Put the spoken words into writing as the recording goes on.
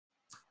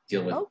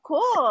deal with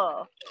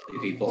cool.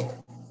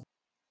 people.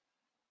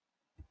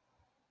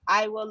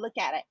 I will look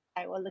at it.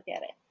 I will look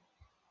at it.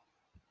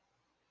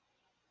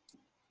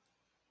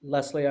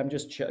 Leslie, I'm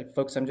just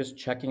folks, I'm just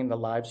checking the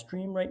live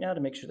stream right now to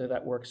make sure that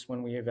that works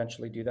when we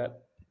eventually do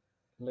that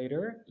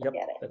later. Yep,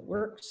 that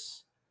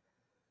works.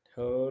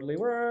 Totally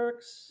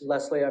works.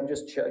 Leslie, I'm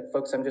just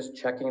folks, I'm just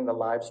checking the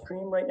live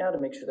stream right now to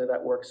make sure that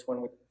that works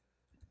when we.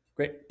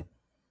 Great.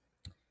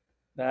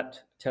 That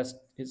test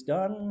is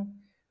done.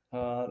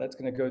 That's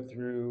going to go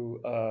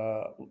through.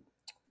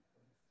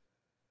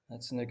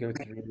 That's going to go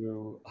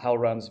through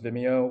HowlRound's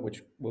Vimeo,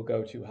 which will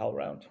go to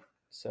HowlRound.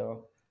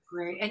 So.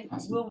 Great. And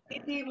Awesome. will we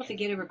be able to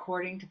get a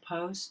recording to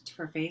post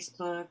for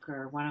Facebook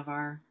or one of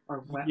our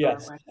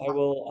Yes, I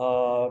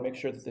will make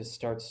sure that this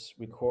starts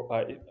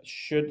record. It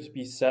should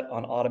be set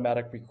on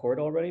automatic record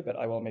already, but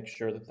I will make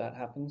sure that that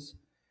happens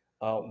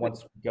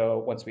once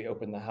we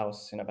open the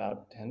house in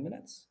about 10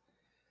 minutes.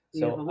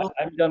 So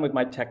I'm done with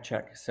my tech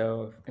check.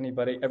 So if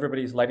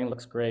everybody's lighting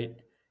looks great.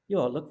 You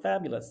all look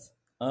fabulous.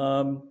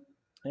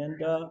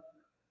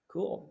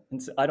 Cool. And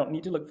so I don't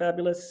need to look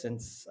fabulous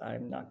since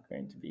I'm not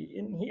going to be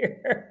in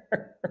here.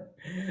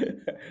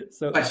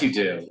 So, but you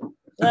do.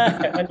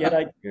 And yet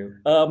I do.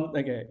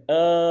 Okay.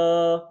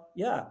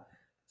 Yeah.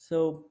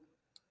 So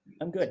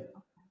I'm good.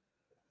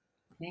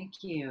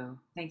 Thank you.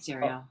 Thanks,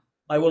 Ariel.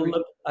 I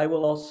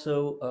will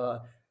also.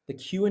 The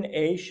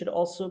Q&A should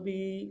also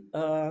be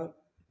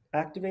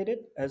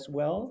activated as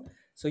well.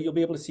 So you'll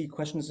be able to see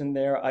questions in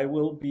there. I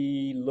will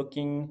be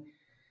looking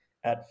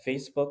at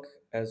Facebook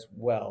as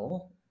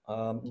well.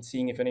 And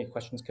seeing if any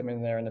questions come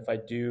in there, and if I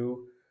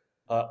do,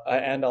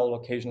 and I'll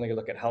occasionally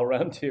look at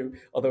HowlRound too,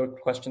 although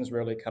questions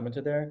rarely come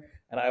into there,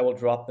 and I will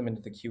drop them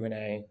into the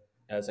Q&A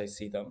as I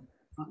see them.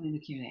 In the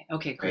Q&A.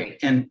 Okay, great.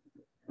 And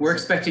we're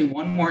expecting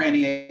one more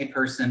NEA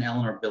person,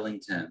 Eleanor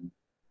Billington,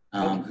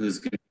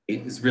 who's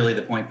really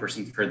the point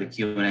person for the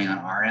Q&A on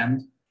our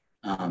end.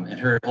 And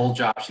her whole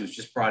job, she was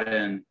just brought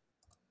in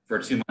for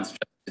 2 months just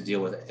to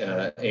deal with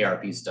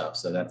ARP stuff.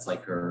 So that's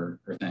like her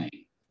thing.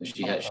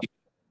 She has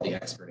the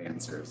expert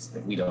answers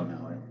that we don't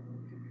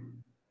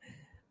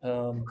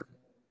know.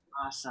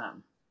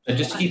 Awesome. So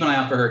just keep an eye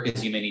out for her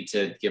because you may need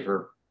to give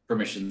her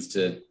permissions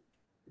to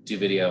do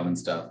video and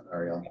stuff,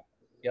 Ariel.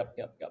 Yep.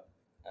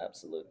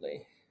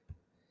 Absolutely.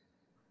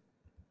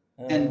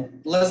 And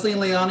Leslie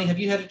and Leilani, have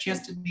you had a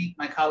chance to meet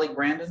my colleague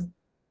Brandon?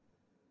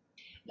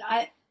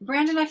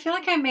 Brandon, I feel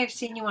like I may have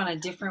seen you on a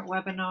different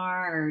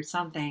webinar or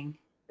something.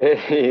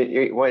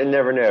 One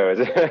never knows.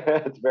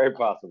 It's very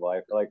possible. I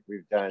feel like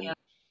we've done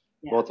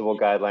multiple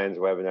guidelines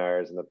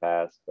webinars in the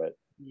past, but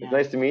it's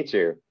nice to meet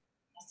you.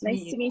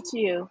 Nice to meet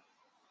you.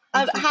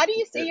 How do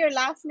you say your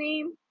last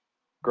name?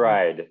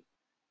 Gride.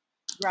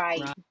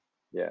 Gride.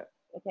 Yeah.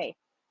 Okay.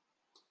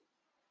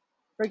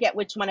 Forget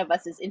which one of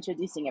us is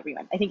introducing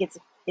everyone. I think it's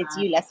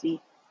you,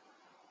 Leslie.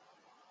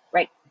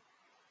 Right.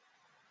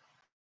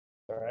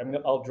 All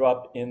right, I'll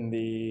drop in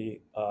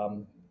the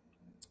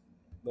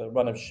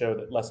run of show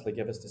that Leslie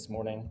gave us this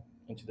morning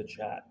into the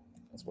chat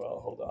as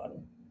well. Hold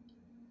on.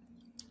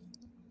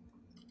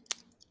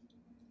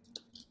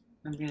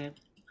 I'm gonna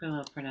put a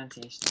little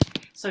pronunciation.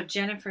 So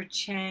Jennifer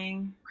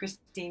Chang,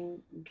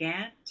 Christine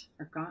Gant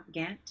or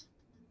Gant.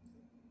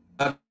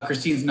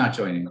 Christine's not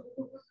joining.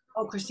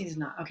 Oh, Christine's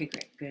not. Okay,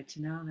 great. Good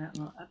to know that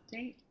little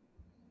update.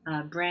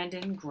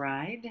 Brandon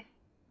Gride,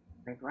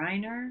 Greg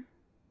Reiner,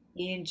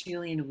 Ian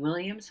Julian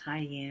Williams.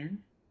 Hi,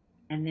 Ian.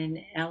 And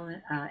then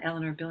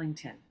Eleanor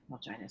Billington will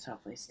join us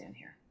hopefully soon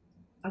here.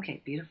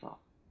 Okay, beautiful.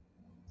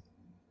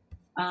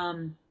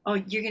 Oh, are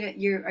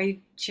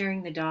you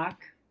sharing the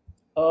doc?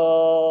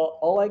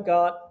 All I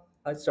got,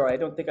 sorry, I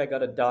don't think I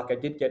got a doc. I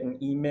did get an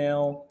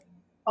email.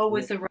 Oh,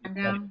 with the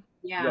rundown?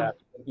 Yeah,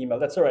 an email.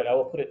 That's all right. I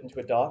will put it into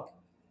a doc.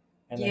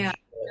 And yeah,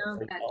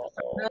 for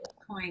those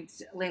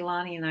points,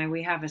 Leilani and I,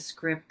 we have a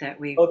script that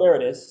we. Oh, there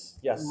it is.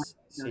 Yes, I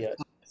see it.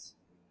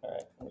 All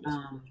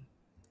right.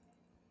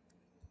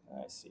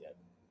 I see it.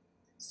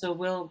 So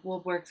we'll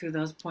work through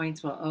those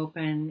points. We'll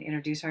open,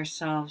 introduce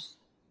ourselves,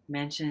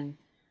 mention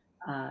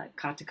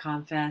CAATA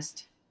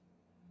Confest.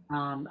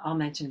 I'll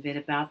mention a bit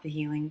about the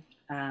Healing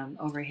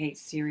Over Hate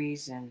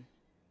series and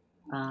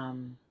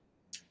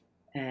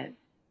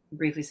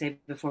briefly say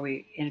before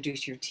we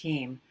introduce your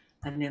team.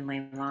 And then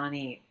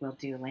Leilani will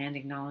do land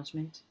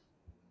acknowledgement.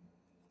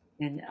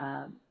 And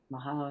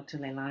mahalo to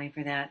Leilani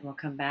for that. We'll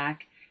come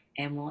back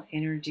and we'll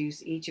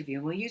introduce each of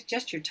you. We'll use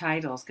just your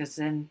titles because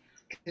then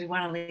we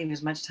want to leave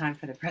as much time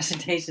for the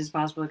presentation as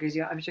possible because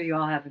I'm sure you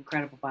all have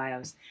incredible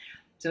bios.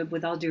 So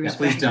with all due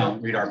respect. Please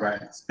don't read our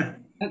bios.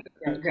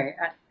 Okay, great.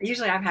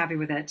 Usually I'm happy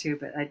with that too,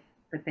 but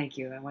thank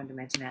you. I wanted to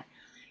mention that.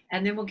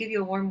 And then we'll give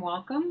you a warm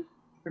welcome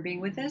for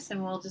being with us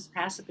and we'll just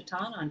pass the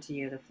baton on to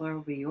you. The floor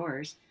will be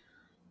yours.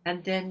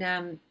 And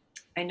then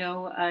I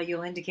know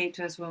you'll indicate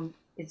to us when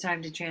it's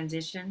time to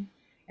transition.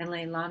 And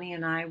Leilani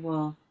and I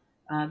will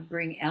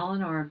bring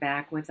Eleanor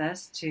back with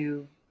us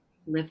to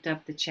lift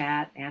up the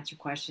chat, answer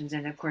questions.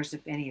 And of course,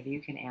 if any of you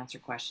can answer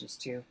questions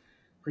too,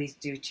 please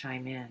do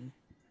chime in.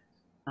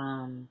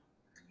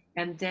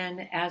 And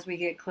then as we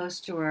get close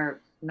to our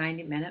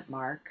 90-minute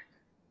mark.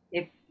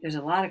 If there's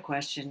a lot of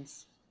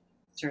questions,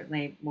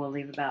 certainly we'll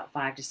leave about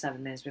 5 to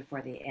 7 minutes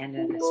before the end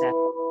of the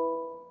session,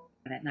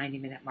 that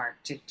 90-minute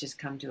mark, to just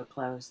come to a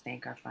close,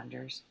 thank our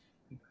funders,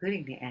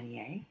 including the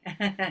NEA.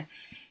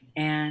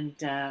 And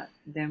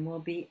then we'll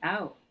be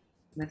out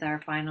with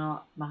our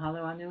final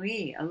mahalo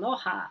anui,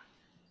 aloha.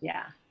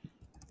 Yeah.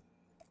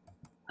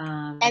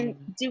 And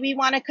do we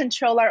want to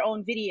control our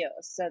own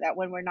videos so that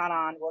when we're not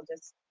on,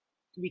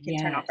 we can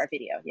turn off our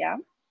video? Yeah.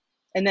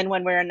 And then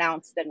when we're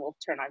announced, then we'll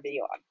turn our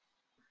video on.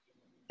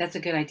 That's a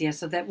good idea.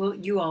 So that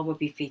you all will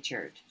be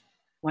featured.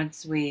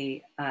 Once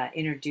we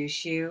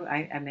introduce you,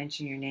 I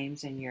mention your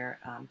names and your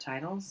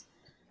titles,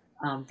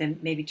 then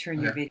maybe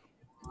turn your video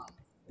on.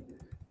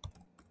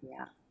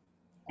 Yeah.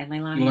 And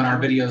Leilani, you want our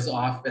videos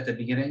off at the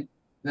beginning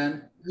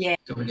then? Yeah.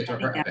 So we get to our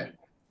part? Okay,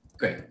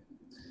 great.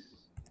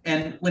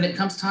 And when it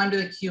comes time to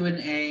the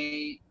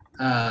Q&A,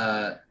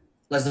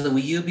 Leslie, will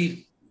you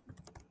be,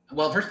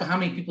 well, first of all, how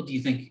many people do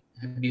you think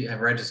have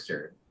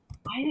registered?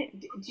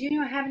 Do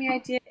you have any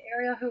idea,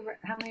 Ariel,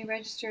 how many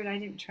registered? I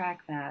didn't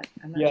track that.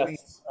 I'm not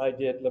Yes, I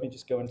did. Let me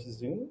just go into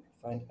Zoom,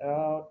 find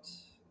out.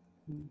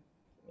 Give me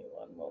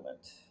one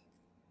moment.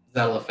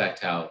 That'll affect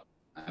how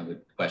I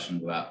would question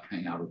about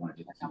how we want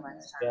to do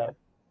this. Yeah.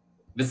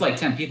 If it's like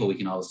 10 people, we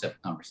can always have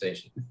a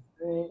conversation.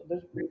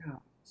 Let's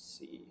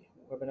see.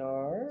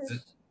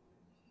 Webinars.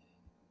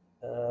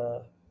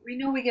 We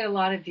know we get a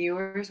lot of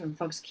viewers when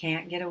folks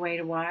can't get away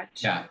to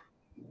watch. Yeah.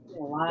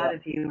 A lot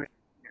of viewers.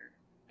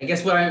 I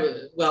guess what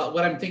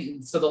I'm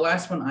thinking, so the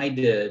last one I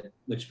did,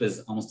 which was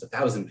almost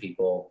 1,000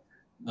 people,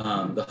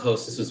 the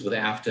hostess was with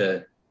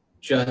AFTA,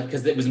 just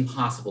because it was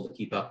impossible to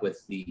keep up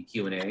with the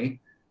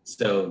Q&A.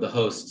 So the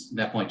host at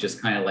that point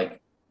just kind of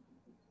like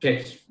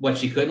picked what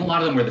she could, and a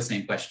lot of them were the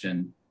same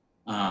question.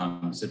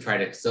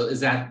 So is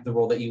that the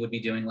role that you would be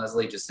doing,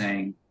 Leslie? Just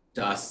saying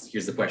to us,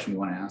 here's the question we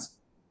want to ask?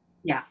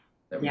 Yeah.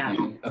 Yeah.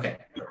 Okay,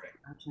 perfect.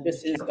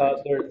 This is,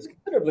 there's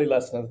considerably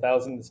less than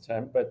 1,000 this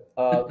time, but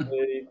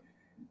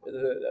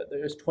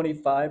there's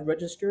 25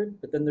 registered,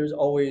 but then there's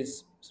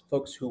always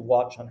folks who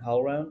watch on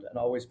HowlRound and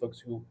always folks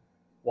who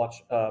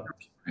watch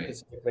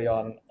specifically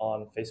on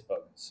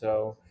Facebook.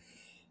 So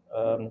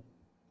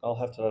I'll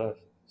have to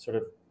sort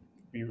of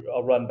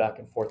I'll run back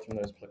and forth from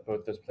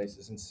both those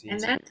places and see. And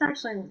that's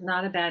actually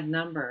not a bad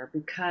number,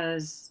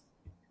 because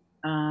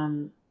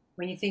when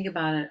you think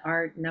about it,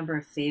 our number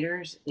of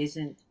theaters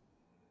isn't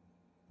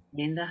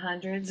in the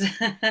hundreds.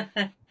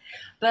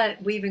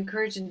 But we've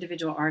encouraged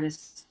individual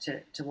artists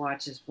to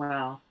watch as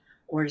well,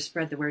 or to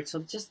spread the word. So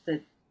just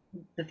the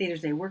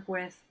theaters they work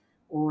with,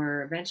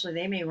 or eventually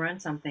they may run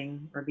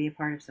something or be a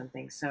part of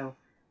something. So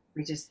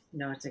we just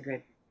know it's a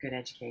good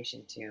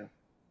education too.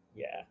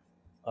 Yeah.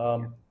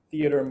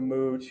 Theater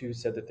Mood, who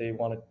said that they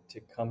wanted to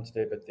come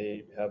today, but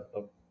they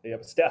have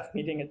a staff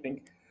meeting, I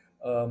think,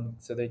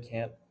 so they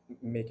can't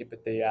make it.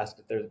 But they asked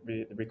if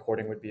the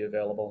recording would be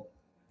available.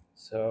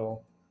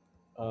 So,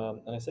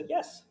 and I said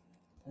yes.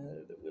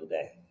 Will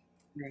day.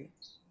 Great.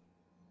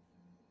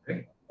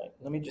 Great.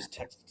 Let me just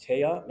text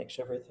Taya, make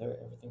sure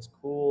everything's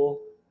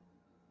cool.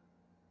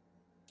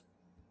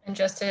 And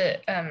just to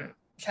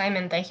chime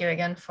in, thank you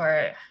again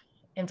for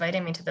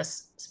inviting me to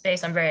this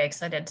space. I'm very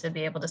excited to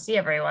be able to see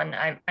everyone.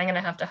 I'm going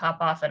to have to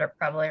hop off at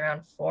probably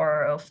around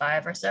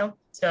 4:05 or so.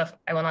 So if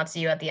I will not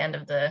see you at the end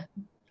of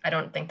I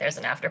don't think there's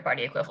an after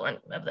party equivalent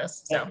of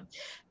this. So,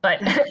 but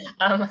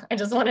I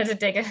just wanted to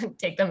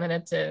take the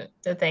minute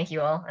to thank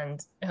you all,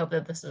 and I hope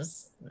that this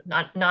is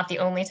not the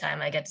only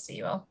time I get to see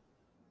you all.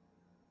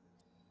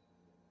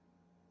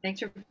 Thanks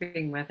for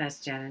being with us,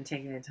 Jen, and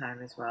taking the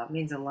time as well. It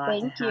means a lot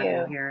Thank to have you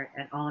you here,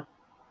 and all of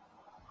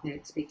you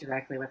to speak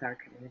directly with our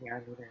community,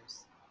 our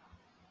leaders.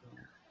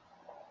 Yeah.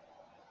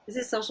 This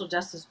is social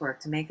justice work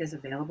to make this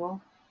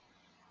available.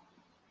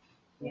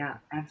 Yeah,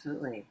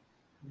 absolutely.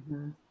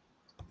 Mm-hmm.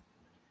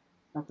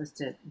 Help us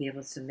to be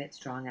able to submit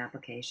strong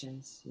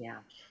applications. Yeah.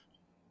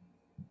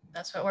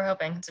 That's what we're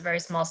hoping. It's a very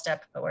small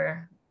step, but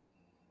we're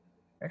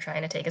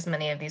trying to take as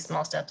many of these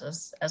small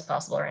steps as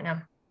possible right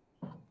now.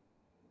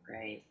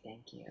 Great,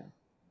 thank you.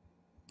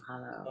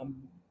 Hello.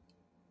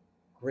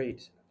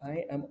 Great.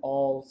 I'm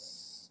all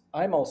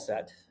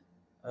set,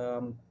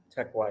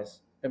 tech-wise.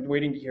 I'm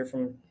waiting to hear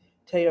from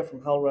Taya from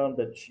HowlRound,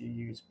 but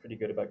she's pretty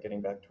good about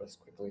getting back to us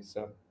quickly,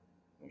 so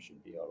we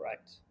should be all right.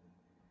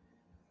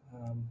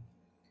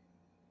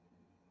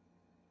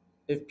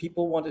 If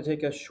people want to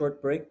take a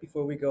short break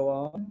before we go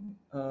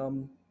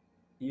on,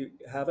 you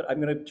have it. I'm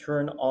going to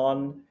turn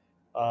on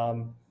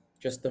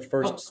just the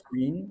first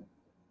screen.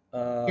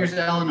 Here's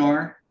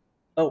Eleanor.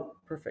 Oh,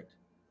 perfect.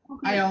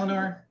 Hi,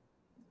 Eleanor.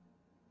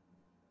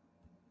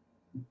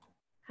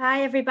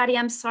 Hi, everybody.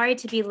 I'm sorry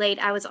to be late.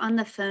 I was on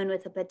the phone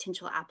with a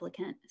potential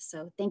applicant,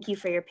 so thank you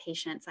for your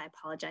patience. I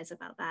apologize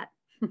about that.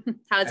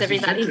 How's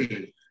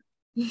everybody?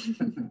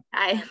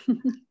 Hi.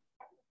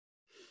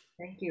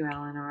 Thank you,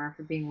 Eleanor,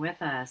 for being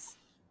with us.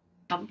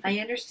 I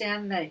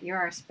understand that you're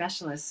our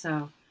specialist,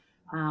 so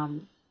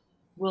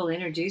we'll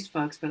introduce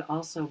folks, but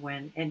also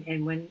when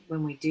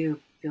we do,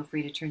 feel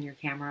free to turn your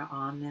camera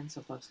on then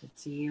so folks can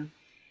see you.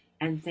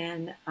 And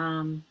then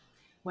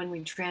when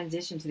we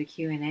transition to the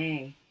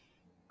Q&A,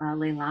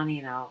 Leilani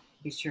and I'll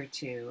be sure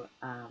to,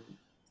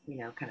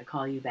 kind of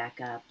call you back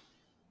up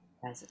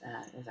as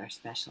our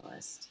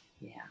specialist.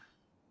 Yeah.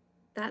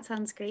 That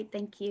sounds great.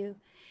 Thank you.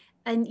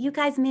 And you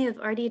guys may have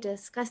already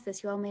discussed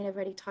this. You all may have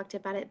already talked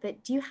about it,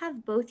 but do you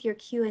have both your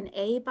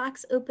Q&A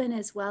box open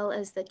as well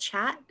as the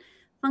chat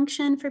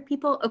function for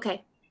people?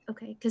 Okay.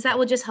 Okay. Because that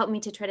will just help me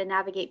to try to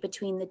navigate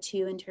between the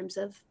two in terms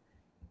of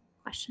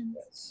questions.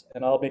 Yes.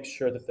 And I'll make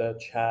sure that the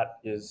chat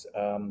is,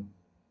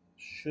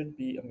 should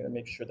be, I'm going to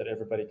make sure that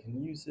everybody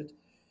can use it.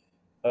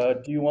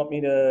 Do you want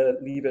me to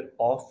leave it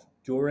off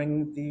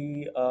during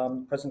the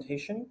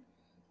presentation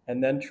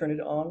and then turn it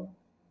on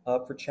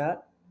for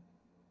chat?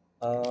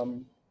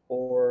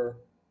 Or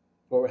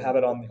have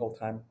it on the whole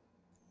time?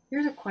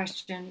 Here's a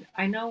question.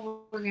 I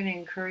know we're going to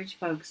encourage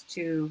folks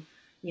to,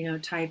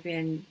 type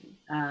in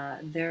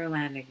their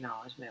land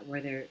acknowledgement, where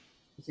they're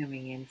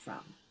zooming in from.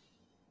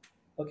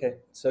 Okay,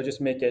 so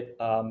just make it,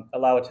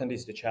 allow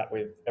attendees to chat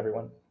with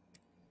everyone.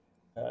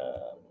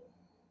 All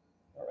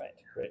right,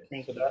 great.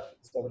 So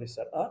that's already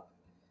set up.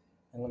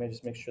 And let me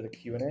just make sure the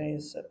Q&A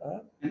is set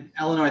up. And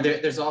Eleanor,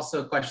 there's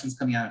also questions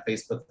coming out on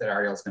Facebook that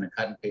Ariel's going to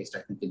cut and paste, I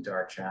think, into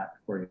our chat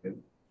for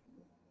you.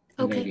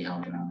 Okay. Maybe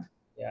helping out.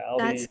 Yeah,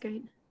 That's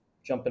great.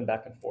 Jumping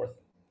back and forth.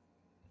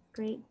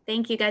 Great,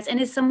 thank you guys.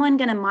 And is someone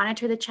going to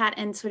monitor the chat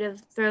and sort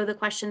of throw the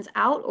questions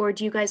out, or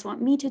do you guys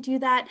want me to do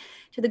that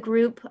to the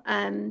group?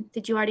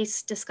 Did you already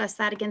discuss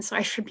that again?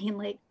 Sorry for being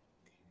late.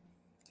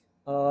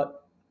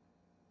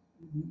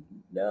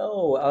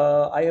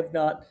 No, I have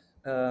not.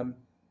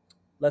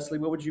 Leslie,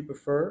 what would you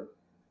prefer?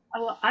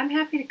 Well, I'm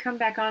happy to come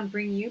back on,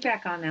 bring you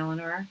back on,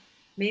 Eleanor.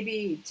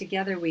 Maybe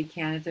together we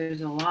can, if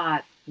there's a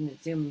lot and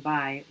it's zooming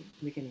by,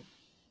 we can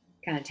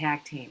kind of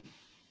tag team.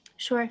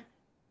 Sure.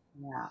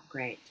 Yeah,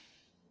 great.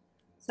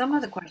 Some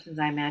of the questions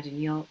I imagine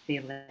you'll be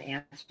able to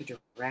answer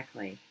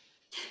directly.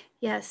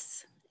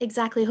 Yes,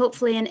 exactly,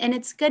 hopefully. And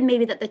it's good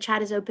maybe that the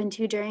chat is open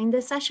too during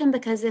this session,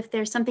 because if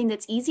there's something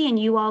that's easy and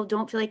you all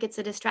don't feel like it's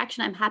a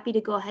distraction, I'm happy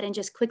to go ahead and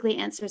just quickly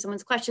answer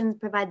someone's questions,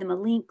 provide them a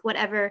link,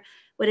 whatever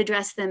would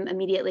address them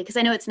immediately. Because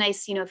I know it's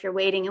nice, if you're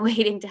waiting and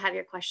waiting to have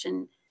your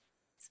question.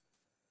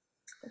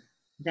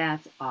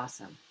 That's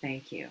awesome.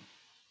 Thank you.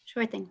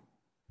 Sure thing.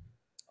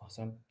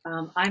 Awesome.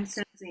 I'm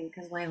sensing,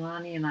 because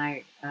Leilani and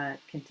I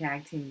can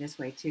tag team this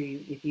way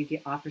too. If you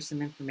offer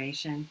some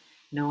information,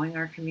 knowing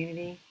our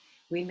community,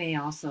 we may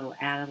also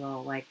add a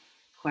little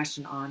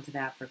question on to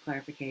that for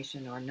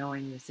clarification, or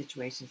knowing the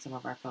situation some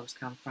of our folks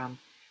come from,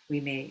 we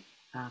may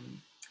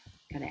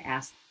kind of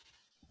ask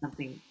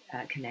something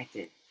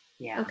connected.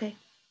 Yeah. Okay.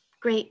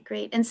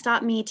 Great. And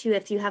stop me too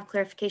if you have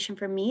clarification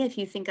for me. If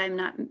you think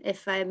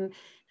if I'm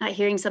not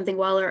hearing something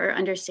well or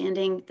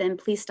understanding, then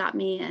please stop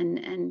me.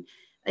 And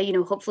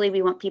hopefully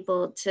we want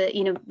people to,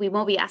 we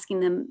won't be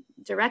asking them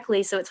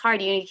directly. So it's hard.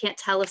 You can't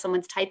tell if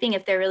someone's typing,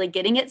 if they're really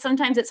getting it.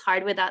 Sometimes it's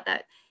hard without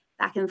that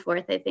back and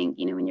forth, I think,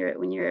 when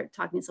you're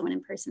talking to someone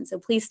in person. So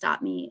please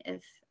stop me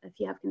if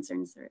you have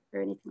concerns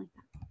or anything like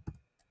that.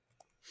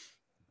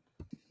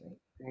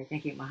 Great.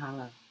 Thank you.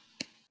 Mahalo.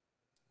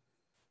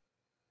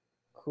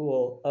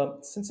 Cool.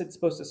 Since it's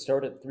supposed to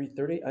start at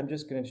 3:30, I'm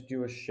just going to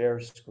do a share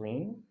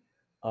screen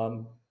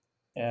and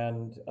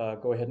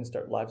go ahead and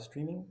start live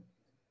streaming.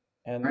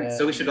 And all right,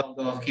 so we should all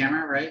go off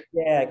camera, right?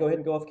 Yeah, go ahead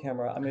and go off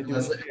camera. I'm going to do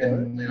Leslie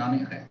and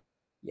Leilani, okay.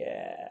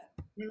 Yeah.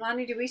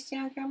 Leilani, do we stay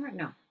on camera?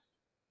 No.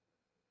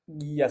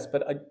 Yes,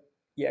 but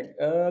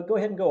go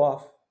ahead and go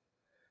off.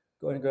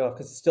 Go ahead and go off,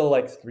 because it's still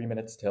like 3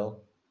 minutes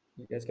till.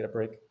 You guys get a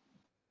break.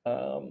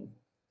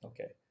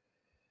 Okay.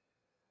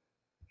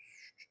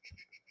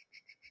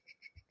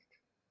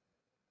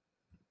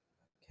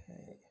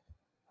 Okay,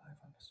 live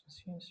on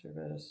machine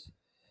service.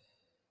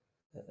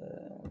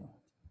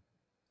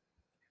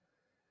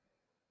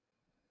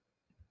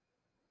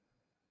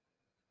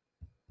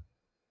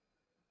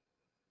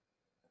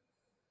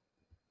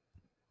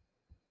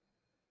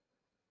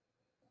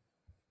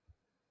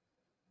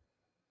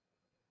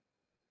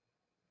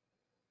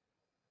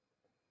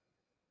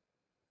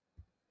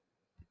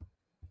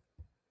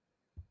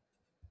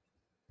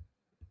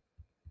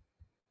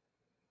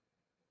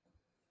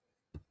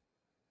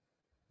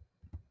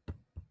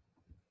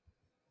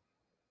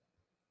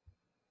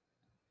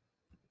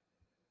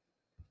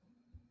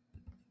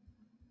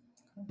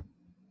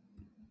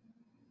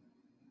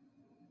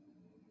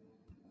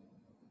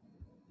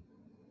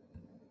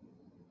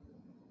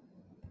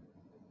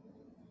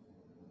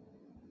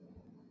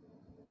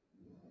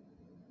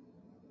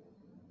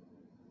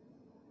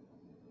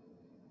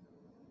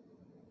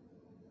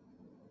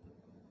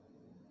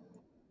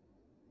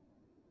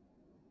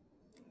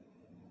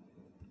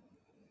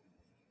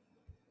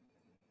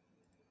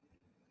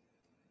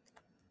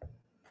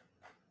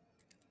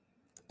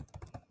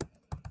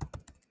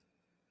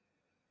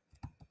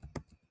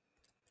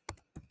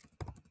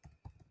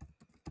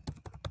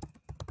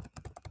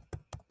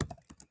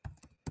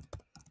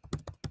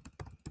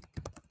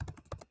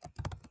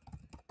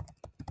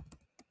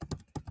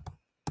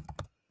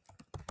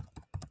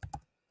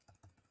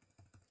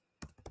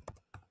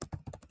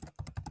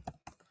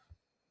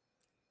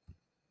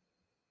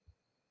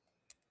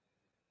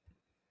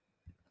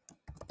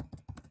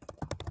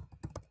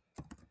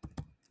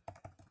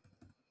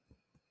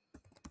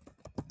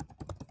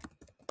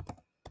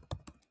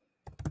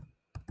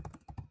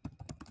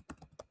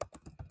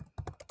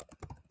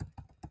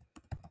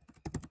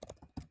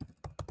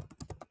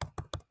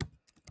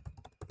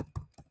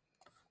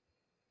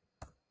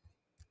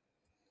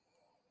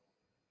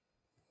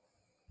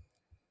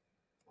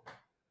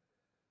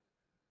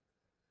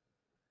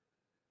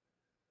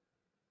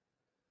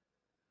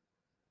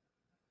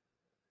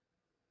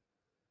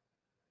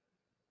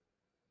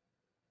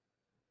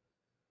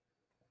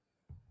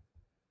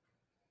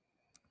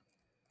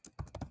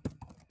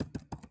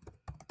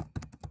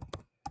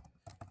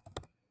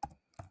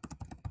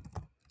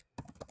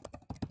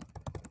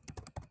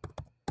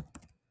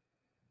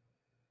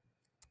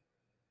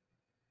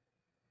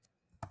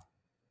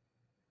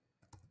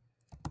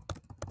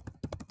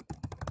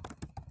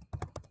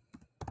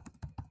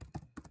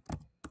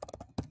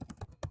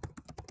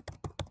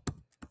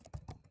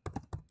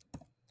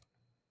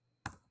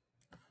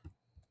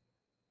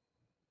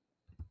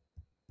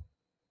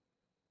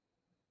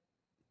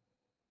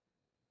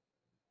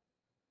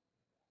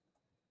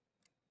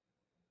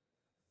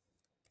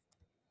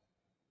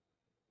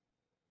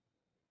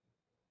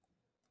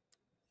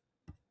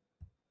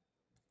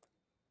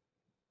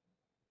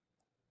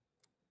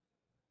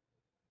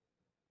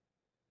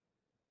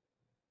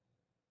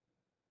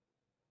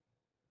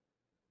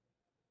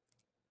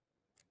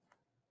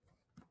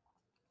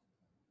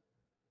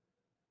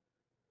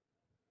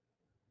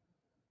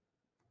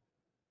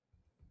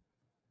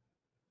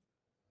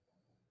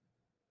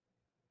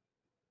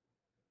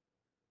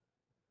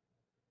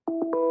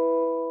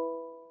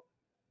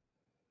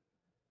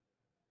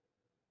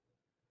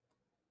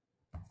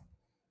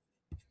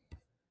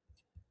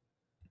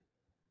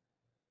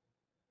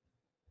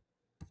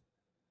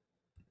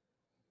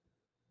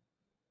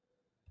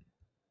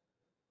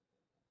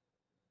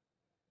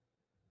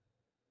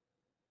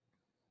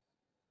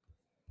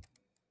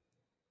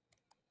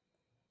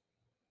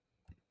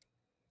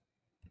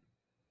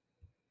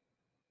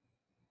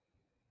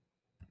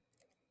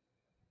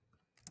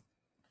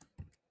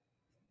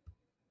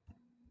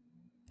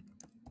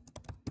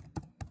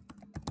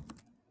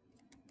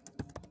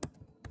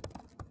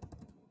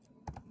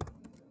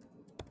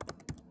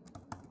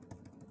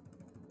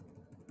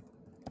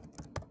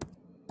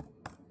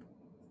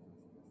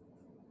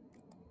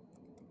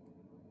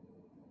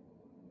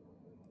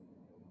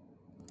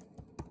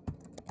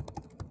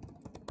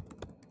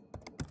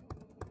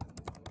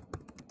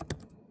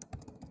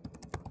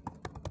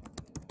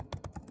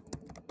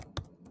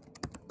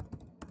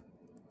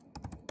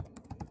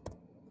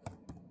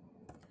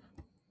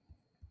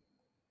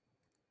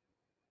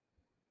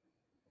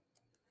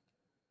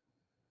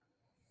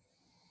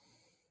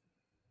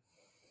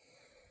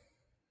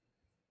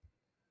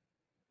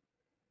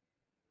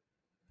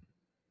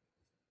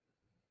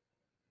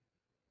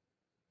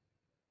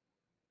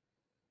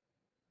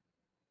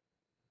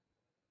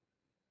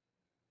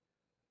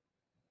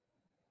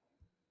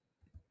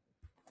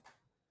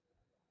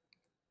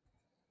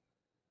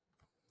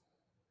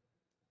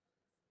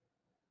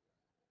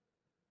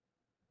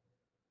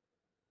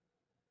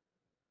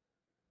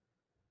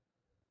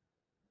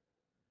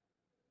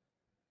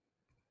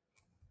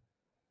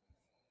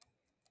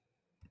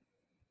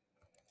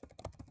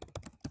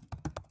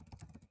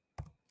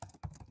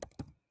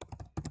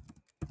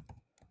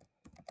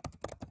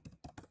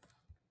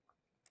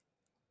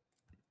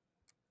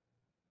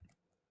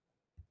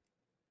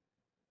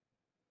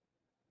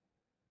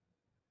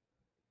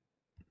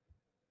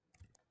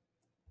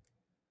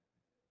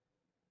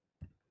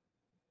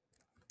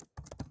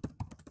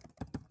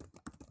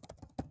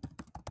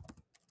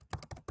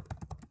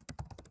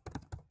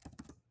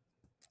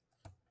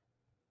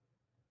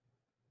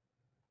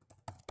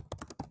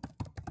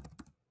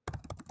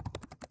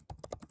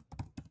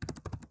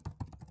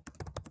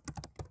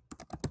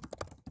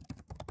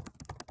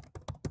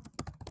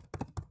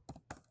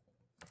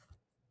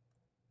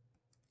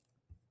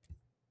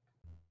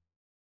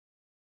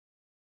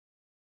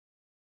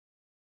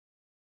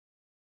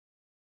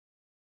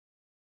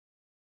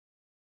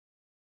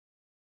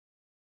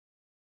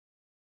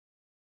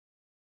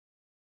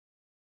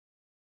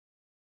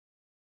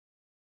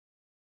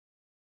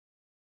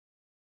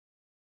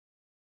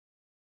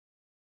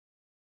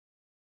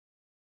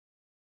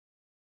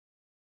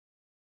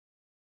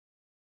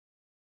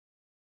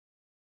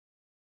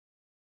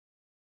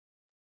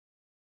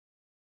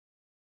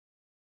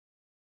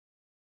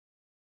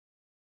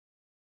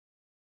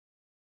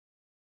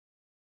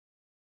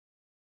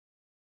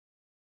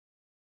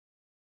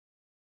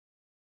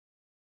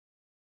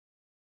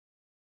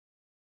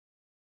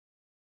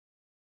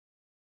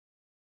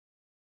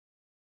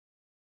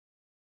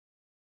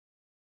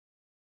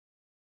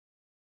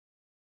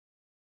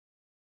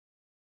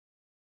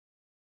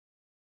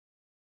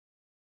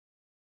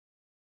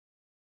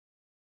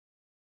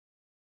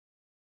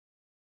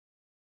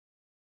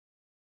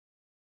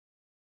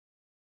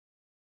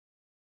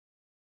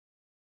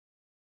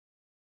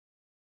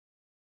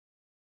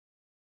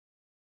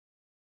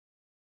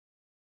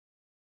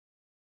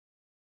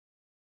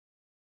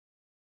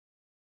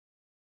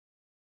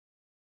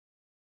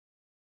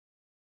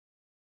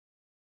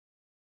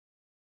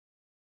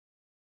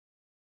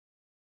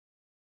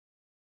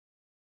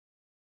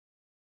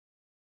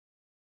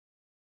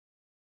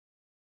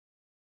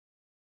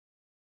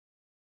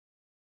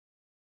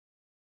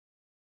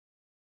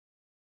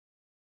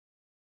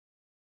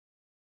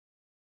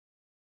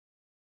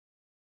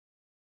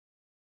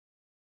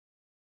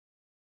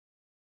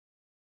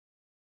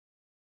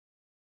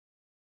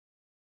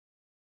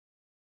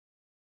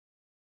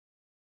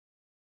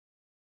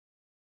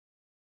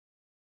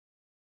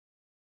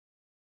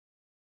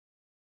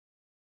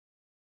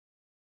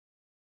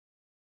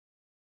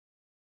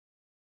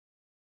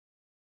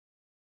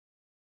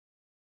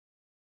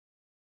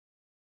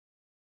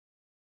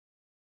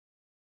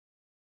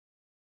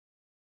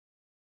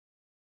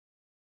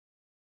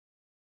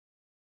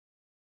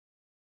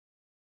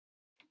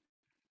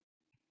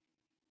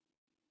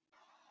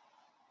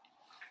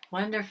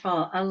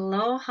 Wonderful.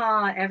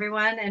 Aloha,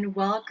 everyone, and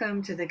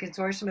welcome to the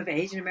Consortium of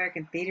Asian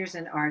American Theaters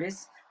and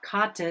Artists,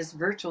 CAATA's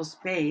virtual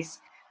space,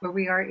 where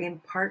we are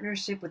in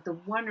partnership with the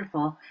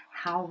wonderful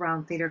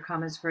HowlRound Theater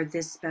Commons for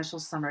this special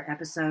summer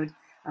episode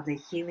of the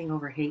Healing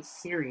Over Hate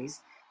series,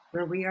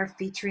 where we are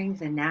featuring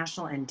the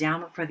National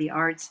Endowment for the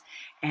Arts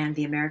and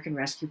the American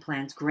Rescue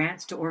Plan's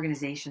Grants to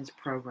Organizations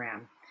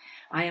program.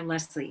 I am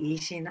Leslie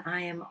Ishii, and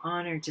I am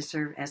honored to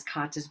serve as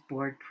CAATA's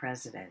board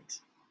president.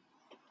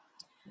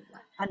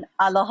 And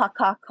aloha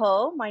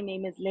kako. My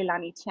name is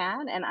Leilani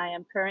Chan, and I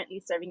am currently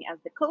serving as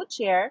the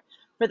co-chair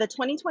for the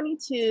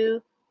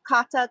 2022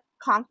 CAATA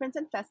Conference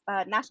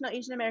and National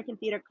Asian American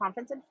Theater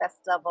Conference and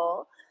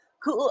Festival,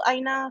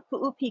 Ku'u'aina,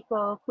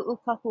 Ku'upiko,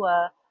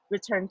 Ku'ukahua,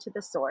 Return to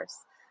the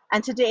Source.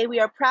 And today we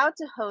are proud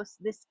to host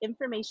this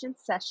information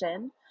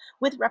session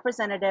with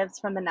representatives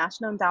from the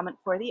National Endowment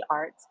for the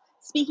Arts,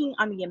 speaking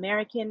on the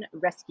American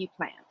Rescue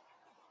Plan.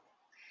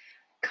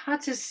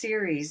 CAATA's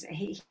series,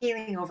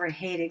 Healing Over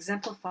Hate,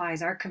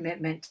 exemplifies our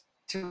commitment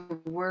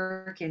to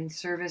work in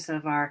service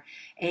of our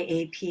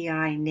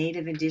AAPI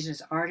Native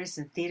Indigenous artists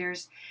and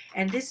theaters,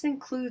 and this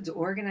includes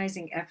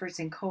organizing efforts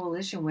in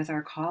coalition with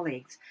our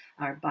colleagues,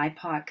 our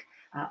BIPOC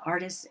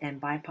artists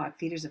and BIPOC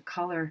theaters of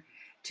color,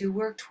 to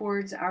work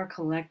towards our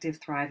collective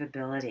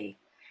thrivability.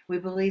 We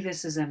believe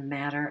this is a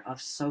matter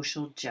of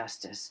social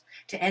justice,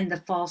 to end the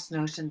false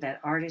notion that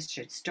artists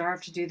should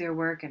starve to do their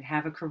work and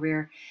have a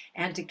career,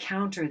 and to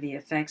counter the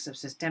effects of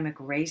systemic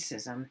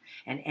racism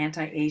and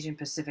anti-Asian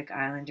Pacific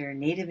Islander,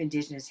 Native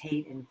Indigenous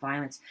hate and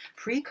violence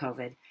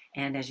pre-COVID,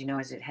 and as you know,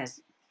 as it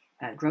has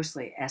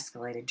grossly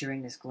escalated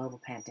during this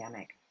global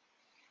pandemic.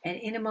 And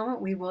in a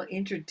moment, we will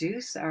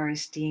introduce our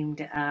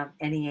esteemed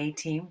NEA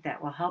team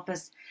that will help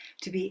us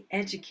to be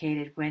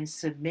educated when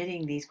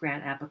submitting these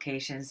grant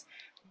applications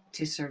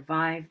to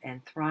survive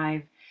and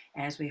thrive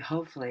as we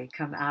hopefully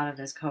come out of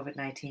this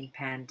COVID-19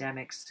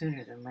 pandemic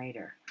sooner than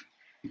later.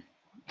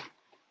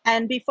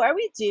 And before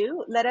we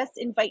do, let us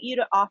invite you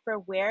to offer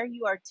where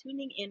you are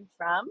tuning in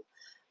from.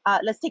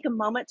 Let's take a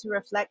moment to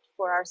reflect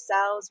for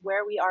ourselves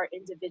where we are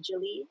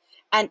individually.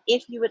 And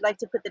if you would like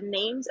to put the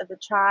names of the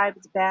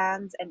tribes,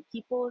 bands, and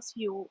peoples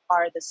who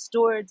are the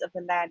stewards of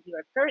the land you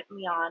are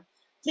currently on,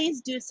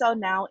 please do so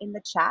now in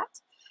the chat.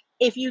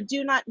 If you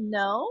do not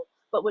know,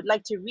 but would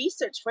like to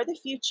research for the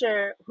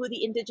future who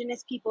the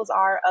indigenous peoples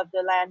are of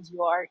the land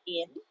you are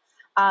in,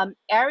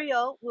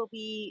 Ariel,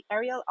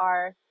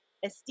 our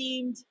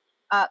esteemed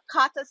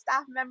CAATA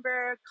staff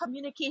member,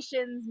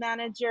 communications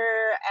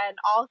manager, and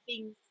all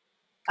things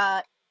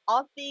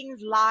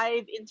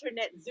live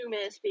internet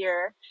Zoomish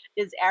here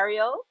is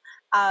Ariel.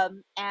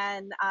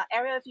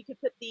 Ariel, if you could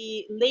put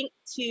the link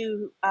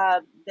to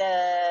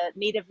the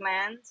native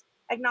land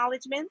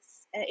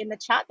acknowledgements in the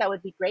chat, that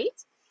would be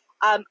great.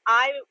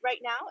 I right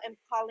now am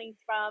calling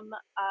from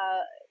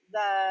the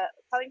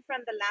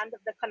land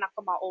of the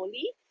Kanaka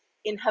Maoli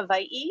in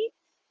Hawaii.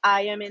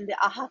 I am in the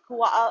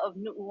Ahakua'a of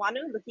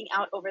Nu'uanu, looking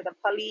out over the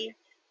Pali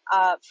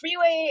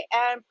Freeway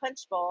and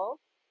Punch Bowl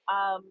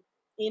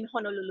in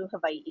Honolulu,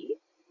 Hawaii.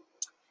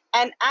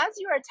 And as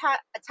you are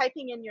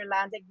typing in your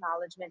land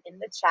acknowledgement in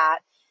the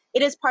chat,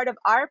 it is part of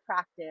our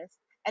practice,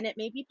 and it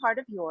may be part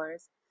of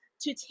yours,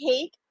 to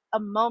take a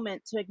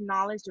moment to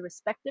acknowledge the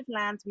respective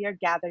lands we are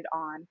gathered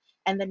on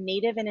and the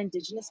Native and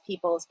Indigenous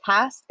peoples,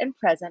 past and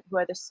present, who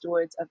are the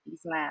stewards of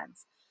these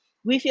lands.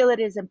 We feel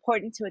it is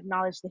important to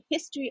acknowledge the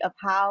history of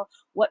how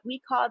what we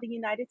call the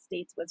United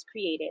States was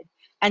created,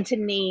 and to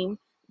name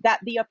that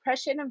the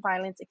oppression and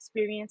violence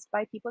experienced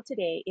by people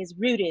today is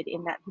rooted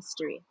in that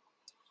history.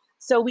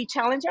 So we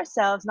challenge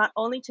ourselves not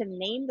only to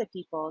name the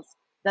peoples,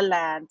 the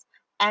land,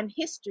 and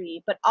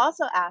history, but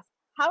also ask,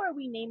 how are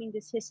we naming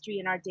this history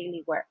in our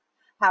daily work?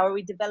 How are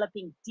we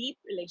developing deep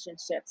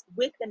relationships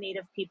with the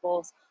Native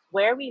peoples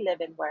where we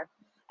live and work?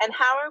 And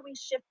how are we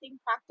shifting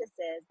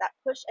practices that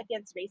push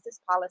against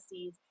racist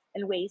policies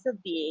and ways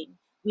of being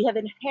we have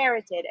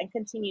inherited and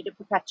continue to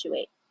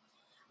perpetuate?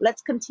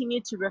 Let's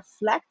continue to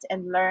reflect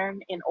and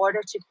learn in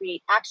order to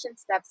create action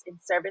steps in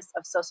service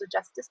of social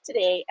justice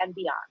today and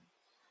beyond.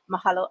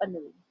 Mahalo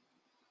anui.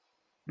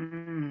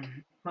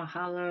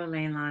 Mahalo,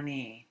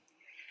 Leilani.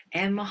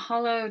 And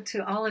mahalo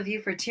to all of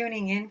you for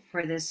tuning in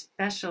for this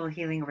special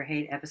Healing Over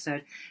Hate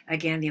episode.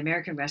 Again, the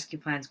American Rescue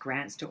Plan's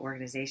Grants to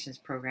Organizations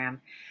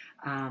program,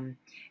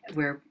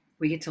 where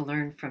we get to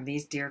learn from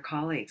these dear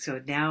colleagues. So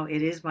now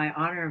it is my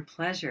honor and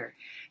pleasure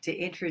to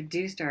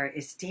introduce our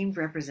esteemed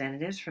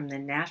representatives from the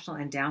National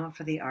Endowment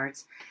for the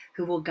Arts,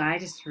 who will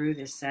guide us through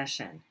this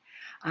session.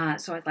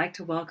 So I'd like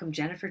to welcome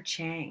Jennifer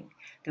Chang,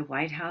 the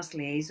White House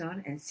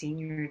Liaison and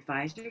Senior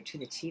Advisor to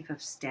the Chief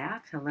of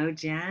Staff. Hello,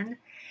 Jen.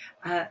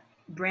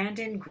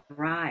 Brandon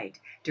Gride,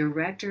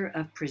 Director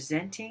of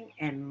Presenting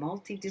and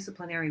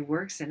Multidisciplinary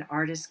Works and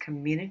Artist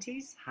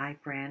Communities. Hi,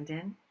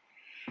 Brandon.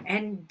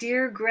 And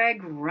dear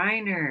Greg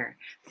Reiner,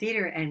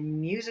 Theater and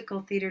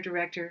Musical Theater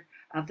Director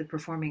of the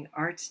Performing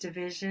Arts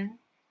Division.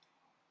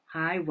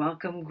 Hi,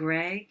 welcome,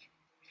 Greg.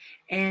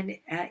 And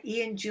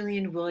Ian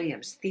Julian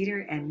Williams, Theater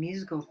and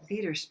Musical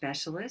Theater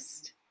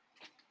Specialist.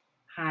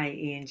 Hi,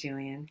 Ian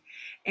Julian.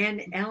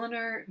 And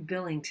Eleanor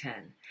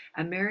Billington,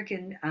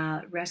 American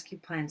Rescue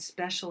Plan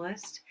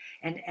Specialist.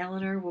 And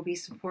Eleanor will be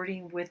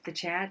supporting with the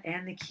chat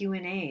and the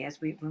Q&A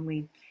when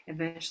we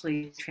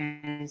eventually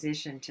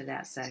transition to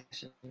that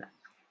section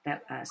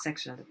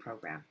of the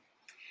program.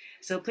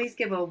 So please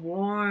give a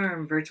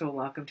warm virtual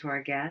welcome to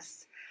our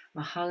guests.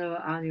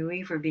 Mahalo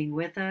Anui for being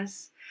with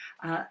us.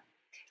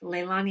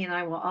 Leilani and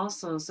I will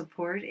also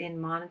support in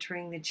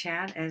monitoring the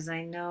chat, as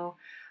I know,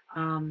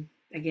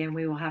 again,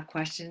 we will have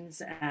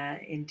questions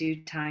in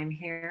due time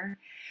here.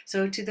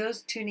 So to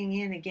those tuning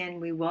in, again,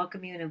 we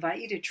welcome you and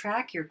invite you to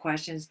track your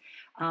questions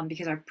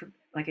because,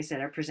 like I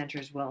said, our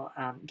presenters will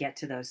get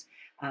to those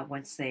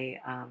once they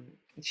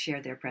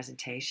share their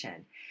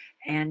presentation.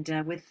 And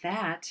with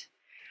that,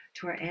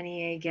 to our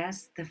NEA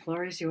guests, the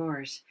floor is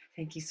yours.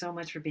 Thank you so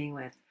much for being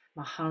with.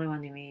 Mahalo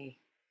Anui.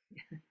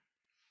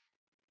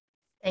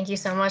 Thank you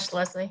so much,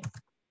 Leslie.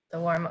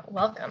 The warm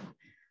welcome.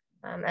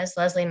 As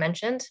Leslie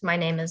mentioned, my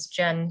name is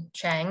Jen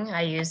Chang.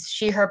 I use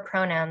she, her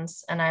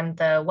pronouns, and I'm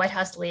the White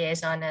House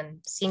liaison and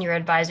senior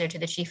advisor to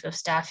the Chief of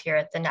Staff here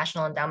at the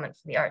National Endowment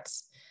for the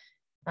Arts.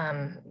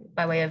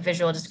 By way of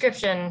visual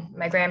description,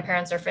 my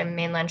grandparents are from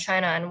mainland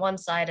China on one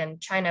side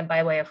and China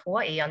by way of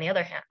Hawaii on the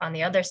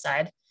other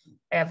side.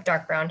 I have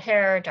dark brown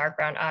hair, dark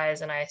brown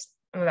eyes, and I'm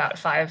about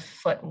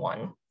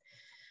 5'1".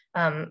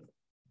 And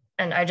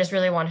I just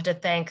really wanted to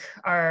thank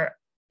our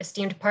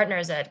esteemed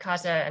partners at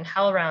CAATA and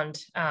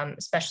HowlRound,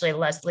 especially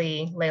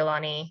Leslie,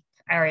 Leilani,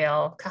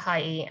 Ariel,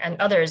 Kahai, and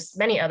others,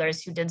 many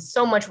others who did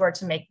so much work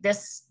to make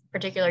this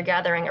particular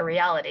gathering a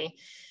reality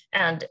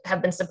and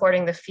have been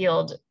supporting the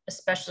field,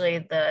 especially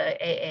the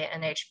AA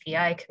and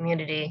HPI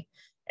community,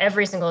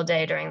 every single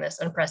day during this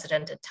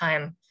unprecedented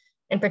time.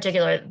 In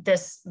particular,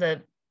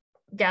 the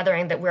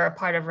gathering that we're a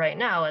part of right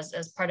now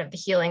as part of the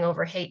Healing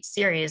Over Hate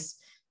series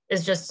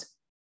is just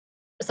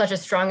such a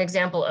strong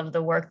example of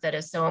the work that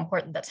is so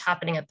important that's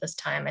happening at this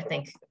time. I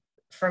think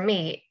for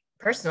me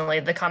personally,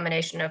 the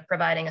combination of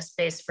providing a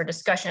space for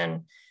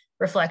discussion,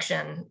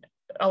 reflection,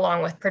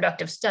 along with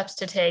productive steps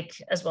to take,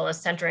 as well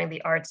as centering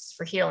the arts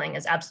for healing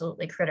is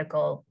absolutely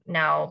critical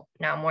now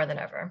more than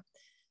ever.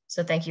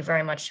 So thank you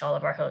very much to all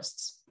of our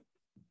hosts.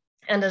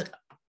 And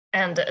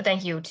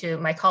thank you to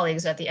my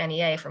colleagues at the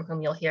NEA, from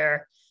whom you'll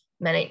hear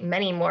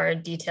many more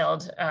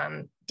detailed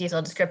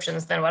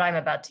descriptions than what I'm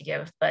about to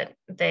give, but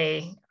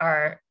they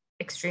are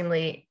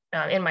extremely,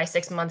 in my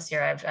 6 months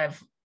here,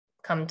 I've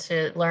come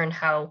to learn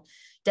how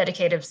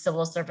dedicated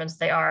civil servants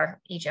they are,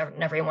 each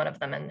and every one of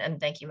them, and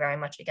thank you very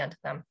much again to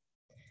them.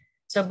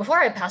 So before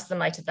I pass the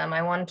mic to them,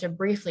 I wanted to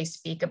briefly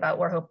speak about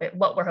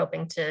what we're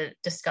hoping to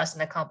discuss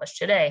and accomplish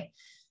today.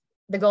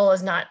 The goal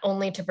is not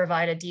only to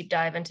provide a deep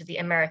dive into the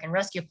American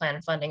Rescue Plan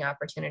funding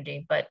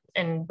opportunity, but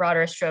in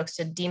broader strokes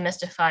to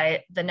demystify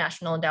the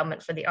National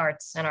Endowment for the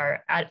Arts and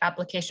our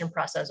application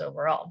process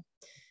overall.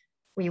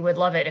 We would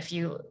love it if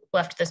you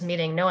left this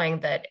meeting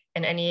knowing that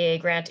an NEA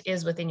grant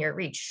is within your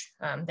reach,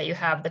 that you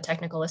have the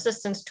technical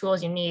assistance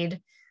tools you need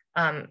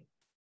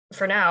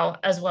for now,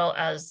 as well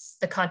as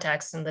the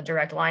contacts and the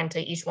direct line to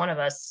each one of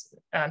us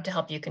to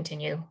help you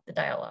continue the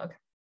dialogue.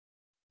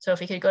 So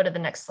if you could go to the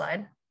next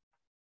slide.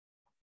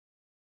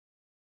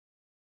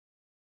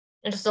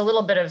 And just a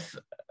little bit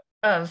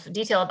of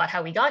detail about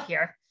how we got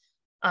here.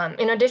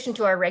 In addition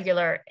to our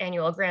regular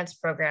annual grants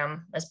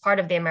program, as part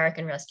of the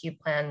American Rescue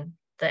Plan,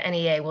 the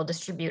NEA will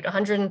distribute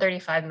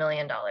 $135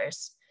 million.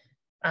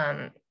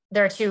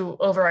 There are two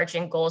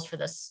overarching goals for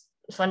this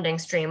funding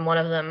stream. One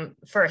of them,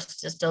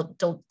 first, is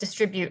to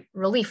distribute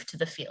relief to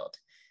the field.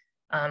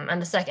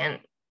 And the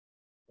second,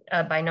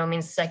 by no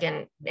means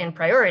second in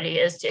priority,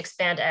 is to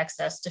expand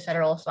access to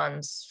federal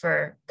funds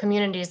for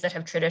communities that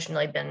have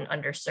traditionally been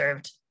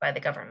underserved by the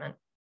government.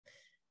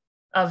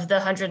 Of the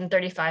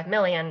 135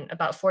 million,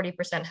 about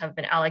 40% have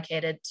been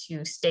allocated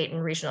to state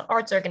and regional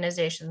arts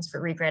organizations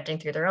for regranting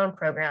through their own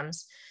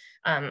programs.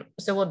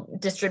 So we'll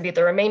distribute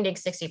the remaining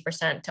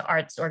 60% to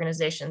arts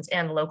organizations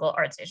and local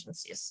arts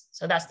agencies.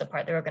 So that's the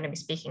part that we're going to be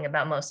speaking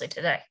about mostly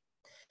today.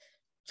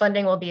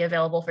 Funding will be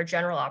available for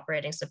general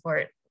operating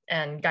support,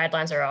 and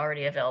guidelines are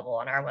already available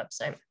on our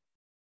website.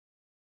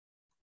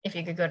 If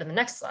you could go to the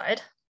next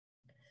slide.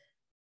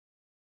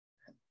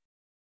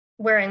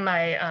 Wearing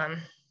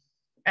my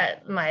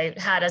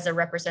hat as a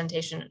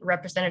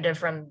representative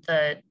from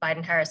the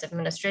Biden-Harris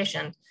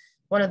administration,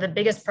 one of the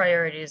biggest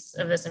priorities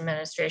of this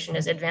administration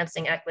is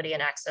advancing equity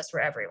and access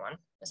for everyone,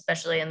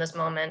 especially in this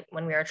moment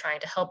when we are trying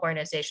to help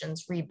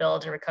organizations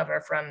rebuild and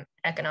recover from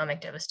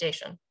economic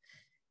devastation.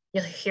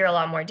 You'll hear a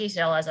lot more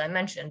detail, as I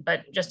mentioned,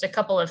 but just a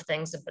couple of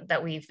things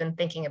that we've been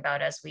thinking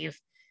about as we've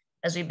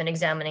been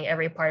examining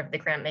every part of the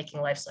grant-making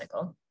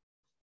lifecycle.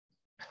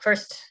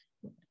 First,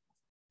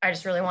 I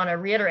just really want to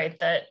reiterate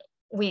that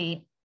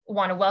we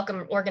want to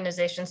welcome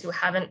organizations who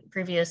haven't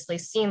previously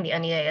seen the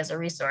NEA as a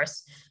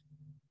resource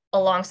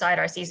alongside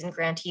our seasoned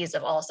grantees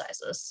of all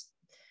sizes.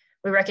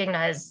 We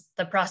recognize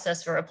the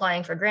process for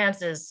applying for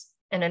grants is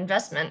an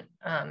investment,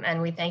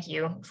 and we thank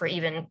you for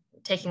even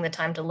taking the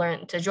time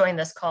to join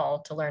this call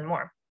to learn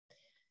more.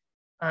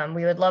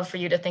 We would love for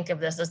you to think of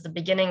this as the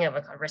beginning of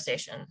a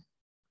conversation.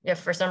 If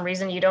for some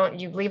reason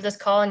you leave this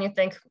call and you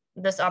think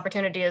this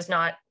opportunity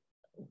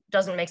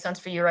doesn't make sense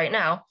for you right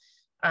now,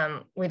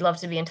 we'd love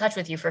to be in touch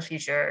with you for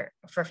future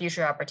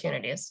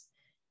opportunities.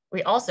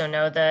 We also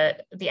know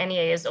that the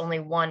NEA is only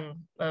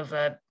one of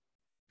a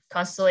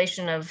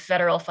constellation of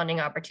federal funding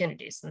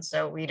opportunities. And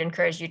so we'd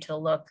encourage you to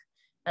look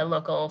at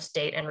local,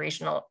 state, and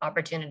regional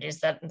opportunities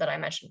that I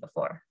mentioned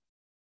before.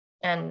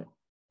 And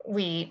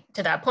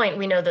to that point,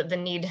 we know that the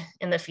need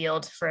in the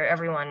field for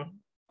everyone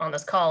on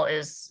this call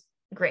is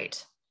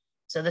great.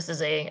 So this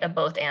is a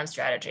both and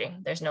strategy.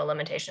 There's no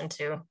limitation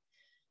to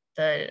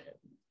the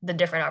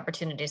different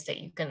opportunities that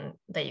you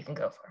can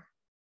go for.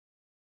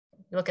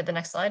 Look at the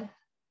next slide.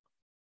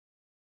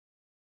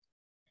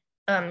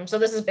 So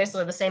this is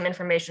basically the same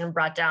information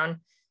brought down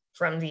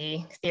from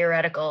the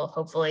theoretical,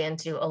 hopefully,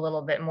 into a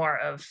little bit more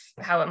of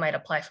how it might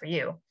apply for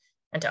you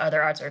and to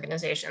other arts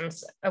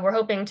organizations. We're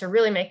hoping to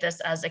really make this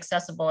as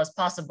accessible as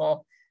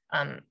possible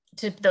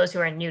to those who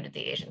are new to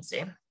the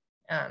agency,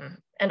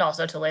 and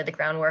also to lay the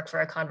groundwork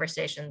for a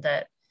conversation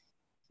that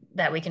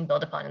we can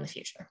build upon in the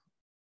future.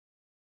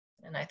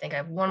 And I think I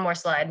have one more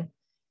slide,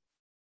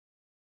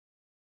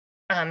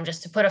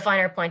 just to put a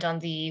finer point on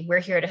the "we're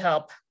here to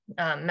help"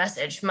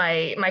 message.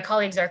 My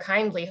colleagues are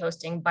kindly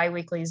hosting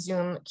bi-weekly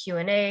Zoom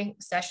Q&A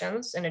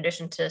sessions, in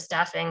addition to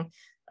staffing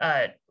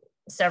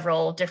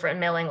several different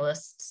mailing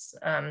lists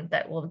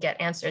that will get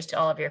answers to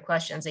all of your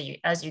questions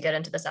as you get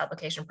into this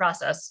application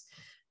process.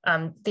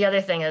 The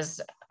other thing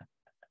is,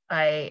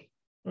 I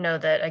know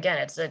that, again,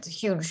 it's a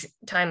huge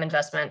time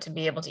investment to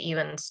be able to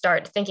even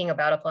start thinking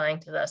about applying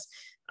to this.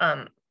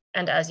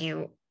 And as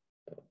you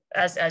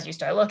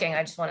start looking,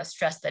 I just want to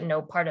stress that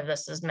no part of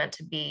this is meant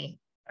to be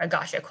a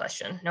gotcha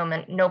question.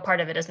 No part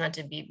of it is meant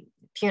to be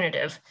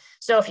punitive.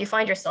 So if you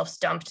find yourself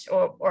stumped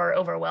or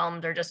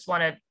overwhelmed, or just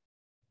want to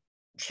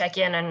check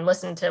in and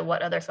listen to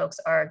what other folks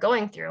are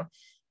going through,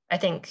 I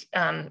think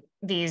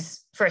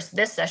this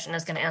session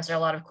is going to answer a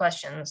lot of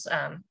questions,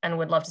 and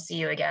would love to see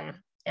you again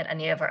at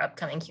any of our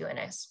upcoming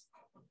Q&As.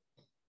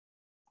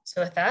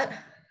 So with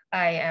that,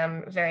 I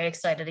am very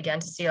excited again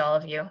to see all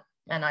of you,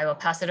 and I will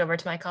pass it over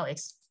to my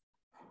colleagues.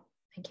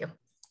 Thank you.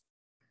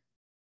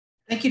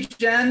 Thank you,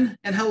 Jen,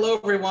 and hello,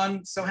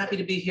 everyone. So happy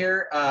to be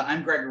here.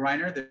 I'm Greg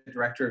Reiner, the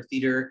Director of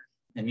Theater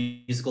and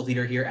Musical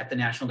Theater here at the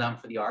National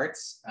Endowment for the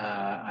Arts.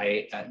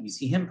 I use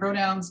he, him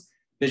pronouns.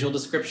 Visual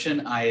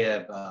description, I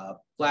have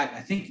black, I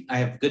think I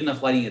have good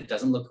enough lighting, it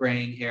doesn't look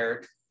graying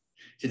hair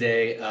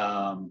today.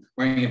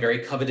 Wearing a very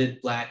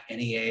coveted black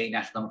NEA,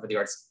 National Endowment for the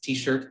Arts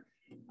t-shirt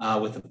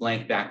with a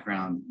blank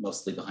background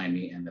mostly behind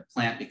me, and the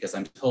plant, because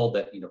I'm told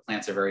that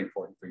plants are very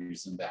important for your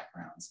Zoom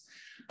backgrounds.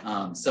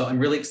 So I'm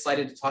really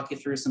excited to talk you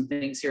through some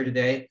things here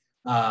today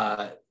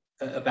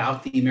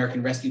about the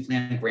American Rescue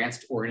Plan grants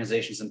to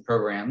organizations and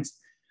programs.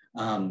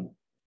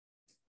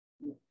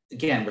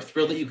 Again, we're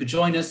thrilled that you could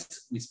join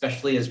us. We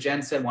especially, as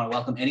Jen said, want to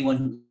welcome anyone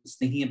who's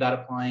thinking about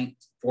applying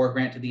for a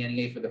grant to the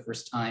NEA for the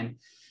first time.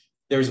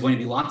 There's going to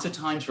be lots of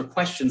times for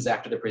questions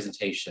after the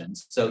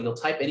presentations. So you'll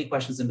type any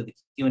questions into the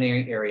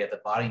Q&A area at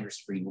the bottom of your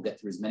screen. We'll get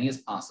through as many as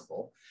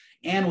possible.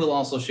 And we'll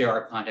also share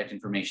our contact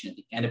information at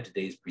the end of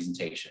today's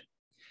presentation.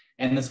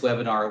 And this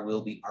webinar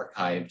will be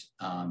archived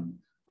on,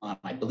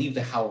 I believe,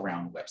 the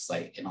HowlRound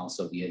website, and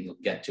also you'll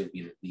get to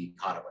the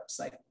CAATA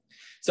website.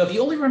 So if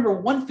you only remember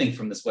one thing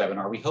from this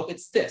webinar, we hope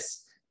it's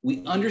this.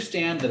 We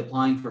understand that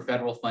applying for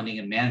federal funding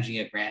and managing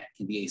a grant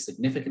can be a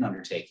significant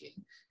undertaking,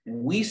 and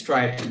we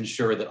strive to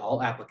ensure that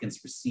all applicants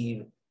receive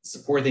the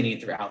support they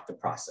need throughout the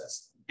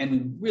process. And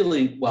we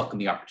really welcome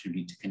the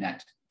opportunity to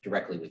connect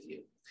directly with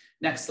you.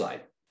 Next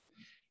slide.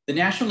 The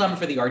National Endowment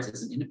for the Arts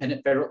is an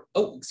independent federal,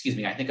 oh, excuse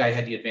me, I think I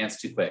had you advance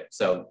too quick.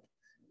 So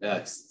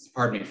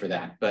pardon me for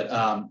that, but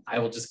I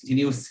will just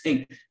continue with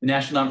saying the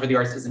National Endowment for the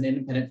Arts is an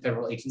independent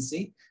federal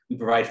agency. We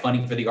provide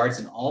funding for the arts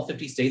in all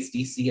 50 states,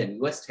 DC,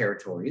 and US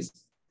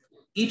territories.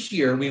 Each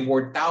year, we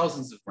award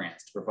thousands of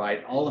grants to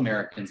provide all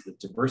Americans with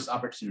diverse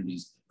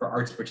opportunities for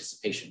arts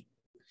participation.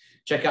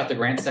 Check out the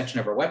grant section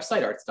of our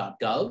website,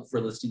 arts.gov, for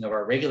a listing of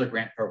our regular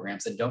grant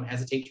programs, and don't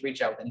hesitate to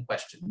reach out with any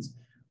questions.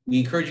 We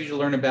encourage you to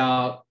learn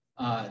about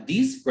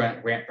these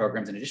grant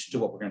programs in addition to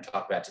what we're going to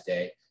talk about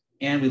today,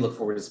 and we look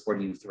forward to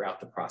supporting you throughout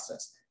the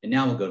process. And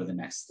now we'll go to the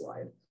next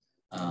slide.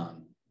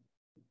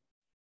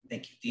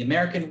 Thank you. The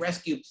American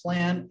Rescue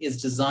Plan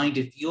is designed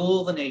to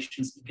fuel the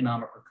nation's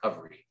economic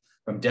recovery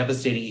from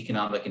devastating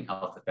economic and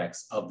health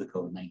effects of the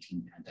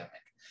COVID-19 pandemic.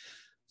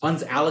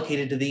 Funds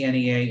allocated to the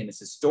NEA in its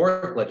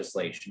historic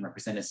legislation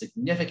represent a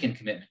significant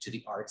commitment to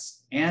the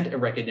arts and a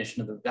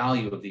recognition of the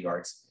value of the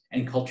arts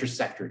and culture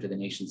sector to the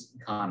nation's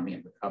economy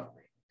and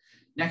recovery.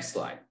 Next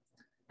slide.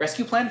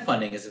 Rescue Plan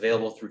funding is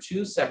available through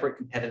two separate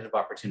competitive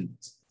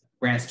opportunities: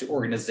 grants to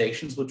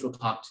organizations, which we'll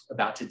talk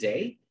about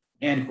today,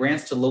 and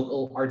grants to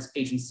local arts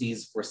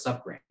agencies for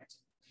subgrant.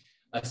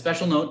 A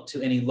special note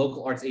to any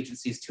local arts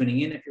agencies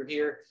tuning in if you're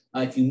here,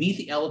 if you meet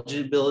the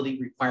eligibility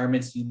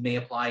requirements, you may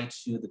apply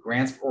to the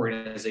Grants for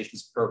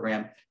Organizations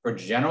program for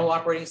general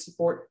operating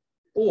support,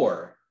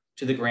 or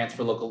to the Grants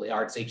for Local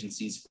Arts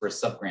Agencies for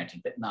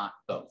subgranting, but not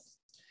both.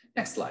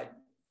 Next slide.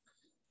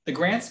 The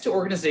Grants to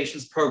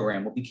Organizations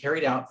program will be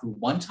carried out through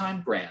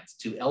one-time grants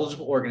to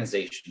eligible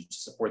organizations to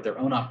support their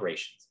own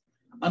operations.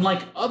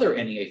 Unlike other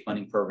NEA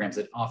funding programs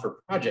that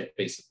offer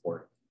project-based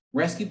support,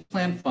 rescue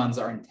plan funds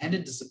are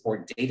intended to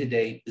support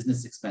day-to-day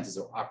business expenses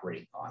or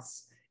operating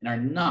costs and are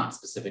not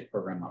specific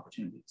program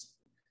opportunities.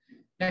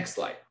 Next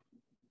slide.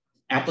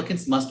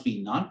 Applicants must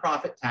be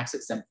nonprofit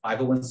tax-exempt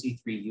 501c3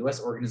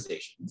 U.S.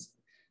 organizations,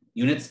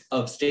 units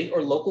of state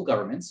or local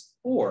governments,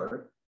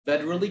 or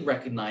federally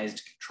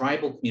recognized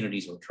tribal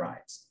communities or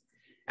tribes.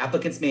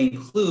 Applicants may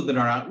include, but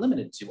are not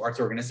limited to, arts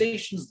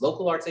organizations,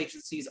 local arts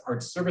agencies,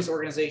 arts service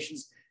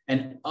organizations,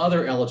 and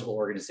other eligible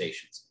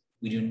organizations.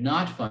 We do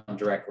not fund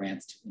direct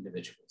grants to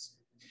individuals.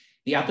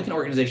 The applicant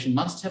organization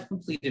must have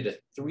completed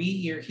a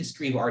 3-year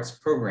history of arts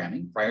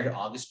programming prior to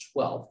August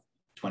 12,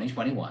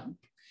 2021.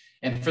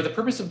 And for the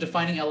purpose of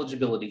defining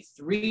eligibility,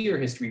 3-year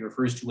history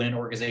refers to when an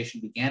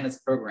organization began its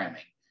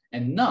programming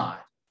and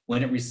not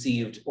when it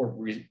received or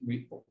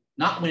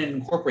not when it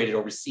incorporated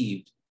or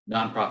received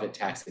nonprofit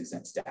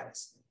tax-exempt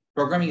status.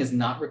 Programming is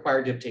not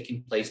required to have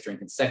taken place during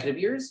consecutive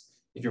years.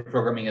 If your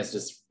programming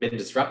has been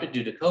disrupted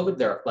due to COVID,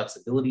 there are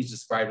flexibilities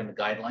described in the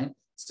guideline.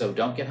 So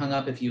don't get hung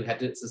up if you had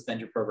to suspend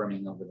your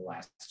programming over the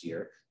last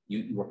year.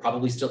 You were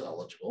probably still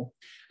eligible.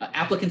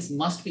 Applicants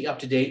must be up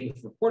to date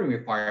with reporting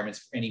requirements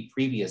for any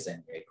previous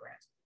NEA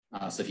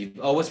grant. So if you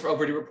owe us for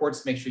overdue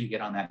reports, make sure you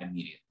get on that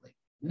immediately.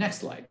 Next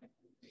slide.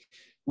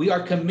 We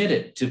are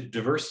committed to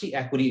diversity,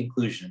 equity,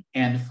 inclusion,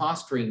 and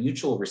fostering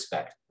mutual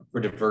respect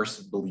for diverse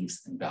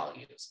beliefs and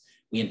values.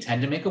 We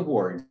intend to make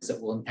awards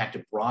that will impact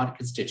a broad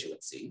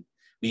constituency.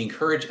 We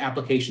encourage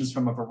applications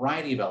from a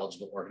variety of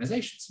eligible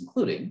organizations,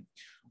 including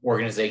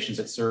organizations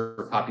that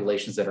serve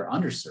populations that are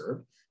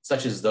underserved,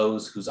 such as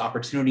those whose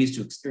opportunities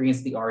to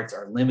experience the arts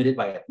are limited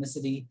by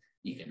ethnicity,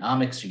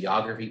 economics,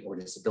 geography, or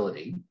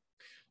disability.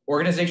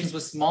 Organizations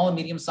with small and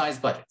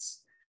medium-sized budgets.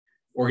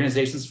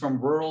 Organizations from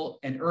rural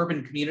and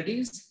urban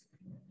communities,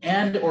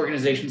 and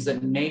organizations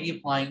that may be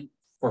applying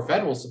for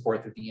federal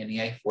support through the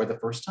NEA for the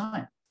first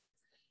time.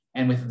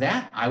 And with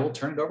that, I will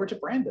turn it over to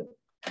Brandon.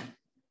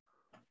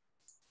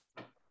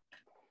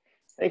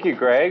 Thank you,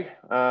 Greg.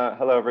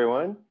 Hello,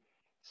 everyone.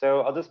 So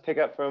I'll just pick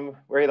up from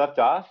where you left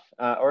off.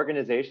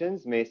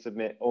 Organizations may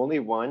submit only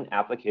one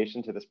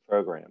application to this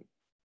program.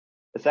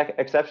 The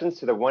exceptions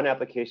to the one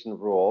application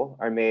rule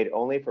are made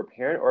only for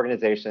parent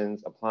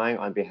organizations applying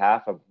on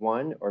behalf of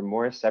one or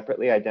more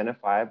separately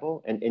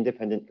identifiable and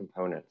independent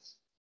components.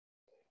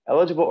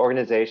 Eligible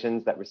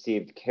organizations that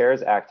received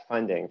CARES Act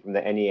funding from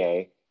the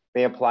NEA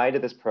may apply to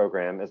this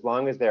program as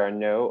long as there are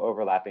no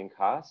overlapping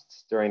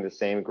costs during the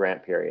same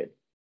grant period.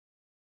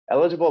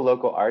 Eligible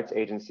local arts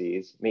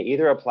agencies may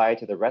either apply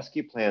to the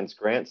Rescue Plan's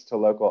grants to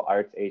local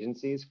arts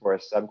agencies for a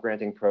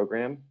subgranting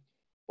program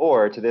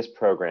or to this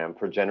program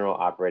for general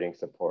operating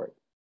support.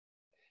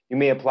 You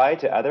may apply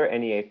to other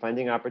NEA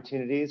funding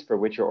opportunities for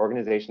which your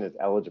organization is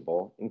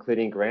eligible,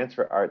 including grants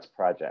for arts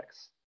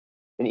projects.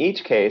 In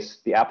each case,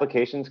 the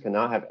applications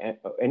cannot have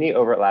any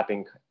overlap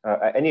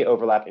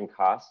in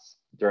costs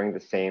during the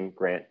same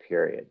grant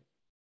period.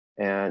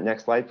 And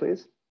next slide,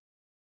 please.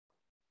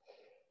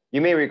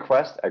 You may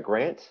request a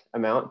grant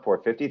amount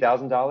for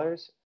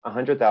 $50,000,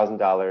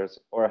 $100,000,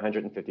 or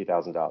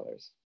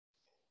 $150,000.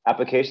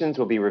 Applications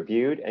will be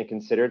reviewed and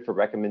considered for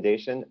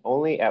recommendation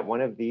only at one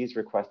of these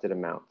requested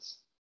amounts.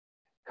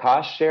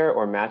 Cost share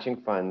or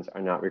matching funds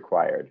are not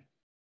required.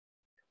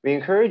 We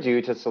encourage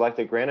you to select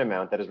a grant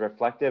amount that is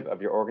reflective of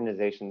your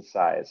organization's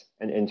size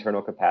and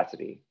internal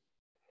capacity.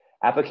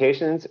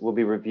 Applications will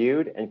be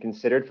reviewed and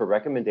considered for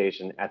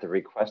recommendation at the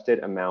requested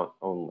amount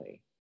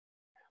only.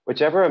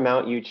 Whichever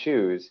amount you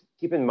choose,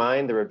 keep in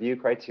mind the review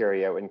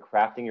criteria when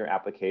crafting your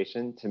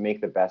application to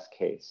make the best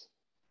case.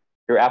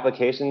 Your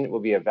application will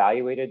be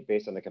evaluated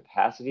based on the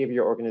capacity of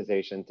your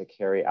organization to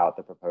carry out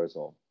the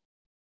proposal.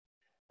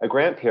 A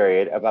grant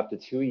period of up to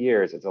 2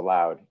 years is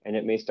allowed, and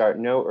it may start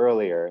no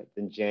earlier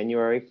than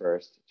January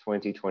 1st,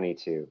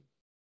 2022.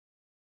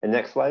 And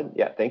next slide,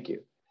 yeah, thank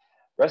you.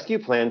 Rescue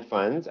Plan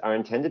funds are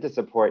intended to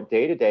support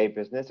day-to-day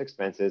business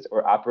expenses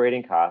or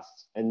operating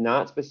costs and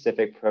not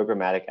specific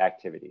programmatic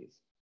activities.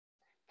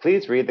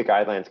 Please read the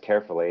guidelines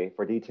carefully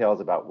for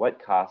details about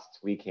what costs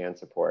we can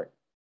support.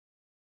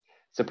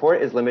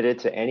 Support is limited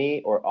to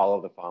any or all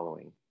of the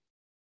following: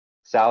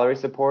 salary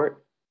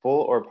support,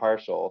 full or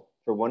partial,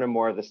 for one or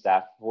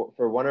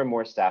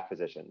more staff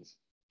positions.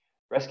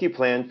 Rescue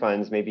Plan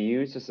funds may be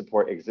used to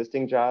support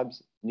existing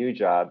jobs, new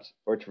jobs,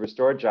 or to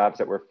restore jobs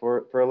that were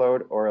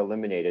furloughed or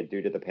eliminated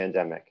due to the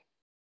pandemic.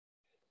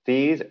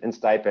 Fees and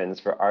stipends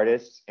for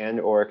artists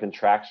and/or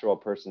contractual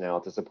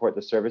personnel to support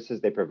the services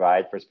they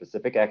provide for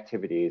specific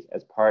activities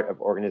as part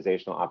of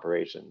organizational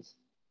operations.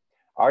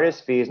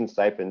 Artist fees and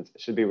stipends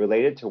should be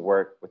related to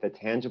work with a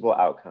tangible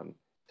outcome,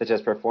 such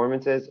as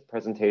performances,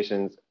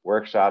 presentations,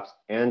 workshops,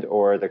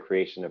 and/or the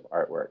creation of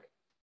artwork.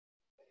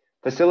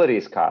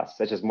 Facilities costs,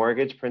 such as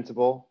mortgage,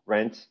 principal,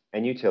 rent,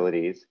 and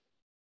utilities.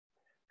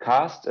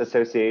 Costs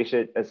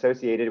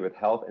associated with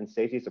health and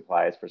safety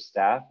supplies for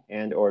staff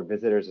and/or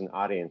visitors and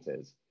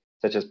audiences,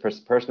 such as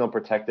personal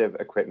protective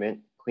equipment,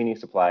 cleaning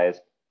supplies,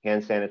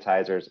 hand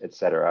sanitizers,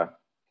 etc.,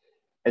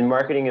 and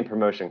marketing and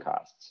promotion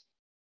costs.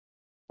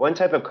 One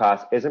type of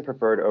cost isn't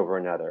preferred over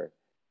another.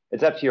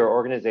 It's up to your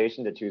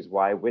organization to choose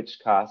which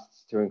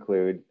costs to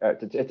include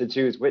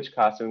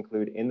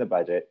in the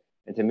budget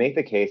and to make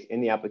the case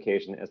in the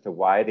application as to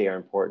why they are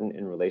important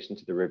in relation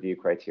to the review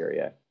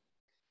criteria.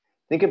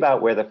 Think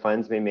about where the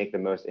funds may make the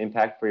most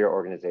impact for your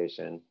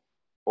organization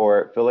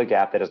or fill a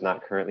gap that is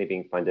not currently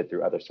being funded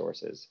through other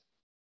sources.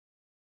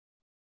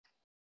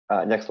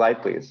 Next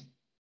slide, please.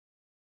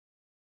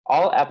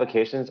 All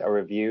applications are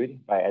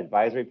reviewed by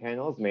advisory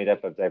panels made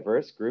up of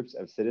diverse groups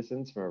of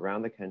citizens from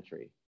around the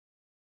country.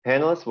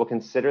 Panelists will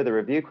consider the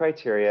review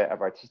criteria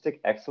of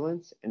artistic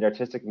excellence and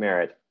artistic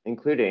merit,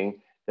 including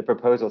the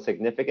proposal's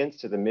significance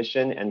to the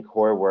mission and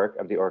core work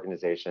of the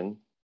organization,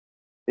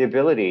 the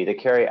ability to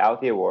carry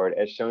out the award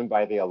as shown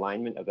by the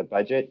alignment of the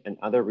budget and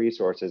other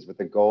resources with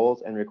the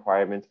goals and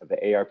requirements of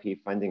the ARP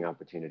funding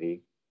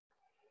opportunity,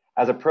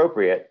 as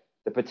appropriate,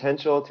 the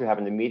potential to have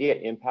an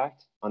immediate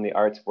impact on the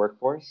arts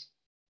workforce,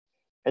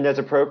 and as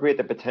appropriate,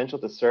 the potential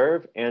to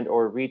serve and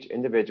or reach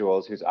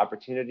individuals whose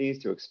opportunities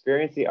to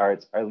experience the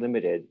arts are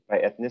limited by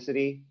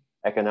ethnicity,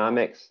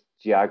 economics,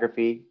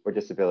 geography, or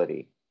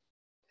disability.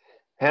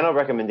 Panel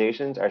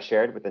recommendations are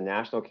shared with the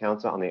National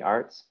Council on the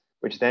Arts,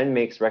 which then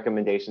makes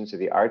recommendations to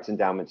the Arts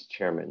Endowment's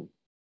chairman.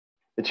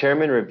 The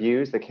chairman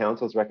reviews the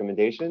council's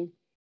recommendation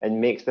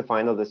and makes the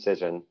final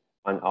decision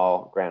on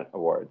all grant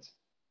awards.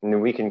 And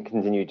then we can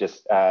continue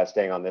just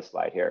staying on this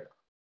slide here.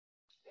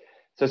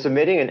 So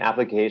submitting an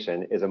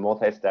application is a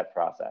multi-step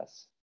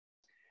process.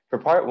 For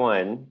part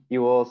one,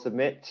 you will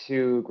submit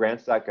to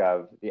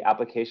grants.gov the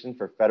application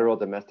for federal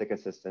domestic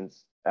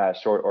assistance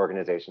short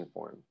organization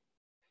form.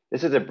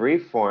 This is a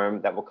brief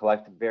form that will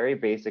collect very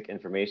basic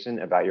information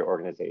about your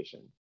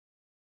organization.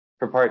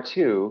 For part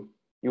two,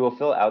 you will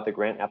fill out the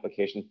grant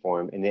application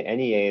form in the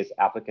NEA's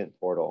applicant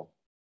portal.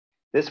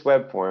 This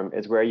web form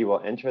is where you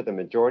will enter the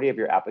majority of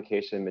your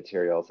application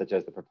material, such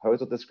as the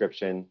proposal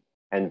description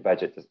and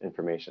budget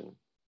information.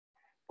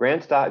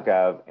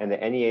 Grants.gov and the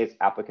NEA's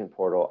applicant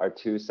portal are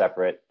two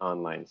separate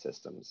online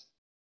systems.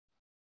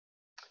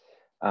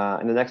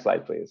 And the next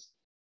slide, please.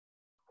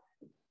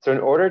 So in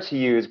order to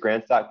use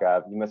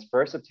grants.gov, you must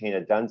first obtain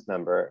a DUNS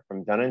number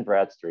from Dun &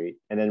 Bradstreet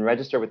and then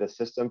register with the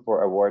System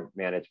for Award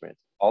Management,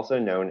 also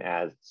known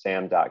as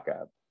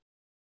SAM.gov.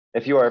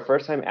 If you are a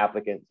first-time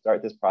applicant,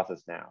 start this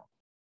process now.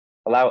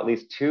 Allow at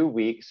least 2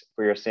 weeks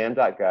for your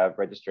SAM.gov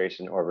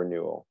registration or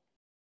renewal.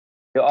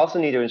 You'll also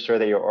need to ensure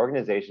that your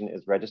organization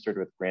is registered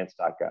with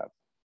grants.gov.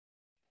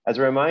 As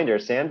a reminder,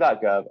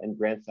 SAM.gov and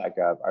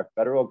grants.gov are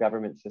federal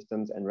government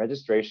systems, and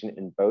registration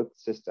in both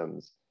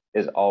systems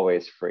is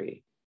always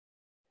free.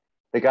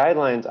 The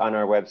guidelines on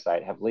our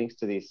website have links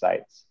to these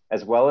sites,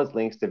 as well as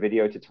links to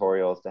video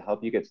tutorials to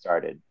help you get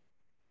started.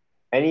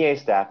 NEA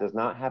staff does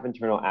not have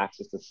internal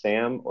access to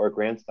SAM or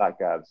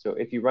grants.gov, so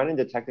if you run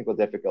into technical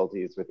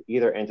difficulties with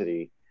either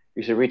entity,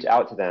 you should reach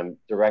out to them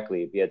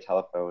directly via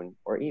telephone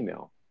or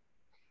email.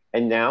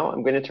 And now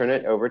I'm going to turn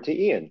it over to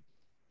Ian.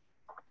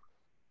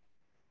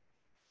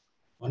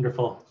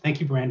 Wonderful. Thank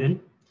you, Brandon.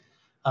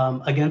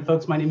 Again,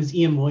 folks, my name is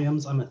Ian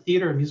Williams. I'm a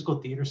theater and musical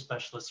theater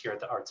specialist here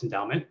at the Arts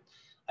Endowment.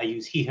 I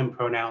use he, him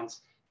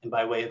pronouns, and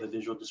by way of a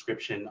visual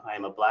description, I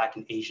am a Black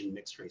and Asian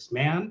mixed race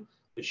man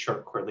with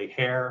short curly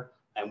hair.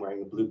 I'm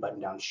wearing a blue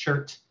button-down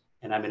shirt,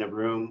 and I'm in a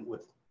room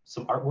with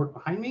some artwork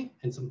behind me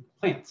and some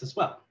plants as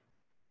well.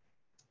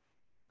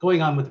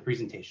 Going on with the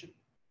presentation.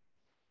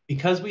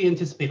 Because we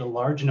anticipate a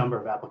large number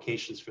of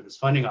applications for this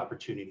funding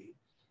opportunity,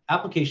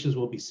 applications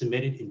will be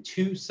submitted in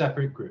 2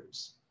 separate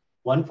groups,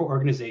 one for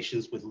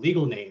organizations with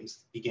legal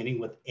names beginning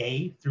with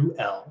A through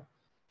L,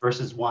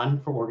 versus one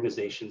for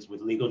organizations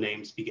with legal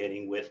names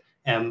beginning with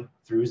M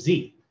through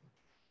Z.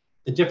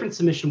 The different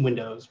submission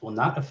windows will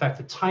not affect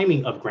the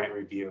timing of grant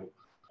review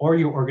or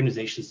your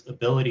organization's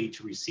ability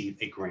to receive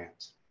a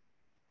grant.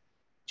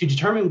 To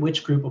determine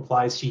which group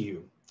applies to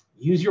you,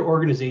 use your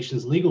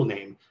organization's legal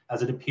name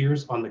as it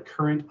appears on the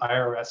current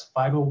IRS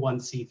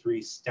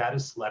 501c3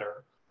 status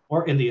letter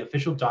or in the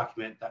official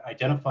document that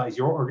identifies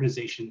your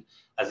organization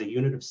as a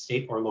unit of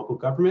state or local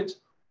government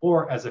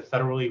or as a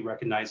federally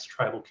recognized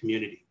tribal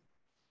community.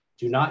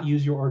 Do not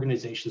use your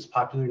organization's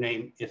popular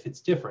name if it's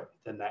different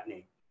than that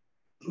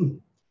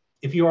name.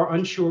 If you are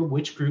unsure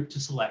which group to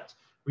select,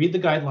 read the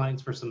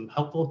guidelines for some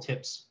helpful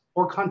tips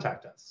or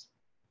contact us.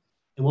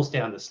 And we'll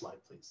stay on this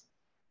slide, please.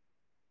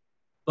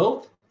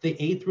 Both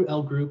the A through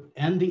L group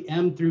and the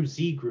M through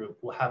Z group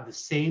will have the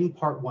same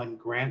Part 1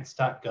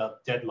 grants.gov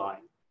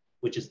deadline,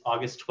 which is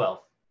August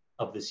 12th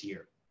of this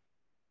year.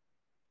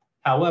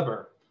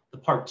 However, the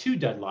Part 2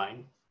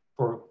 deadline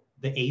for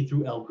the A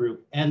through L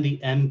group and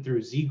the M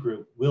through Z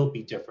group will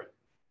be different.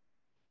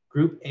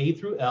 Group A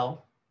through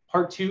L,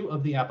 Part 2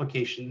 of the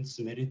application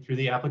submitted through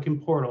the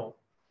applicant portal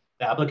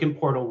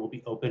will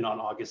be open on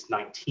August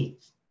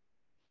 19th.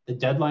 The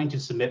deadline to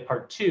submit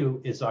Part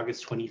 2 is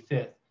August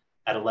 25th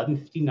at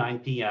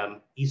 11:59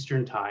 p.m.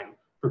 Eastern Time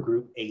for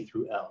Group A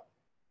through L.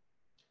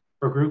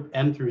 For Group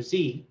M through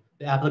Z,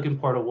 the applicant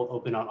portal will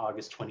open on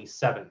August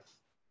 27th.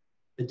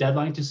 The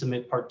deadline to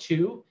submit part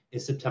 2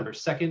 is September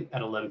 2nd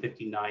at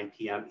 11:59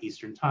 p.m.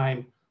 Eastern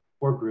Time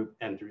for group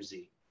N through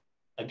Z.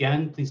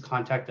 Again, please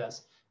contact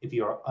us if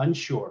you are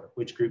unsure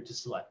which group to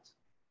select.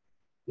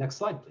 Next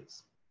slide,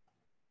 please.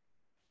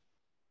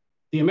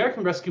 The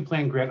American Rescue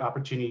Plan Grant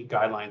Opportunity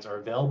Guidelines are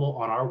available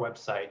on our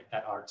website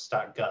at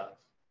arts.gov.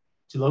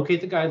 To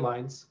locate the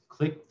guidelines,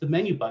 click the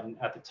menu button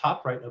at the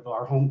top right of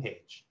our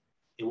homepage.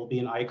 It will be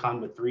an icon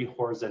with 3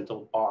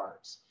 horizontal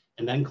bars,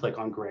 and then click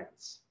on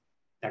Grants.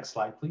 Next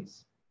slide,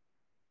 please.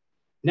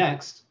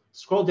 Next,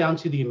 scroll down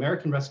to the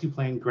American Rescue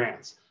Plan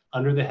Grants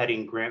under the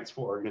heading Grants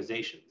for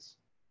Organizations.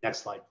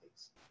 Next slide,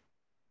 please.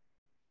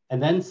 And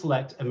then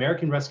select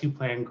American Rescue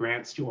Plan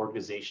Grants to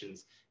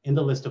Organizations in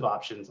the list of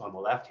options on the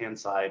left-hand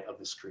side of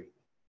the screen.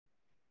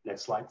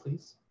 Next slide,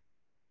 please.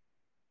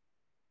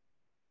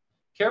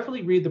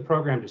 Carefully read the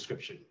program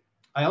description.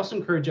 I also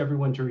encourage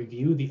everyone to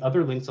review the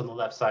other links on the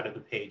left side of the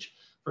page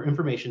for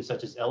information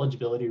such as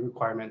eligibility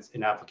requirements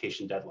and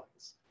application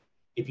deadlines.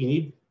 If you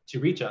need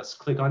to reach us,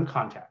 click on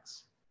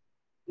Contacts.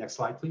 Next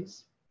slide,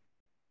 please.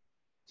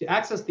 To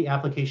access the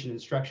application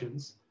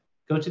instructions,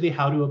 go to the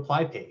How to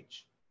Apply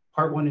page.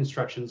 Part 1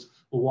 instructions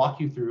will walk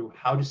you through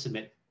how to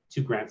submit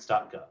to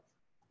grants.gov.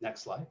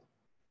 Next slide.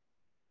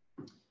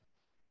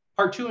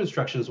 Part 2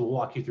 instructions will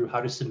walk you through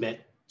how to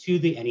submit to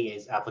the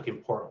NEA's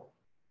applicant portal.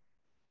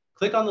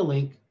 Click on the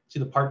link to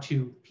the Part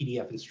 2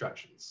 PDF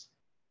instructions.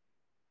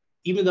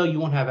 Even though you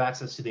won't have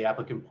access to the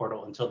applicant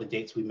portal until the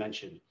dates we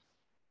mentioned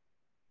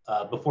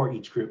before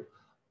each group,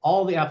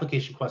 all the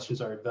application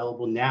questions are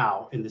available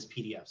now in this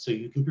PDF, so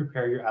you can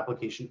prepare your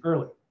application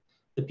early.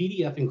 The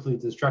PDF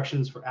includes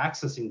instructions for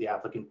accessing the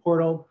applicant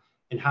portal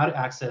and how to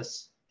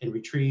access and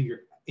retrieve your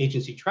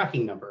agency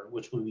tracking number,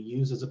 which will be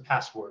used as a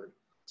password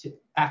to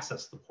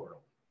access the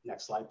portal.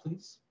 Next slide,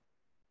 please.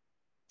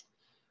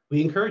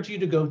 We encourage you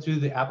to go through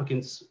the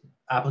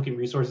applicant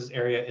resources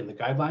area in the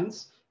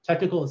guidelines.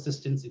 Technical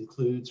assistance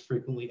includes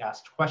frequently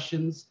asked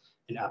questions,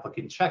 an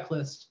applicant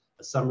checklist,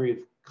 a summary of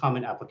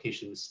common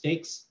application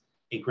mistakes,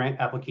 a grant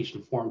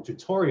application form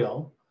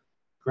tutorial,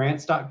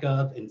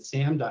 grants.gov and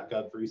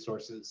sam.gov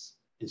resources,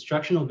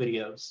 instructional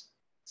videos,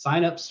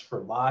 signups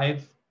for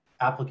live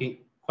applicant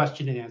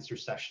question and answer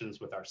sessions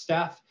with our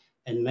staff,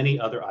 and many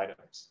other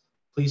items.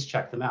 Please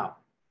check them out.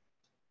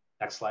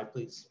 Next slide,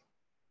 please.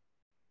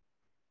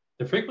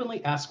 The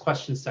frequently asked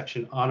questions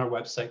section on our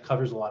website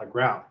covers a lot of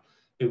ground.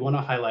 We want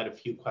to highlight a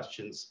few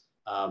questions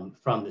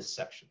from this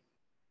section.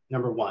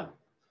 Number 1,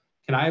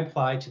 can I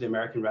apply to the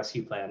American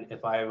Rescue Plan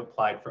if I have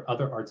applied for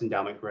other Arts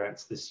Endowment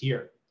grants this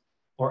year,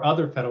 or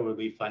other federal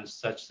relief funds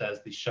such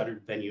as the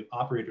Shuttered Venue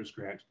Operators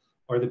Grant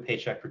or the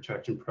Paycheck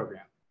Protection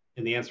Program?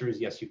 And the answer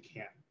is yes, you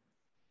can.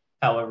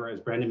 However,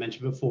 as Brandon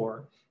mentioned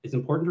before, it's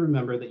important to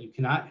remember that you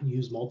cannot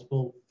use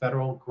multiple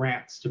federal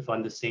grants to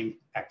fund the same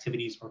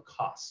activities or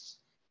costs.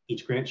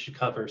 Each grant should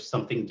cover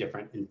something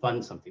different and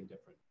fund something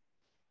different.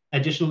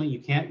 Additionally, you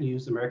can't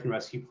use American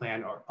Rescue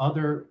Plan or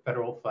other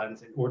federal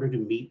funds in order to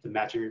meet the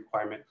matching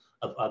requirement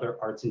of other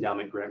Arts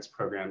Endowment grants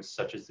programs,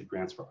 such as the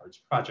Grants for Arts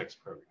Projects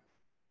program.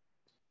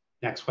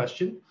 Next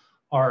question,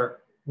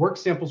 are work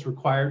samples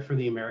required for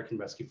the American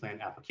Rescue Plan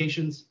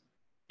applications?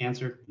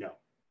 Answer, no.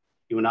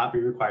 You will not be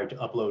required to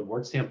upload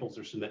work samples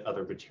or submit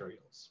other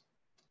materials.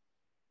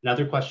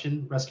 Another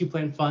question, rescue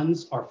plan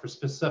funds are for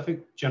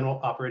specific general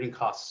operating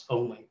costs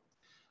only.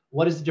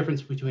 What is the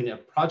difference between a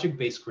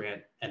project-based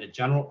grant and a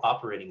general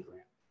operating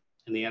grant?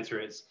 And the answer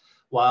is,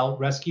 while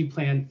rescue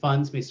plan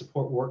funds may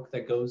support work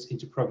that goes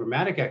into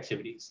programmatic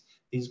activities,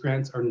 these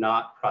grants are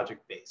not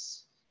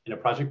project-based. In a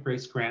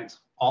project-based grant,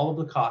 all of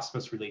the costs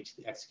must relate to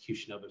the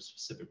execution of a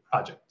specific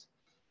project.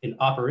 In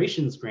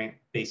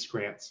operations-based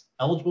grants,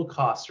 eligible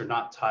costs are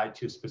not tied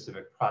to a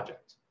specific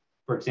project.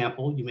 For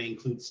example, you may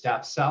include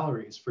staff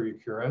salaries for your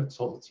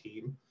curatorial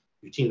team,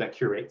 your team that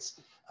curates,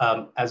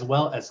 as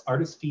well as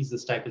artist fees and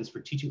stipends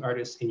for teaching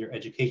artists in your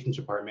education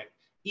department,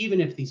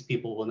 even if these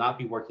people will not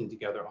be working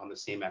together on the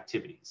same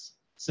activities.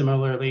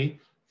 Similarly,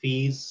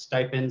 fees,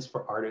 stipends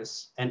for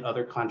artists and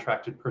other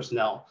contracted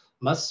personnel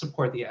must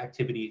support the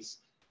activities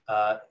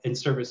and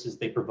services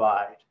they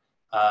provide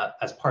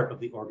as part of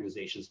the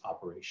organization's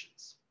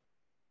operations.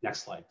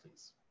 Next slide,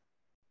 please.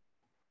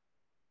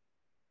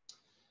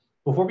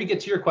 Before we get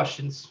to your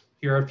questions,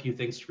 here are a few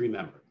things to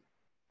remember.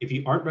 If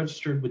you aren't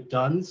registered with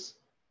DUNS,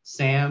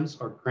 SAMS,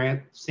 or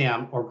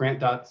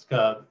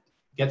grant.gov,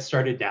 get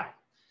started now.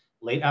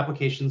 Late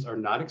applications are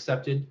not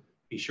accepted.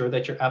 Be sure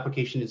that your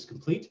application is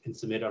complete and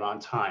submit it on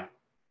time.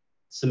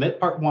 Submit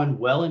Part 1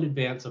 well in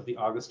advance of the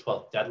August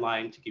 12th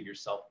deadline to give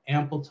yourself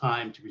ample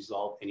time to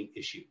resolve any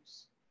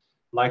issues.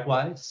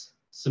 Likewise,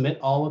 submit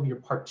all of your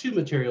Part 2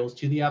 materials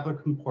to the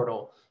applicant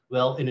portal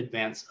well in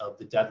advance of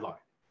the deadline.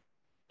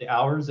 The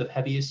hours of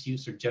heaviest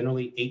use are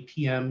generally 8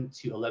 p.m.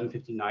 to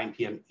 11:59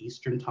 p.m.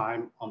 Eastern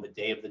Time on the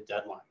day of the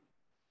deadline.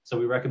 So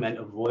we recommend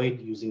avoid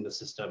using the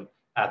system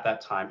at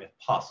that time if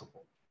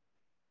possible.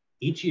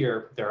 Each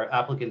year, there are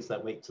applicants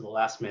that wait to the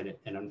last minute,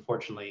 and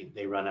unfortunately,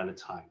 they run out of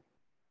time.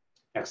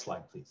 Next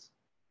slide, please.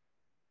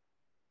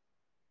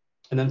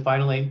 And then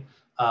finally,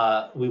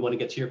 we want to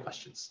get to your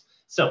questions.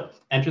 So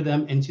enter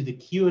them into the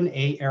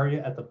Q&A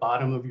area at the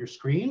bottom of your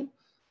screen.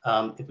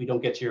 If we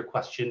don't get to your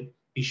question,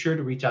 be sure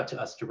to reach out to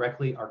us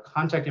directly. Our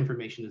contact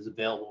information is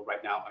available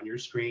right now on your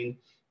screen,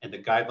 and the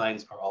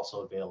guidelines are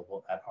also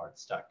available at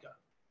arts.gov.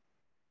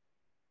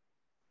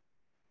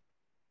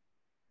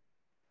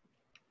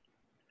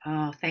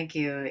 Oh, thank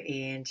you,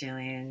 Ian,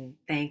 Jillian.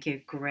 Thank you,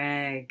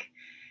 Greg.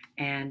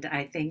 And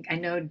I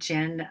know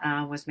Jen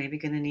was maybe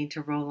going to need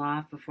to roll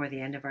off before the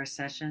end of our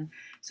session.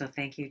 So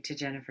thank you to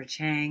Jennifer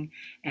Chang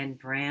and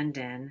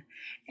Brandon.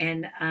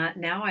 And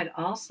now I'd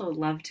also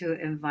love to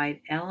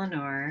invite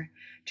Eleanor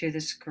to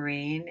the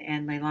screen.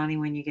 And Leilani,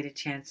 when you get a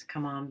chance,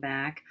 come on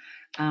back.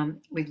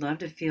 We'd love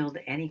to field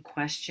any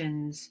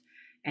questions,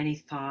 any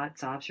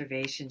thoughts,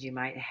 observations you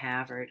might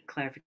have, or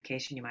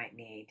clarification you might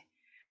need.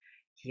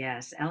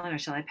 Yes, Eleanor,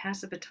 shall I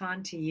pass the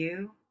baton to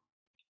you?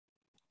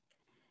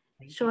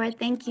 Sure.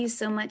 Thank you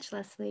so much,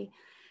 Leslie.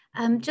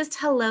 Just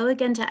hello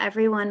again to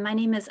everyone. My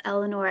name is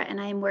Eleanor, and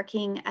I'm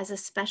working as a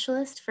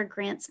specialist for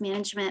grants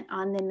management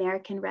on the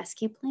American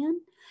Rescue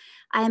Plan.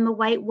 I am a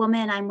white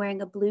woman. I'm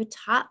wearing a blue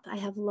top. I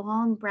have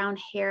long brown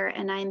hair,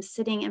 and I'm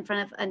sitting in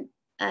front of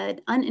an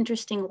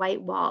uninteresting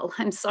white wall.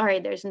 I'm sorry,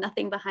 there's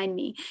nothing behind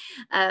me.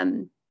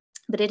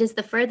 But it is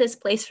the furthest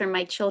place from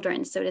my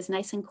children, so it is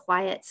nice and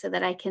quiet so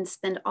that I can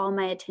spend all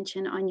my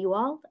attention on you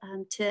all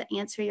to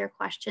answer your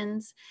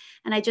questions.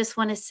 And I just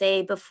want to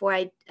say before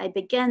I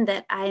begin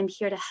that I am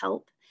here to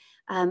help.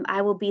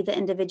 I will be the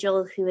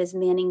individual who is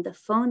manning the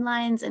phone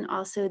lines and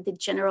also the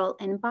general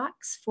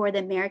inbox for the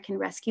American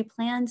Rescue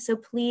Plan. So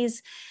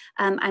please,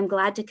 I'm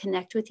glad to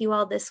connect with you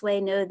all this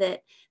way. Know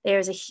that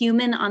there's a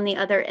human on the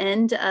other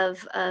end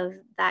of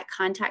that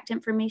contact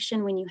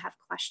information when you have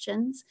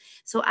questions.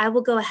 So I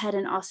will go ahead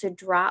and also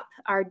drop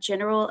our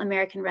general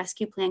American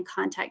Rescue Plan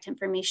contact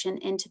information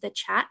into the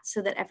chat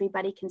so that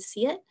everybody can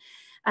see it.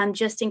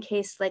 Just in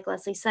case, like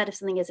Leslie said, if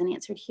something isn't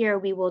answered here,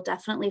 we will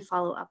definitely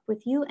follow up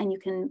with you, and you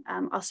can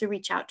also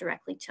reach out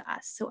directly to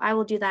us. So I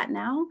will do that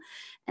now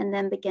and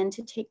then begin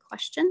to take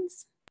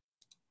questions.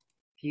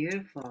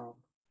 Beautiful.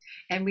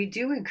 And we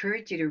do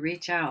encourage you to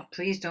reach out.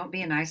 Please don't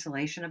be in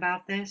isolation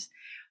about this,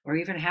 or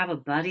even have a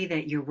buddy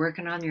that you're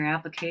working on your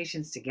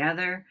applications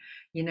together.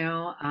 You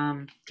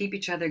know, keep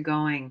each other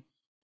going.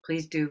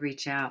 Please do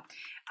reach out.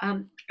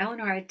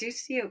 Eleanor, I do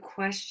see a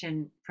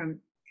question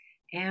from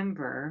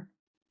Amber.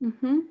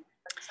 What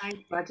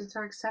size budgets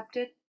are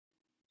accepted?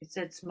 It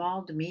said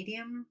small to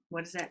medium.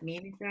 What does that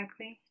mean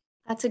exactly?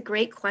 That's a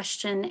great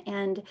question.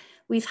 And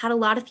we've had a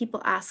lot of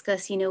people ask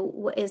us, you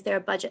know, is there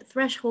a budget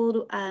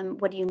threshold?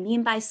 What do you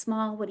mean by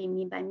small? What do you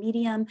mean by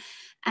medium?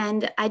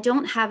 And I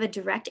don't have a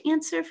direct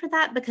answer for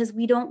that because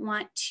we don't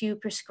want to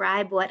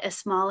prescribe what a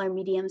small or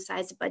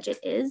medium-sized budget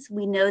is.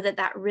 We know that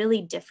that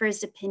really differs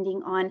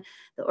depending on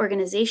the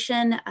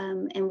organization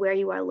and where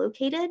you are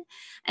located.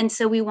 And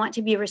so we want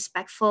to be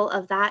respectful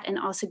of that and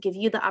also give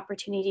you the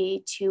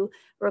opportunity to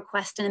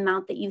request an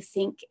amount that you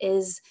think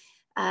is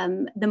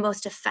the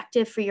most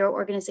effective for your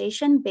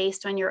organization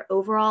based on your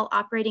overall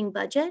operating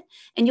budget.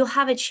 And you'll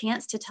have a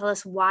chance to tell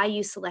us why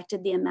you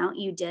selected the amount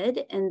you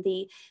did in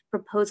the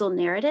proposal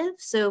narrative.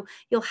 So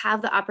you'll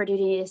have the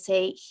opportunity to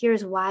say,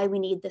 here's why we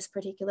need this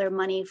particular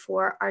money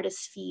for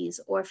artist fees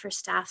or for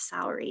staff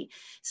salary.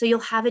 So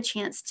you'll have a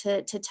chance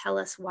to tell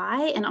us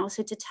why, and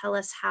also to tell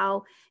us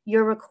how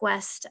your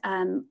request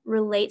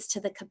relates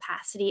to the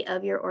capacity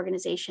of your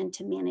organization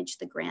to manage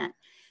the grant.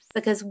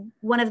 Because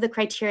one of the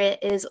criteria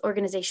is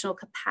organizational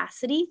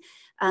capacity,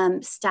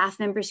 staff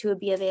members who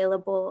would be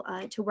available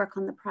to work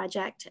on the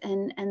project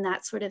and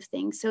that sort of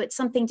thing. So it's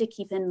something to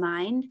keep in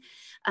mind.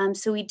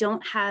 So we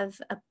don't have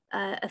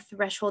a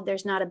threshold.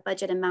 There's not a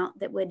budget amount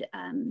that would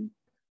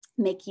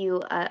make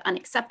you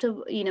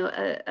unacceptable, you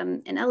know,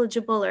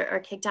 ineligible or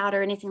kicked out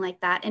or anything like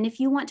that. And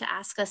if you want to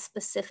ask us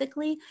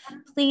specifically,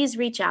 please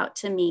reach out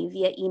to me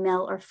via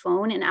email or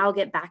phone, and I'll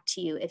get back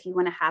to you if you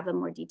want to have a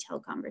more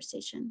detailed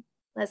conversation.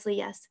 Leslie,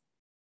 yes.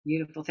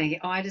 Beautiful, thank you.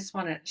 Oh, I just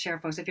want to share,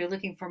 folks, if you're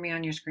looking for me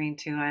on your screen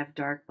too, I have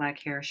dark black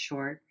hair,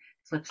 short,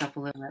 flips up a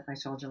little at my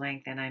shoulder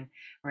length, and I'm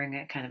wearing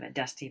a kind of a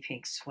dusty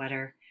pink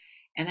sweater.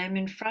 And I'm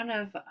in front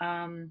of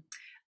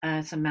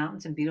some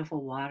mountains and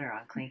beautiful water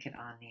on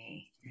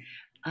Tlingit-on-Nee.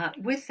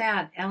 With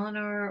that,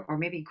 Eleanor, or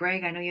maybe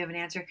Greg, I know you have an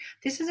answer.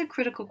 This is a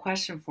critical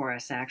question for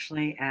us,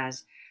 actually,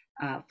 as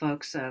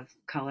folks of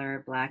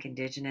color, Black,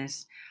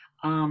 Indigenous,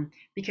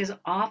 because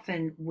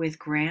often with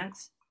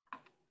grants,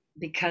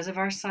 because of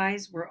our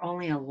size, we're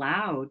only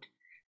allowed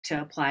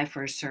to apply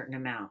for a certain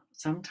amount.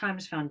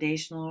 Sometimes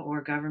foundational or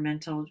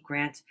governmental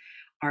grants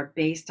are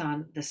based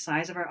on the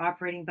size of our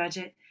operating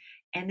budget,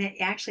 and it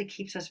actually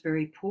keeps us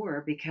very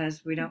poor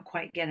because we don't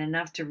quite get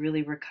enough to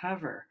really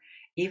recover,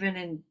 even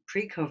in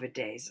pre-COVID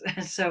days.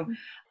 So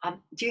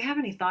do you have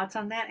any thoughts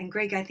on that? And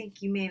Greg, I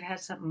think you may have had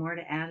something more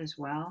to add as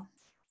well.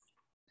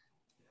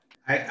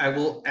 I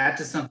will add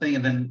to something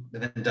and then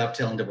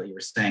dovetail into what you were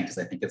saying, because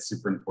I think it's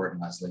super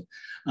important, Leslie.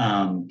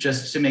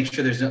 Just to make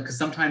sure there's no, because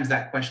sometimes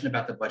that question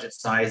about the budget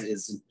size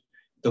is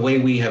the way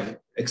we have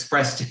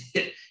expressed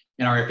it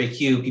in our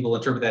FAQ, people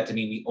interpret that to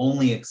mean we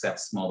only accept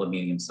small to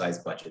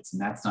medium-sized budgets,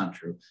 and that's not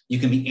true. You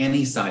can be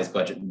any size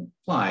budget and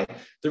apply.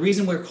 The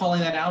reason we're calling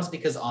that out is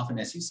because often,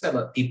 as you said,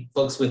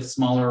 folks with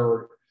smaller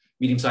or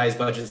medium-sized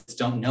budgets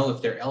don't know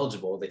if they're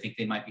eligible. They think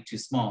they might be too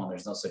small, and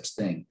there's no such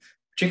thing,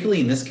 particularly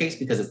in this case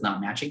because it's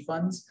not matching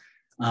funds.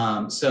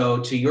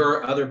 So to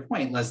your other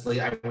point, Leslie,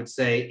 I would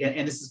say,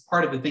 and this is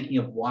part of the thinking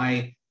of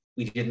why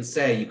we didn't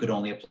say you could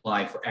only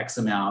apply for X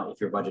amount if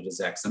your budget is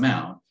X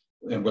amount,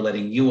 and we're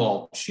letting you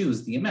all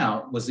choose the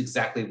amount, was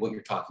exactly what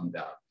you're talking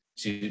about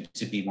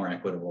to be more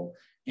equitable.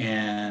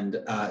 And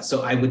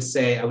so I would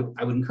say, I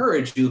would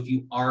encourage you, if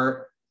you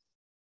are,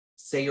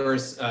 say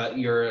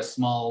you're a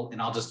small,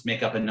 and I'll just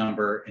make up a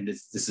number, and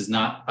this is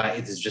not,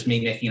 it is just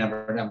me making a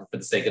number for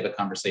the sake of a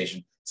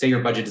conversation. Say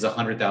your budget is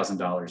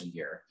 $100,000 a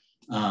year.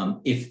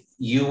 If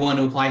you want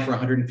to apply for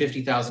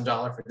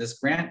 $150,000 for this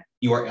grant,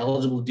 you are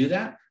eligible to do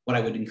that. What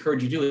I would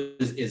encourage you to do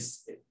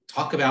is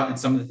talk about, and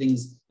some of the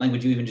things,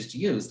 language you even just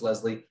used,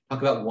 Leslie,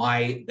 talk about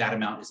why that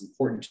amount is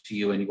important to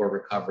you in your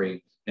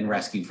recovery and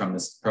rescue from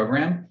this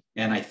program.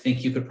 And I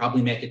think you could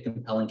probably make a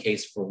compelling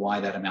case for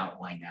why that amount,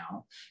 why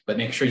now, but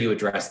make sure you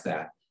address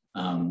that.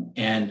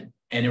 And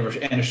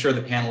assure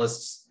the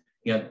panelists,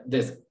 you know,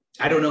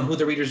 I don't know who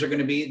the readers are going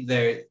to be.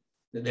 They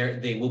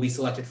will be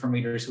selected from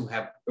readers who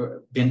have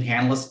been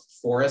panelists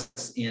for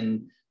us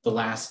in the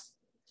last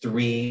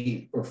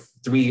 3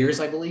 years,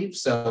 I believe.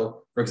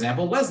 So for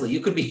example, Leslie,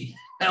 you could be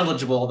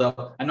eligible,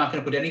 although I'm not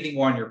going to put anything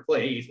more on your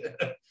plate,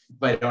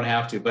 but I don't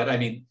have to. But I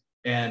mean,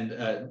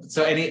 but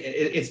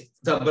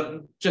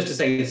just to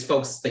say, it's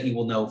folks that you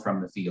will know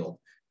from the field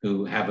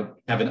who have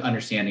an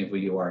understanding of who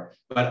you are.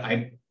 But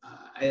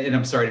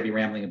I'm sorry to be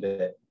rambling a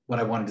bit. What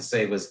I wanted to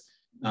say was,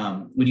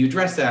 when you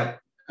address that,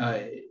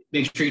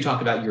 make sure you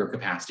talk about your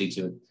capacity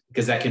to,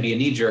 because that can be a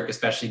knee jerk,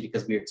 especially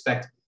because we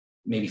expect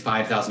maybe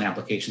 5,000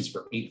 applications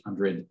for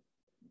 800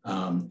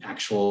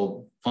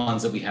 actual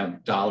funds that we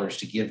have dollars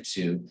to give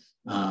to.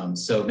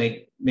 So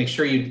make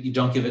sure you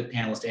don't give a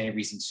panelist any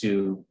reason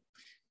to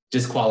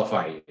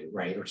disqualify you,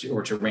 right?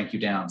 Or to rank you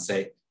down.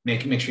 Say,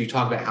 make sure you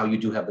talk about how you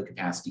do have the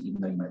capacity,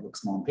 even though you might look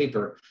small on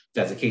paper. If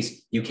that's the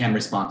case, you can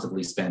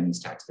responsibly spend these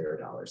taxpayer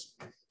dollars.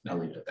 And I'll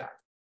leave it at that.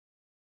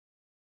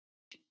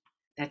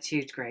 That's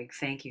huge, Greg.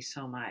 Thank you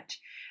so much.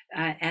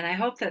 And I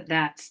hope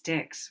that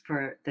sticks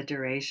for the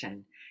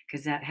duration,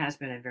 because that has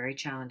been a very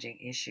challenging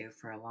issue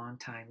for a long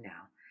time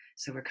now.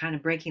 So we're kind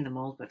of breaking the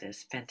mold with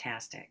this.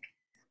 Fantastic.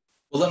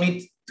 Well, let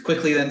me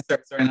quickly then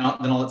start, and then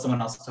I'll let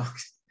someone else talk.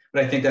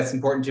 But I think that's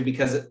important too,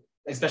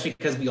 especially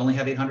because we only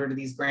have 800 of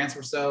these grants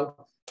or so.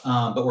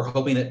 But we're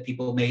hoping that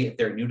people may, if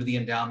they're new to the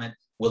endowment,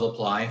 will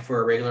apply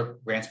for a regular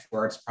Grants for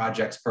Arts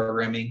Projects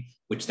programming,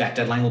 which the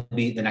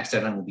next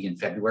deadline will be in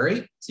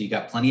February. So you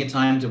got plenty of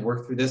time to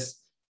work through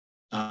this,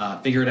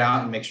 figure it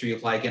out, and make sure you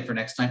apply again for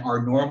next time.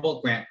 Our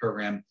normal grant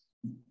program,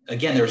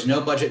 again, there's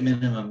no budget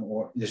minimum,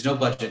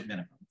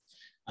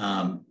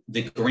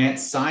 the grant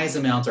size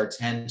amounts are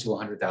 $10,000 to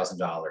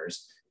 $100,000.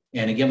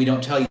 And again, we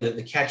don't tell you that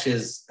the catch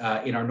is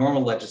in our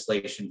normal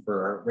legislation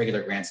for our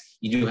regular grants,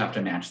 you do have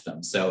to match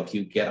them. So if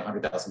you get a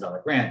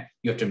 $100,000 grant,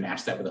 you have to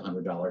match that with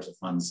 $100 of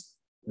funds,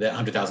 the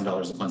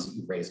 $100,000 of funds that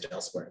you've raised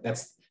elsewhere.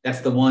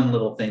 That's the one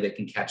little thing that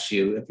can catch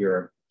you if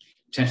you're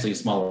potentially a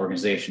smaller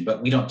organization,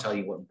 but we don't tell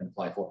you what you can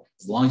apply for,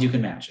 as long as you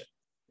can match it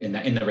in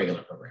the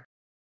regular program.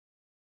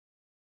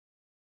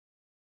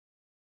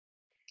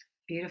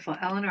 Beautiful.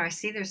 Eleanor, I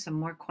see there's some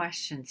more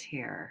questions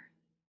here.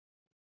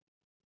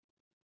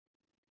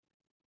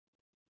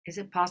 Is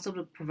it possible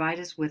to provide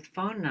us with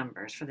phone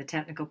numbers for the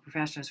technical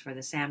professionals for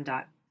the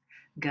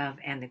SAM.gov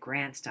and the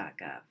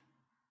grants.gov?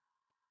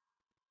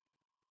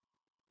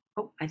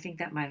 Oh, I think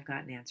that might have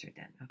gotten answered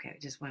then. Okay,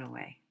 it just went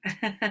away.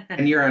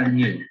 And you're on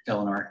mute,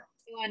 Eleanor.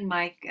 On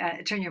mic,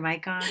 turn your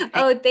mic on.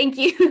 Oh, thank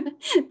you.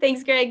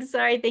 Thanks, Greg.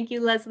 Sorry. Thank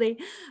you, Leslie.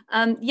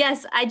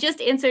 Yes, I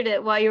just answered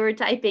it while you were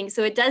typing.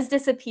 So it does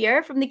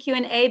disappear from the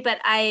Q&A,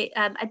 but I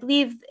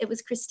believe it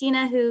was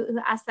Christina who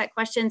asked that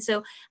question.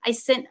 So I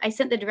sent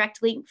the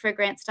direct link for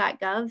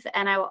grants.gov,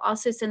 and I will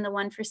also send the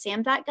one for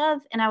sam.gov,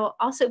 and I will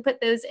also put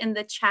those in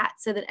the chat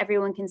so that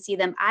everyone can see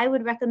them. I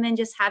would recommend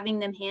just having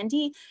them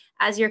handy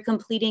as you're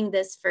completing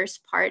this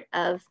first part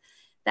of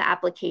the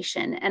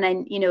application.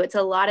 And it's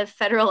a lot of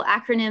federal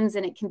acronyms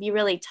and it can be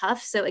really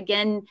tough. So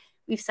again,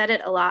 we've said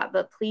it a lot,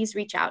 but please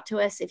reach out to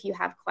us if you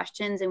have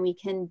questions and we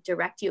can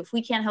direct you. If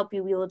we can't help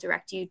you, we will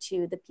direct you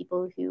to the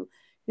people who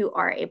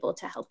are able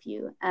to help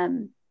you.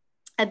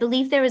 I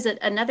believe there was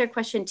another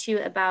question too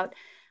about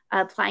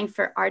applying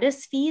for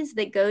artist fees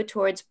that go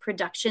towards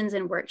productions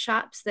and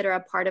workshops that are a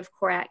part of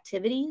core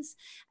activities.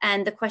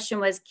 And the question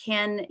was,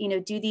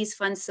 do these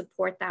funds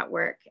support that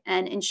work?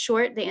 And in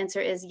short, the answer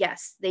is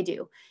yes, they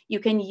do. You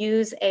can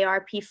use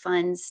ARP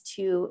funds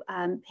to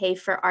pay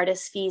for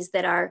artist fees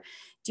that are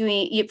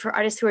for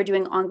artists who are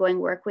doing ongoing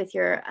work with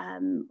your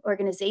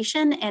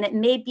organization. And it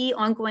may be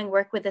ongoing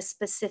work with a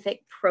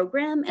specific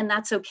program, and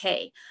that's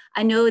okay.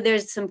 I know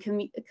there's some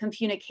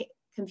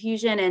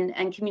confusion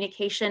and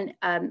communication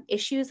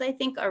issues, I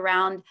think,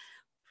 around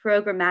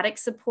programmatic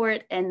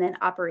support and then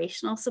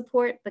operational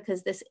support,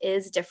 because this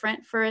is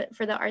different for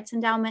the Arts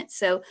Endowment.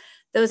 So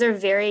those are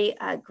very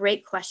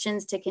great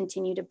questions to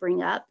continue to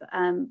bring up.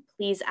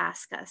 Please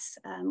ask us.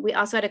 We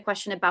also had a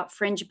question about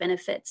fringe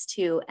benefits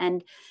too.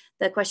 And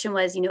the question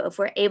was, you know, if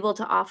we're able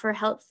to offer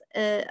health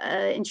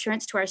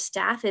insurance to our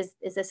staff, is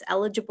this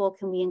eligible?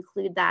 Can we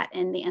include that?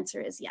 And the answer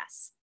is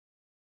yes.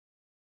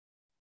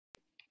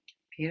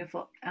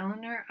 Beautiful.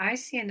 Eleanor, I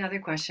see another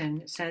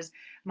question. It says,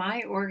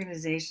 my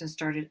organization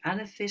started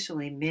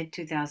unofficially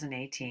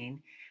mid-2018.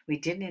 We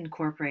didn't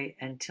incorporate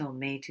until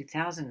May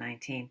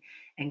 2019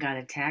 and got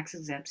a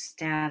tax-exempt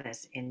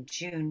status in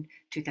June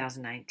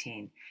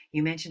 2019.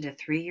 You mentioned a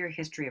 3-year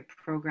history of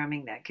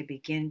programming that could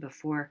begin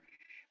before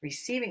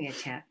receiving a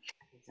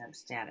tax-exempt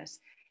status.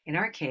 In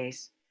our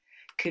case,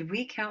 could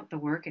we count the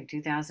work in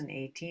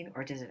 2018,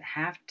 or does it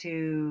have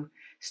to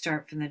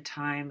start from the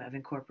time of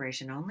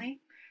incorporation only?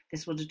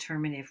 This will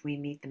determine if we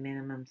meet the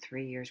minimum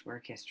 3 years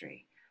work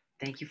history.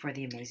 Thank you for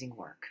the amazing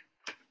work.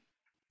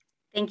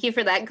 Thank you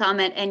for that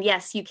comment. And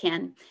yes, you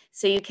can.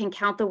 So you can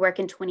count the work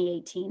in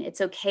 2018. It's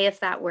okay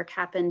if that work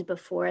happened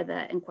before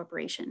the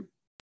incorporation.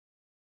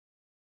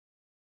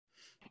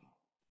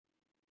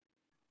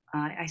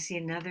 I see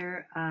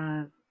another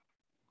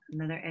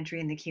entry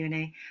in the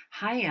Q&A.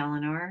 Hi,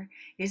 Eleanor.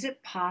 Is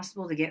it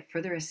possible to get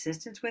further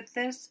assistance with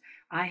this?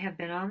 I have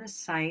been on the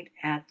site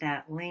at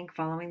that link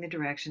following the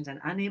directions and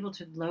unable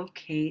to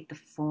locate the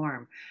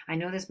form. I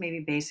know this may be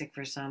basic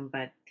for some,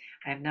 but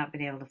I have not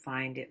been able to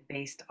find it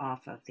based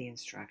off of the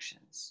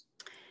instructions.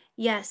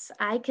 Yes,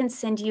 I can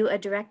send you a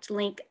direct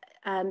link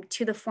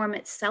to the form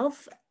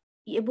itself.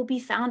 It will be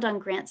found on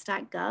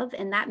grants.gov,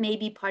 and that may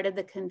be part of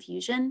the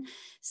confusion.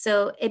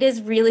 So it is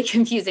really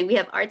confusing. We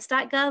have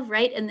arts.gov,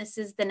 right? And this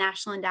is the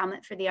National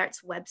Endowment for the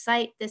Arts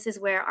website. This is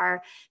where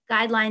our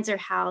guidelines are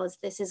housed.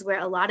 This is where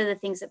a lot of the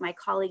things that my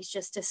colleagues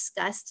just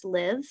discussed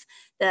live.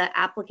 The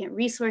applicant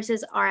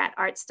resources are at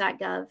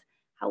arts.gov.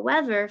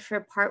 However,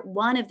 for part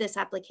 1 of this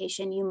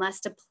application, you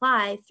must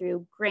apply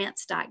through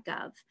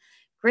grants.gov.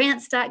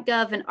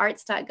 Grants.gov and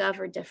arts.gov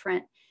are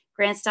different.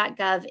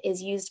 Grants.gov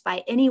is used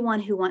by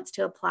anyone who wants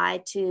to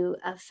apply to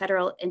a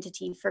federal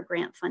entity for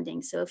grant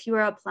funding. So if you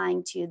are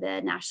applying to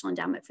the National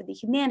Endowment for the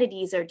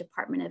Humanities or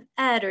Department of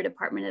Ed or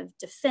Department of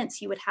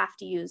Defense, you would have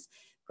to use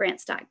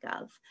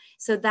grants.gov.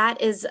 So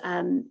that is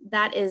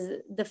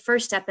the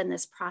first step in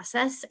this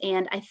process.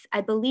 And I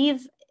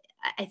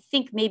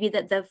think maybe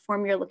that the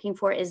form you're looking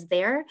for is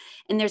there,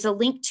 and there's a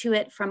link to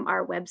it from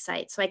our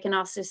website. So I can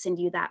also send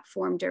you that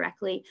form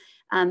directly.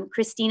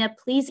 Christina,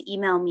 please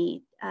email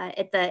me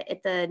at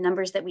the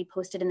numbers that we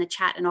posted in the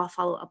chat, and I'll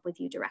follow up with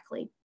you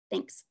directly.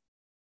 Thanks.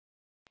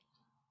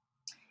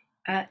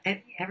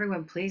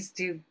 Everyone, please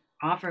do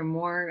offer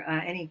more,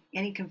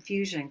 any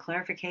confusion,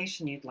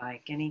 clarification you'd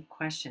like, any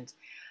questions.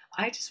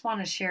 I just want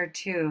to share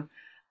too,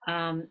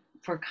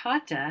 for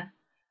CAATA,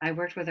 I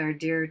worked with our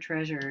dear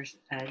treasurer,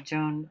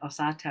 Joan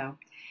Osato,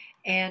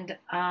 and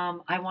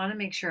I want to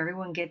make sure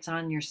everyone gets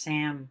on your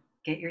SAM,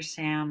 get your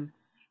SAM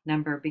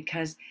number,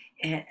 because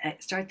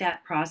start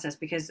that process,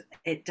 because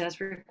it does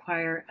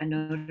require a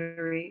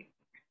notary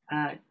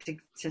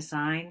to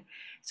sign.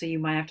 So you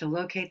might have to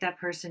locate that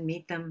person,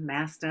 meet them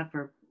masked up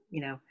or,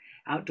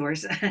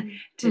 outdoors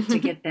to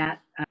get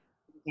that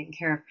taken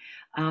care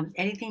of.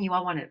 Anything you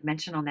all want to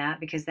mention on that?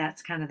 Because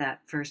that's kind of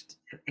that first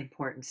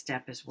important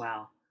step as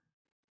well.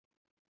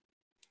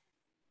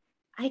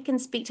 I can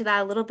speak to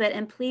that a little bit,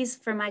 and please,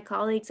 for my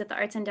colleagues at the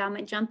Arts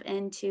Endowment, jump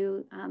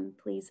into,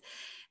 please.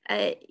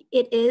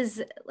 It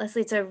is,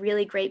 Leslie, it's a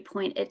really great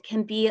point. It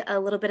can be a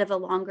little bit of a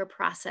longer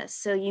process.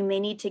 So you may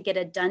need to get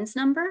a DUNS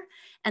number,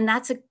 and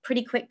that's a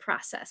pretty quick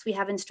process. We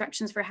have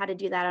instructions for how to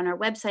do that on our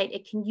website.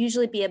 It can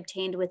usually be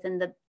obtained within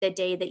the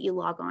day that you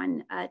log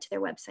on to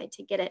their website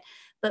to get it.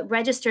 But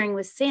registering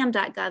with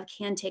sam.gov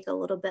can take a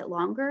little bit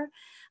longer.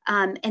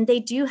 And they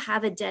do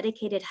have a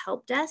dedicated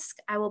help desk.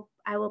 I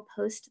will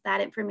post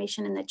that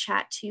information in the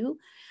chat too.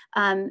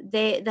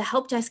 The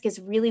help desk is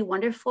really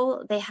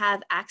wonderful. They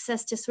have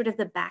access to sort of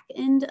the back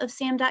end of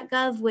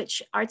sam.gov,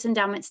 which Arts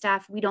Endowment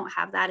staff, we don't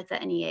have that at the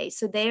NEA.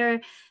 So they are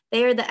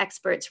the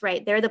experts,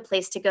 right? They're the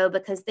place to go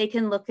because they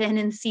can look in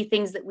and see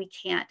things that we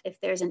can't if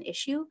there's an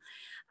issue.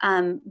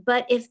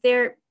 But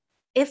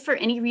if for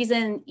any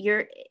reason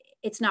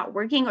it's not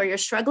working, or you're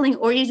struggling,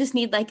 or you just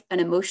need like an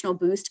emotional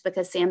boost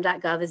because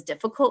sam.gov is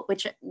difficult,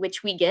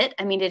 which we get.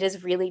 I mean, it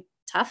is really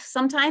tough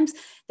sometimes.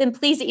 Then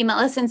please email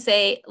us and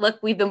say, look,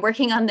 we've been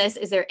working on this.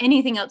 Is there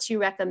anything else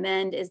you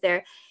recommend? Is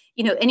there,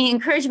 any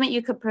encouragement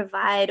you could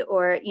provide,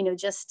 or,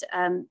 just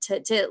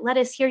to let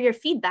us hear your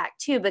feedback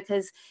too,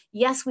 because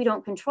yes, we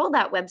don't control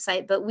that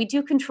website, but we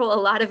do control a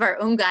lot of our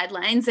own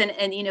guidelines,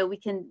 and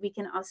we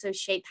can also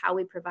shape how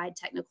we provide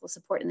technical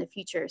support in the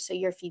future. So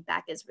your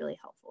feedback is really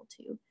helpful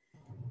too.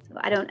 So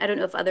I don't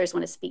know if others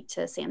want to speak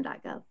to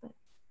sam.gov. But.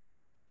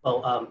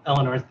 Well,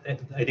 Eleanor,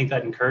 I think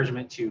that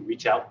encouragement to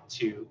reach out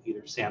to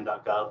either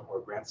sam.gov or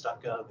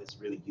grants.gov is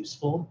really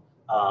useful.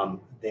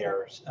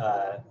 They're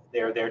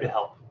there to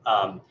help.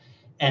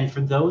 And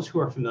for those who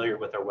are familiar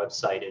with our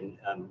website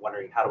and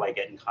wondering how do I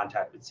get in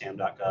contact with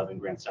SAM.gov and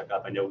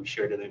grants.gov, I know we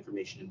shared the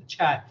information in the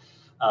chat,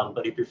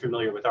 but if you're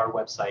familiar with our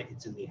website,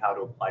 it's in the How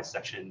to Apply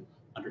section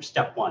under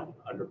Step 1,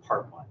 under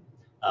Part 1.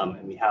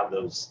 And we have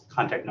those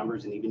contact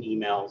numbers and even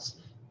emails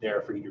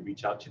there for you to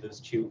reach out to those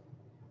two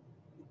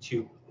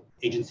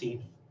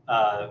agency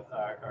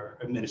or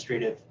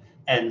administrative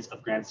ends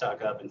of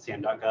grants.gov and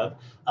SAM.gov,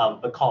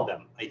 but call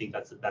them. I think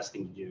that's the best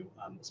thing to do,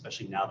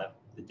 especially now that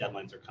the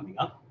deadlines are coming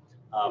up.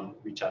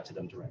 Reach out to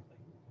them directly.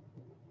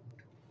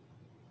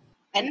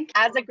 And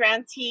as a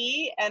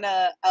grantee and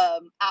a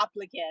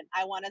applicant,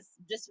 I want to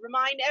just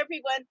remind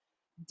everyone,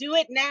 do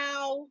it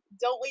now.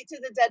 Don't wait to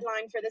the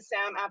deadline for the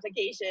SAM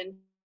application,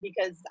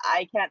 because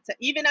I can't,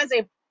 even as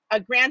a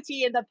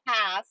grantee in the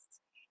past,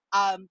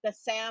 the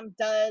SAM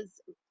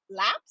does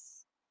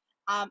lapse,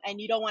 and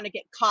you don't want to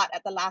get caught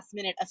at the last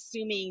minute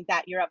assuming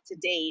that you're up to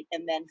date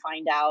and then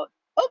find out,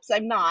 oops,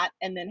 I'm not,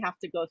 and then have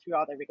to go through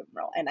all the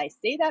rigmarole. And I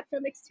say that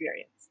from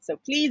experience. So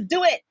please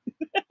do it.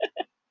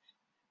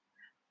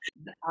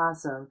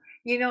 Awesome.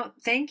 You know,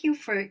 thank you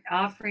for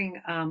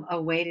offering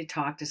a way to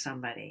talk to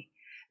somebody,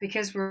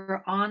 because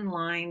we're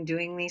online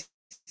doing these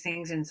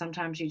things, and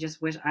sometimes you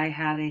just wish I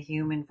had a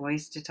human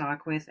voice to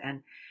talk with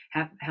and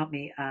help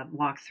me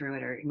walk through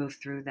it or move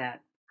through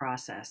that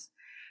process.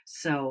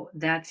 So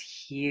that's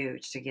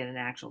huge to get an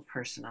actual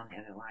person on the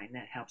other line.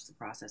 That helps the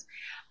process.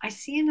 I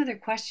see another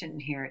question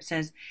here. It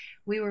says,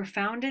 we were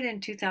founded in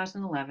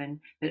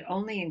 2011, but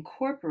only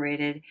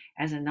incorporated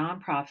as a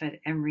nonprofit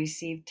and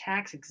received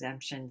tax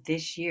exemption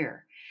this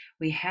year.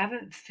 We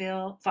haven't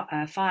filed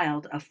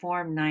a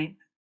Form 9.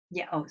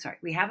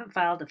 We haven't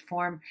filed a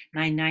Form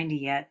 990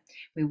 yet.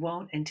 We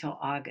won't until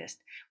August.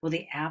 Will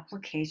the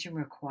application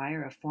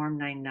require a Form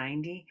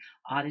 990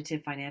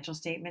 audited financial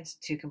statements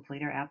to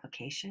complete our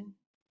application?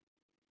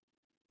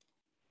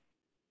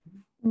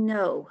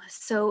 No,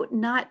 so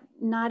not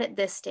at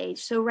this stage.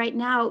 So right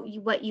now,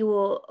 what you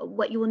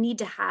will need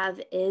to have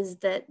is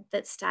that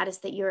status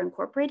that you're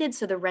incorporated.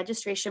 So the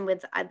registration with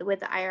the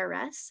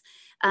IRS,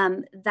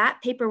 that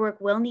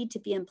paperwork will need to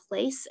be in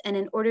place. And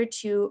in order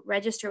to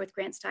register with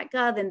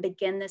grants.gov and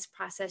begin this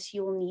process,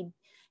 you'll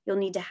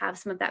need to have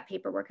some of that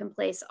paperwork in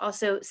place.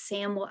 Also,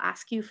 SAM will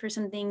ask you for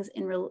some things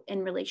in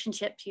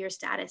relationship to your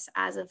status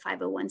as a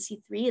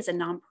 501c3, as a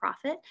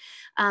nonprofit,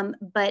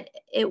 but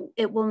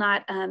it will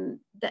not,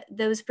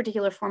 those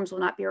particular forms will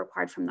not be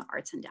required from the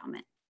Arts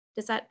Endowment.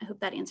 I hope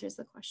that answers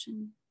the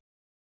question.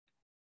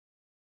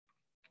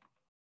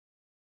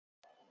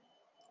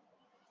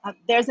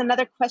 There's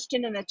another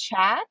question in the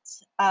chat.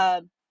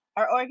 Are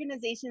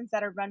organizations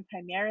that are run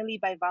primarily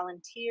by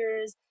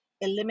volunteers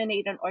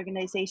eliminate an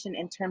organization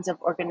in terms of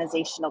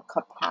organizational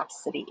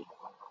capacity?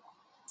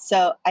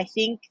 So I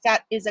think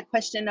that is a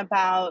question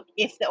about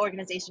if the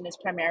organization is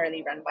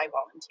primarily run by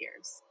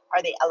volunteers.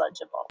 Are they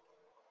eligible?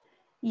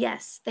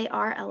 Yes, they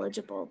are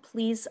eligible.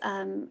 Please,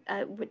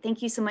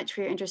 thank you so much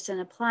for your interest in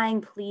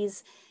applying.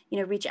 Please,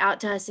 reach out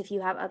to us if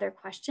you have other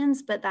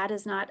questions, but that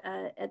is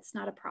it's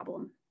not a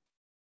problem.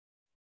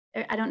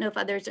 I don't know if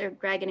others or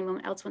Greg,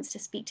 anyone else wants to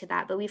speak to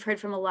that, but we've heard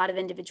from a lot of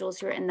individuals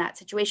who are in that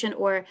situation,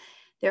 or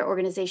their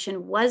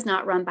organization was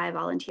not run by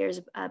volunteers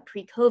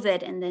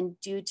pre-COVID, and then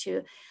due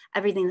to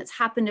everything that's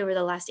happened over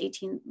the last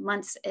 18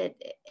 months,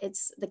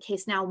 it's the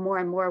case now more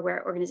and more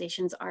where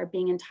organizations are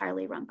being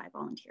entirely run by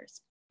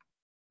volunteers.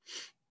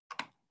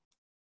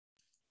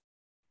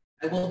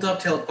 I will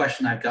dovetail a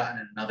question I've gotten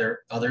in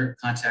other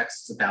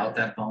contexts about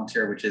that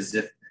volunteer, which is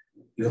if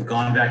you have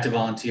gone back to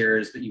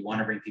volunteers, but you want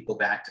to bring people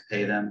back to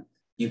pay them,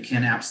 you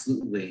can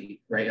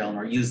absolutely, right,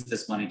 Eleanor, use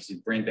this money to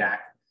bring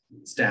back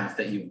staff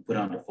that you put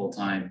onto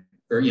full-time,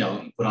 or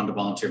you put onto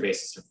volunteer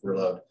basis or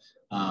furloughed,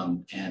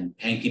 and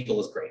paying people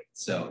is great.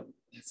 So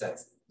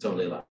that's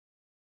totally allowed.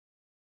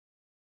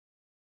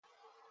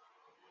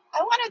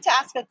 I wanted to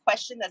ask a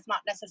question that's not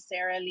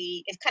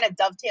necessarily, it kind of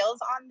dovetails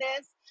on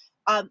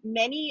this.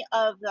 Many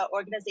of the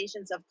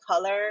organizations of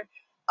color,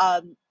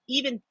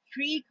 even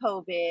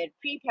pre-COVID,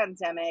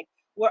 pre-pandemic,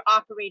 were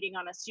operating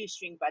on a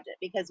shoestring budget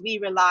because we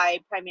rely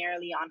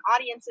primarily on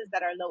audiences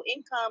that are low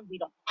income. We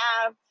don't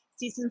have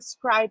seasoned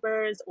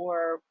subscribers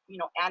or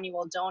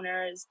annual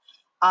donors.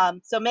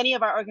 So many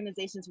of our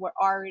organizations were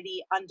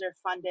already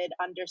underfunded,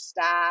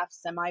 understaffed,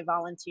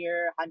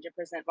 semi-volunteer, 100%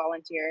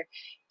 volunteer.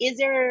 Is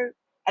there,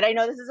 and I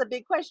know this is a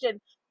big question,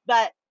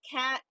 but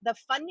the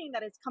funding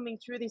that is coming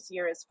through this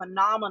year is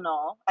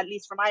phenomenal, at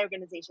least for my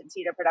organization,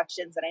 Theater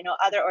Productions, and I know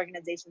other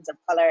organizations of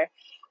color.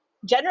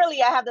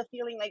 Generally, I have the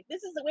feeling like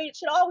this is the way it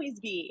should always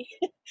be.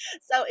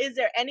 So is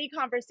there any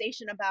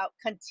conversation about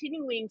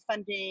continuing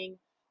funding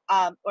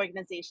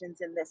organizations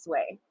in this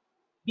way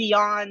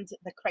beyond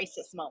the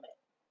crisis moment?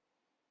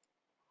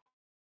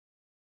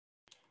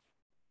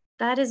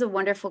 That is a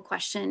wonderful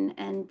question,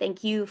 and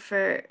thank you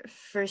for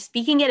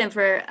speaking it and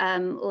for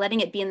letting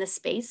it be in this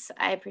space.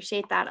 I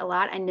appreciate that a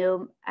lot. I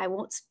know I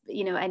won't,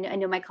 I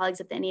know my colleagues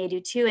at the NEA do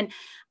too, and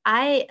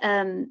I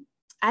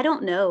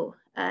don't know.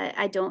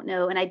 I don't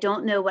know, and I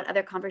don't know what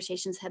other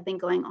conversations have been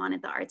going on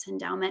at the Arts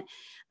Endowment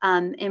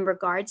in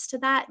regards to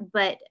that.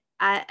 But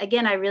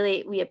again,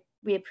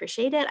 we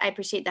appreciate it. I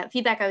appreciate that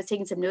feedback. I was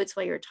taking some notes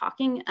while you were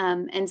talking.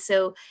 And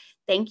so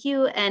thank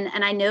you.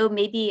 And I know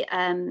maybe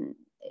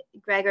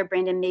Greg or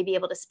Brandon may be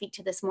able to speak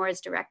to this more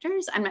as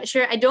directors. I'm not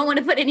sure. I don't want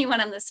to put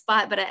anyone on the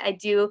spot, but I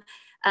do.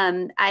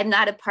 I'm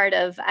not a part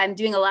of, I'm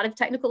doing a lot of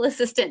technical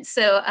assistance.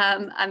 So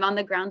I'm on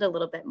the ground a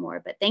little bit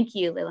more, but thank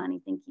you,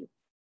 Leilani, thank you.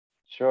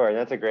 Sure,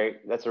 that's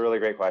a really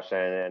great question.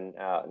 And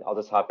I'll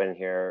just hop in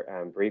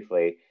here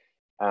briefly.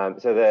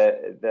 So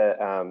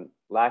the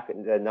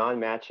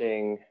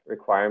non-matching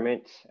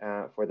requirement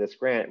for this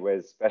grant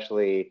was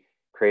specially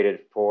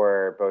created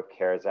for both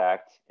CARES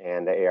Act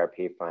and the ARP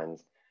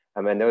funds.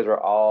 And those were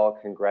all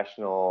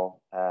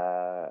congressional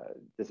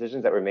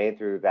decisions that were made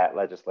through that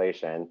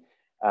legislation.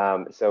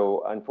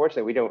 So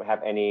unfortunately, we don't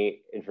have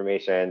any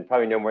information,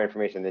 probably no more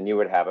information than you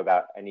would have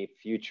about any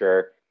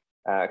future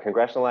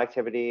congressional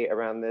activity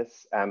around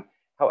this.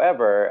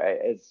 However,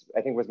 as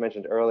I think was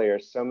mentioned earlier,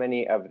 so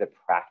many of the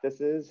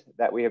practices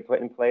that we have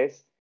put in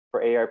place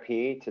for ARP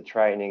to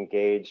try and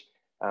engage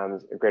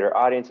greater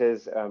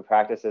audiences,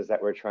 practices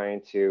that we're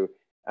trying to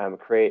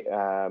create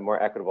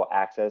more equitable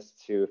access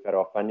to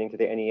federal funding to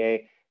the NEA.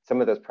 Some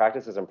of those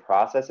practices and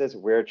processes,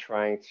 we're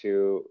trying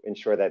to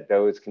ensure that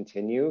those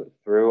continue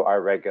through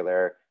our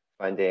regular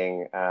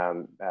funding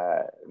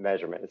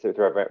measurement, so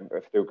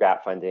through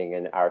gap funding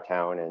in our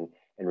town and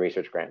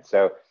research grants.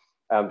 So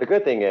the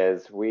good thing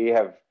is we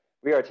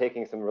are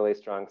taking some really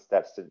strong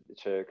steps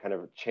to kind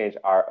of change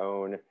our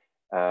own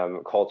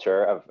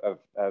culture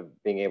of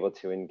being able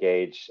to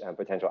engage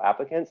potential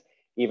applicants,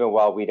 even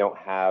while we don't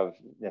have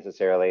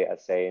necessarily a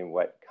say in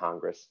what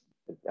Congress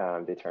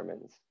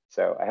determines.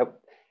 So I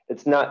hope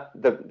it's not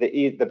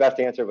the best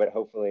answer, but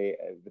hopefully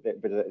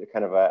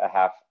kind of a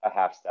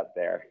half step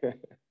there.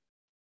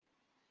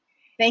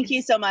 Thank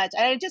you so much.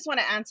 I just want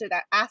to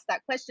ask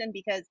that question,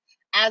 because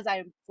as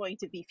I'm going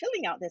to be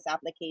filling out this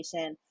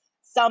application,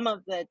 some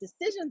of the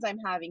decisions I'm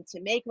having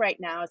to make right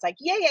now is like,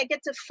 yay, I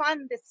get to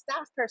fund this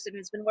staff person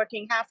who's been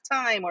working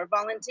half-time or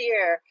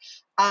volunteer.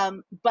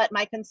 But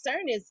my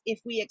concern is if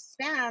we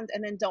expand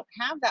and then don't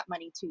have that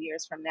money 2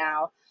 years from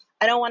now,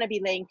 I don't want to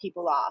be laying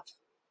people off.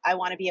 I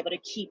want to be able to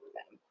keep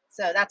them.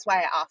 So that's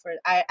why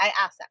I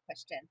asked that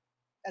question,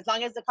 as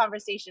long as the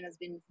conversation has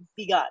been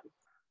begun.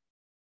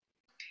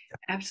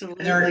 Absolutely.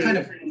 And there are kind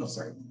of, oh,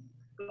 sorry.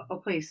 Oh,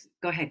 please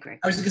go ahead, Greg.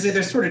 I was just gonna say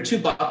there's sort of two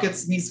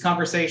buckets in these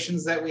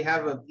conversations that we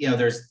have.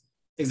 There's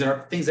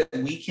things that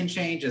we can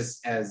change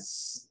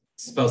as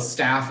both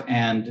staff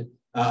and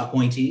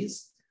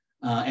appointees,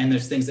 and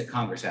there's things that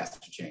Congress has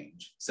to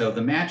change. So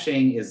the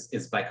matching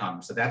is by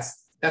Congress. So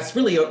that's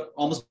really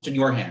almost in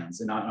your hands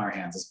and not in our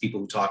hands as people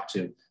who talk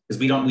to, because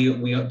we're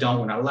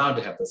not allowed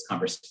to have those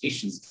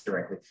conversations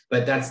directly.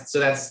 But that's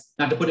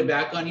not to put it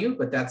back on you,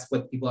 but that's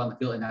what people on the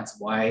field, and that's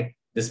why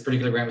this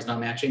particular grant was not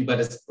matching. But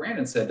as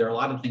Brandon said, there are a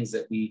lot of things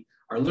that we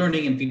are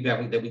learning and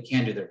feedback that we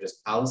can do. They're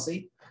just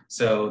policy.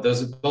 So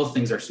both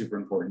things are super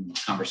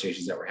important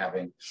conversations that we're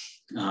having.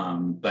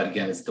 But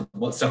again, it's the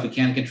stuff we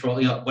can control.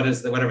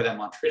 Whatever that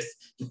mantra is,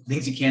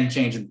 things you can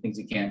change and things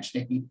you can't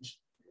change.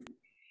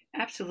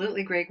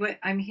 Absolutely, Greg. What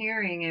I'm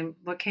hearing and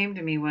what came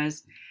to me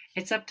was,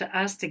 it's up to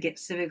us to get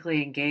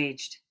civically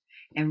engaged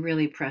and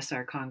really press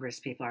our Congress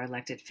people, our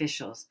elected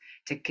officials,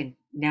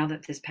 now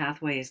that this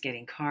pathway is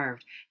getting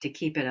carved, to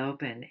keep it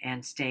open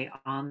and stay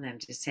on them,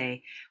 to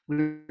say,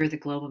 we're the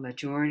global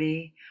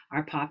majority,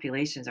 our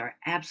populations are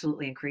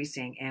absolutely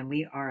increasing, and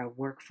we are a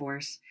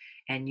workforce,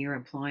 and you're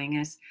employing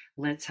us.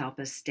 Let's help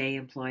us stay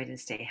employed and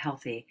stay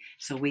healthy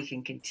so we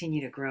can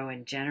continue to grow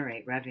and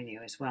generate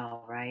revenue as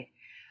well, right?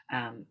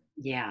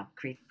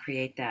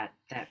 Create that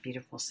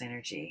beautiful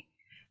synergy.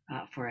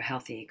 For a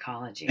healthy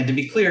ecology. And to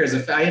be clear, as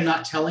if I am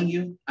not telling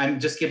you, I'm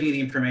just giving you the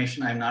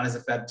information. I'm not as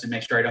a Fed to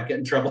make sure I don't get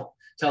in trouble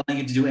telling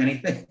you to do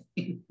anything.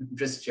 I'm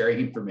just sharing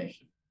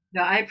information.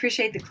 No, I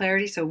appreciate the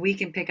clarity so we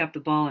can pick up the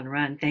ball and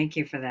run. Thank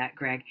you for that,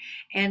 Greg.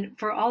 And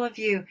for all of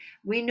you,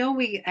 we know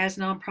we, as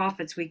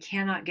nonprofits, we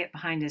cannot get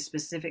behind a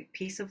specific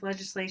piece of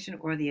legislation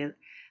or the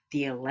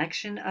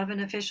election of an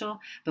official,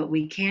 but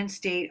we can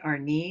state our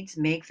needs,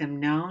 make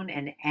them known,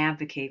 and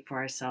advocate for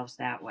ourselves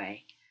that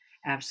way.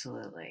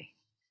 Absolutely.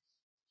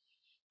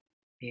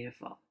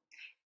 Beautiful.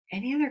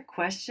 Any other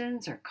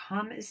questions or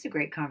comments? This is a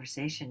great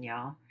conversation,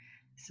 y'all.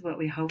 This is what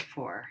we hope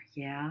for.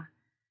 Yeah.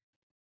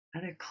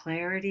 Other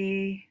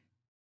clarity,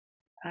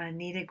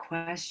 needed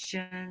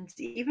questions.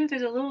 Even if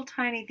there's a little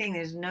tiny thing,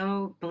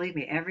 believe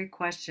me, every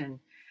question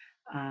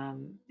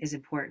is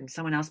important.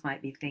 Someone else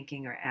might be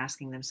thinking or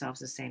asking themselves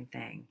the same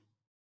thing.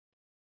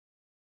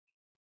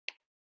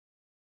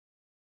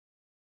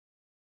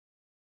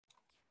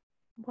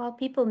 While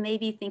people may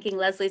be thinking,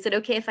 Leslie, is it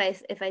okay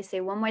if I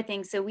say one more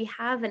thing? So we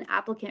have an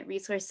applicant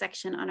resource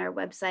section on our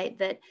website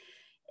that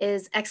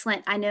is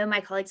excellent. I know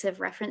my colleagues have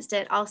referenced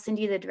it. I'll send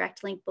you the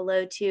direct link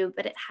below too,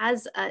 but it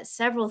has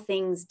several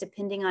things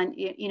depending on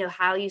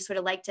how you sort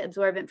of like to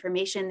absorb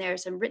information. There are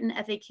some written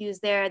FAQs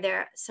there.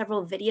 There are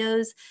several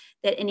videos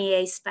that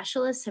NEA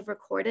specialists have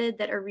recorded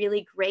that are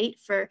really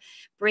great for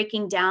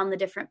breaking down the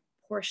different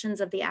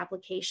portions of the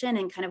application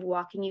and kind of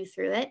walking you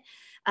through it.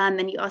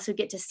 And you also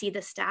get to see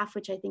the staff,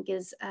 which I think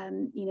is,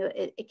 you know,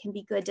 it can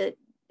be good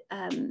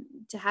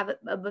to have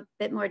a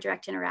bit more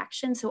direct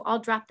interaction. So I'll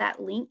drop that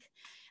link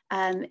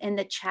in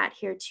the chat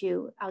here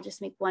too. I'll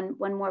just make one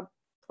more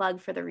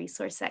plug for the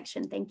resource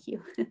section. Thank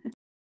you.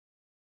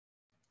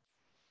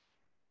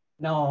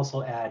 Now I'll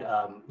also add,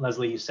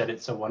 Leslie, you said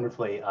it so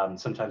wonderfully.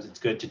 Sometimes it's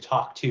good to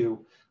talk to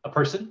a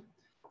person.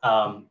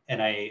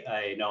 And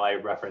I know I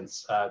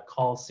reference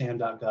call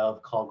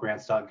sam.gov, call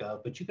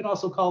grants.gov, but you can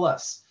also call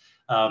us.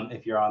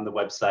 If you're on the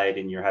website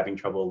and you're having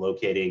trouble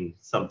locating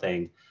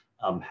something,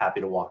 I'm happy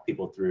to walk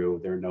people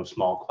through. There are no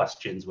small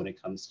questions when it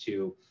comes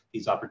to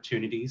these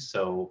opportunities,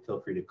 so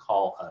feel free to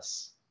call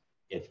us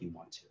if you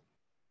want to.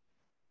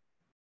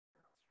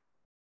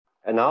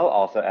 And I'll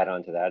also add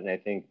on to that, and I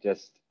think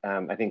just,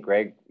 I think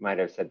Greg might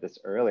have said this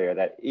earlier,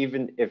 that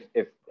even if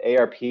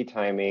ARP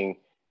timing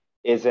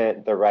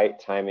isn't the right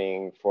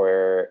timing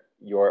for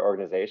your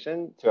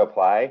organization to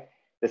apply,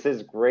 this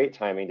is great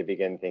timing to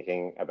begin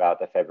thinking about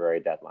the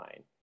February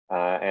deadline.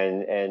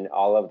 And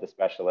all of the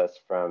specialists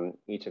from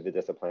each of the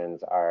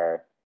disciplines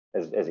are,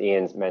 as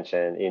Ian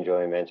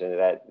Julian mentioned,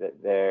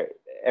 that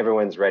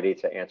everyone's ready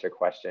to answer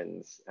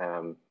questions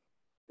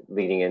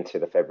leading into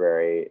the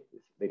February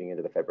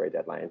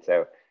deadline.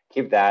 So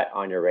keep that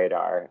on your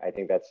radar. I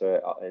think that's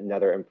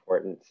another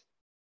important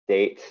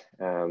date.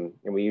 And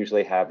we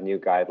usually have new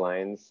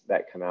guidelines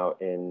that come out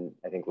in,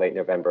 I think, late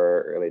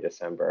November, early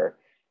December.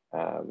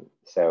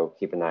 So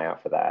keep an eye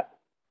out for that.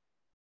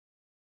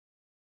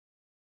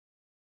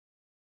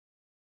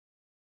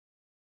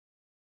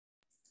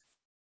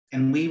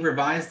 And we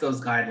revise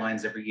those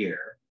guidelines every year.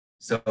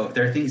 So if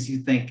there are things you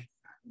think,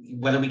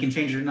 whether we can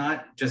change it or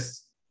not,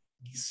 just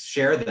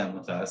share them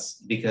with us,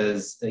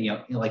 because, you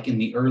know, like in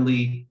the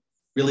really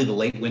the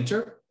late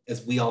winter,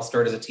 as we all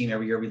start as a team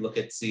every year, we look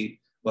at, see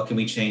what can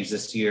we change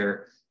this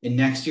year. And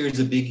next year is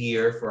a big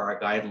year for our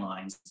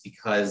guidelines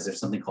because there's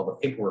something called the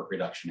Paperwork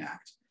Reduction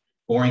Act.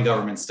 Boring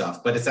government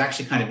stuff, but it's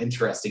actually kind of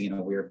interesting in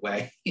a weird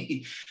way.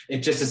 It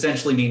just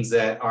essentially means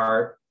that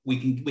we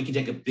can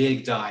take a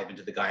big dive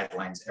into the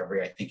guidelines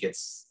I think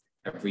it's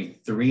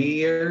every 3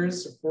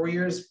 years or 4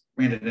 years.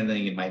 Brandon, and then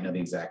you might know the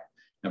exact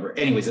number.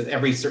 Anyways, it's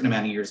every certain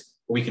amount of years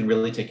where we can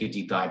really take a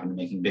deep dive into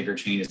making bigger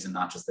changes and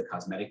not just the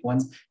cosmetic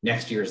ones.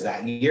 Next year is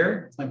that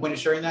year. That's my point of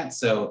sharing that.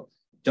 So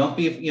don't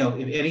be, you know,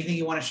 if anything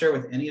you want to share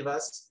with any of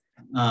us,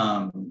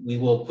 we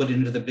will put it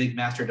into the big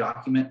master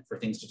document for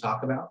things to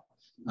talk about.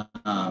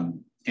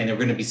 And they're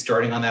going to be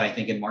starting on that, I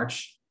think, in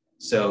March.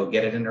 So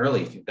get it in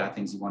early if you've got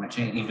things you want to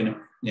change, even if,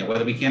 you know,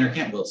 whether we can or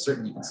can't, we'll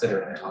certainly consider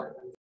it and talk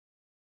about it.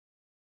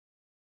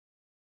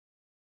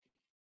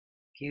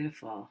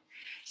 Beautiful.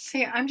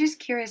 See, I'm just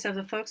curious, of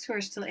the folks who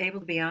are still able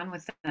to be on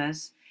with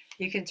us,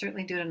 you can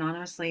certainly do it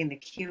anonymously in the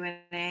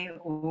Q&A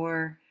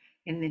or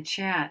in the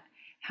chat.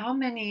 How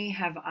many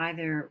have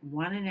either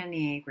won an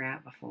NEA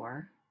grant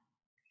before?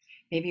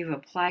 Maybe you've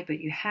applied, but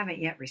you haven't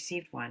yet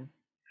received one.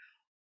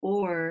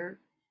 Or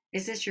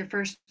is this your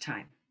first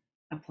time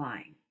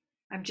applying?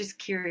 I'm just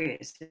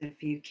curious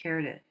if you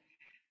care to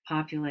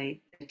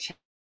populate the chat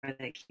or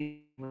the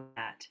Q&A with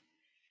that.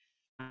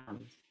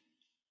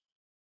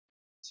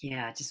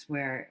 Yeah, just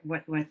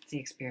what's the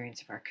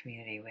experience of our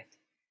community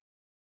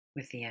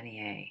with the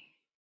NEA?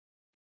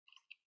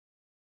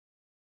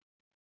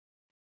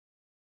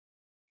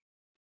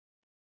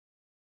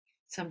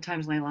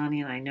 Sometimes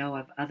Leilani and I know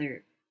of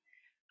other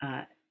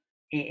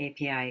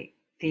AAPI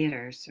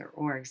theaters or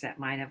orgs that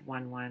might have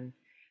won one.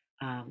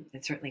 And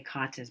certainly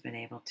CAATA has been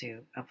able to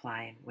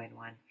apply and win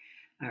one,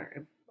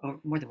 or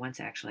more than once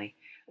actually.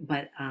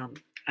 But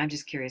I'm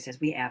just curious, as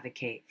we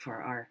advocate for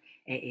our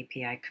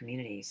AAPI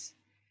communities,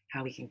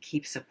 how we can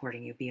keep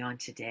supporting you beyond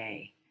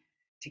today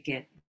to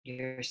get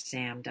your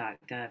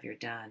sam.gov, your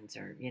DUNS,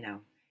 or, you know,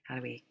 how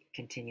do we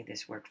continue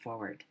this work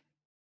forward?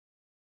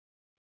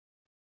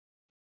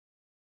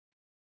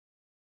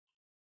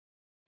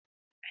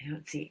 I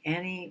don't see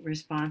any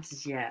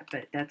responses yet,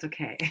 but that's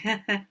okay.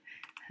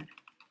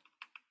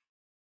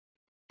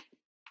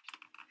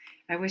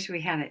 I wish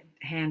we had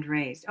a hand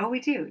raised. Oh,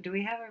 we do. Do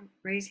we have a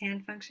raise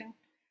hand function?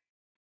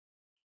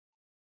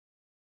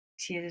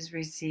 Tia has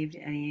received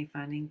NEA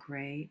funding.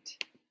 Great.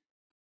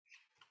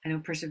 I know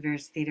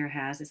Perseverance Theater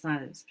has. It's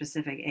not a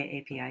specific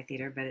AAPI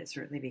theater, but it's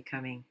certainly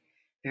becoming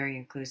very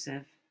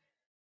inclusive.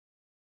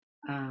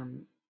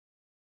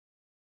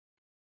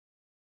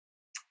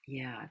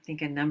 Yeah, I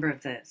think a number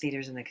of the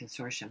theaters in the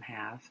consortium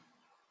have.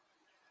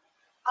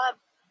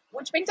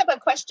 Which brings up a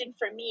question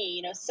for me.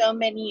 You know, so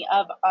many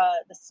of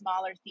the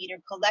smaller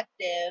theater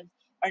collectives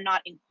are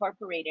not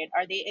incorporated.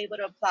 Are they able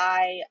to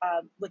apply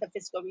with a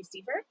fiscal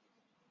receiver?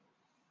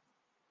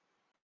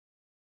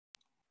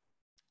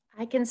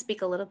 I can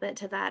speak a little bit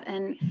to that,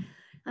 and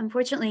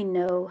unfortunately,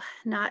 no,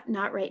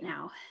 not right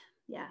now.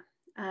 Yeah,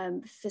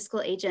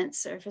 fiscal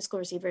agents or fiscal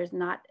receivers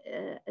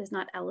is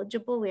not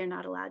eligible. We are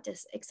not allowed to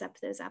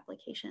accept those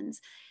applications.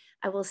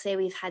 I will say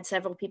we've had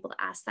several people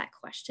ask that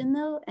question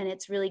though, and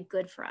it's really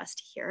good for us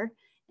to hear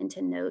and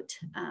to note.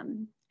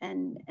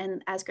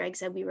 and as Greg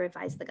said, we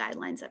revise the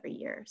guidelines every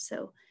year.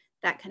 So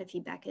that kind of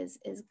feedback is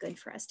good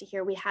for us to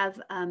hear. We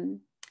have,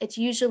 it's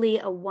usually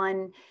a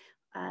one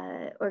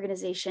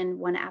organization,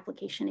 one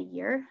application a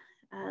year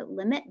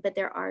limit, but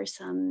there are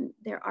some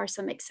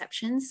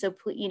exceptions. So,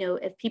 you know,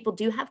 if people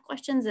do have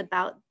questions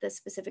about the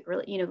specific,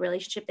 you know,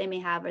 relationship they may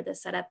have or the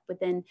setup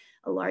within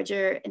a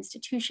larger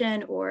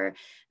institution or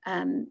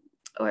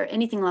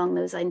anything along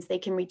those lines, they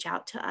can reach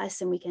out to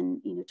us and we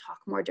can, you know, talk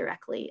more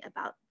directly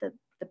about the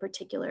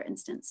particular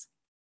instance.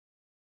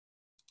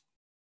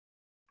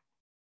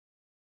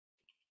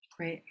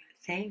 Great,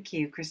 thank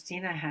you.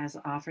 Christina has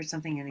offered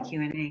something in the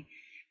Q&A.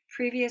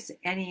 Previous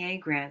NEA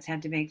grants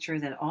had to make sure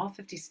that all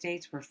 50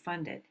 states were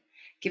funded.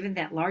 Given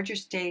that larger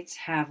states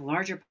have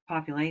larger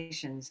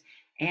populations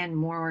and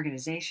more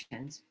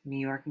organizations, New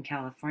York and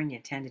California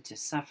tended to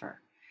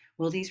suffer.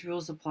 Will these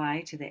rules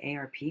apply to the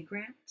ARP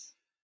grants?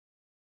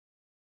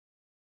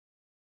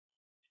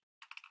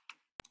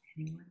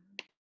 Anyone?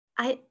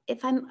 I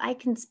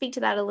can speak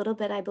to that a little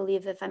bit. I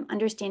believe if I'm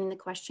understanding the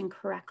question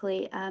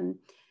correctly,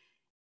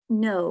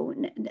 no,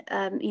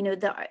 you know,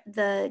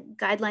 the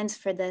guidelines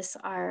for this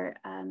are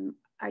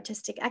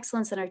artistic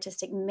excellence and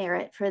artistic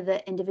merit for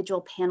the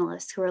individual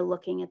panelists who are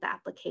looking at the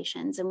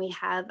applications. And we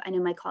have, I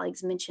know my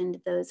colleagues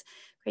mentioned those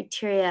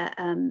criteria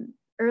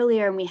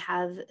earlier, and we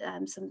have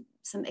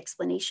some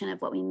explanation of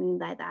what we mean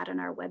by that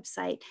on our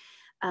website.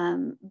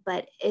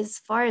 But as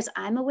far as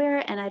I'm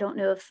aware, and I don't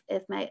know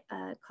if my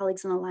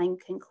colleagues on the line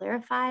can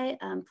clarify,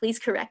 please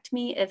correct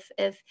me if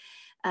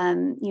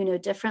you know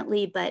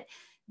differently, but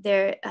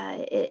there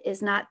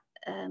is not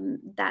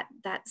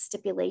that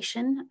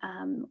stipulation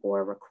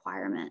or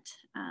requirement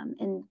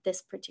in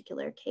this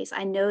particular case.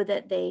 I know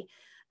that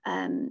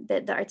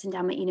that the Arts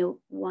Endowment, you know,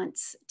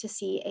 wants to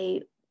see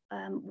a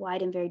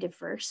wide and very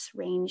diverse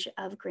range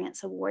of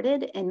grants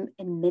awarded in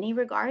many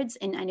regards,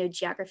 and I know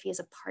geography is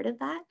a part of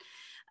that.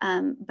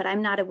 But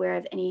I'm not aware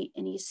of any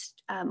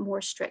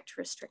more strict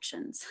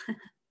restrictions.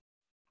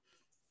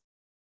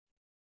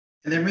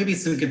 And there may be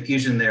some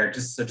confusion there,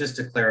 just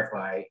to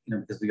clarify, you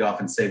know, because we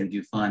often say we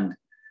do fund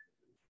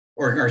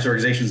arts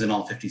organizations in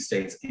all 50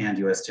 states and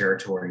US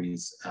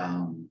territories.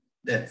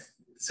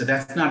 So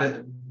that's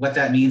not what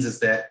that means is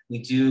that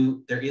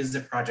there is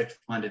a project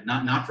funded,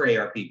 not for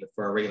ARP, but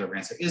for our regular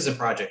grants. There is a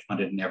project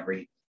funded in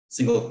every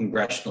single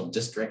congressional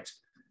district.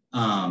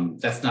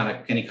 That's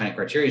not any kind of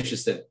criteria. It's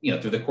just that, you know,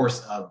 through the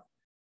course of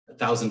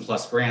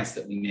 1,000+ grants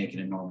that we make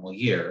in a normal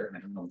year, and I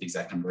don't know what the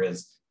exact number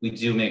is, we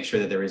do make sure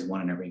that there is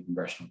one in every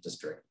congressional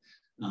district.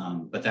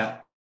 But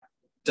that's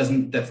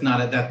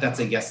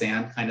a yes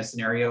and kind of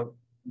scenario,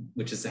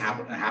 which is a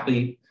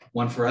happy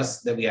one for us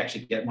that we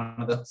actually get one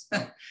of those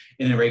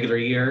in a regular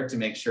year to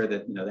make sure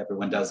that, you know, that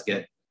everyone does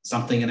get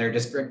something in their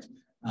district.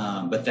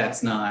 But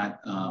that's not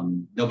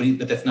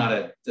that's not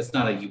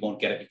a you won't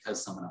get it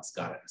because someone else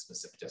got it in a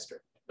specific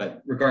district.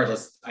 But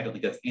regardless, I don't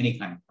think that's any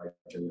kind of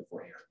criteria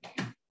for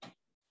ARP.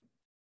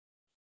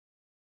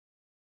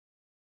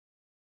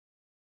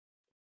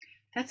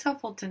 That's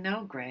helpful to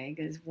know, Greg,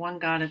 is one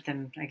got it,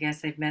 then I guess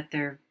they've met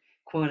their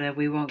quota.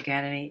 We won't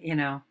get any, you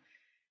know.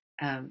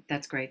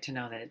 That's great to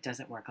know that it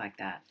doesn't work like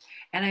that.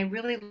 And I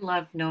really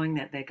love knowing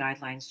that the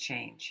guidelines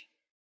change.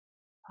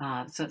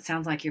 So it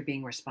sounds like you're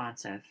being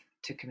responsive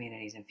to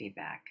communities and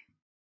feedback.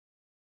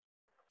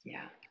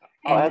 Yeah.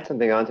 I'll add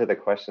something onto the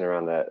question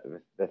around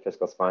the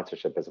fiscal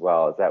sponsorship as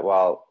well, is that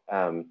while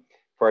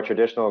for our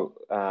traditional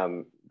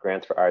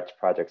grants for arts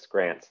projects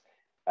grants,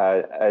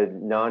 a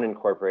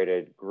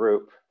non-incorporated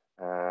group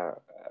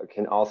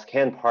can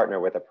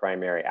partner with a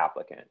primary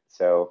applicant.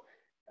 So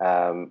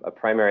a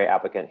primary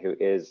applicant who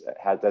does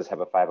have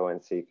a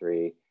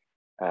 501c3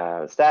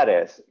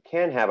 status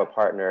can have a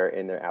partner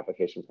in their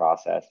application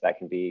process that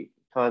can be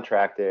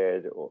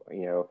contracted, or,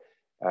 you know,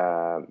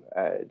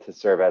 to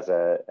serve as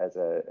a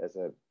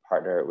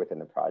partner within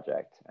the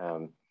project.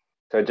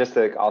 So just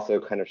to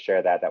also kind of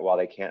share that while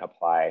they can't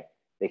apply,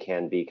 they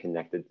can be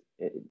connected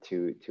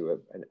to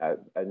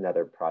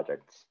another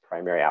project's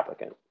primary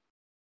applicant.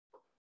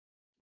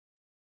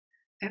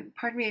 And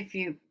pardon me if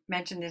you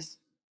mentioned this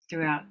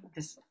throughout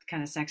this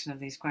kind of section of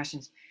these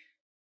questions.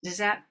 Does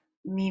that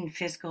mean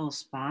fiscal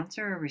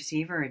sponsor or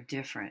receiver are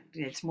different?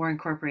 It's more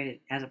incorporated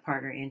as a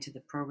partner into the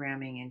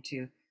programming,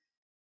 into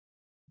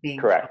being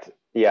correct.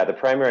 Yeah, the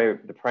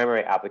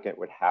primary applicant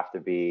would have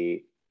to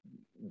be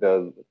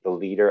the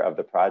leader of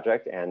the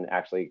project and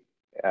actually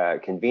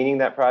convening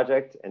that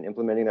project and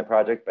implementing that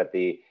project, but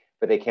they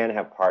can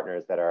have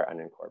partners that are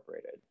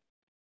unincorporated.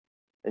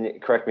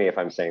 And correct me if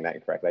I'm saying that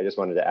incorrectly. I just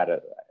wanted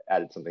to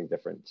add something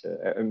different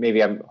to,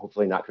 maybe I'm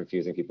hopefully not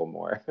confusing people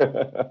more.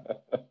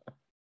 But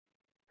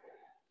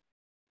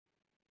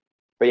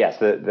yes,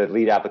 the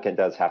lead applicant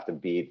does have to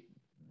be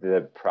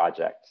the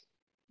project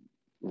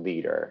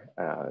leader.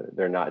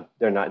 They're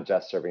not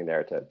just serving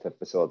there to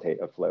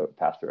facilitate a flow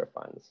pass-through of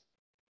funds.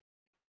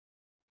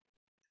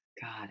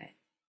 Got it.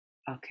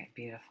 Okay,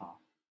 beautiful.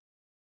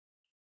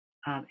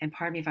 And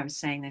pardon me if I'm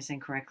saying this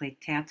incorrectly.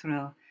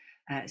 Teatro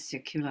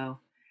Circulo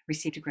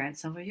received a grant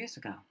several years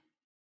ago.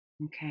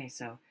 Okay,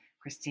 so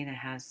Christina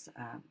has,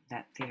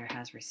 that theater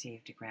has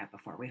received a grant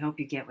before. We hope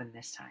you get one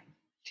this time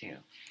too,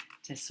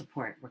 to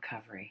support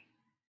recovery.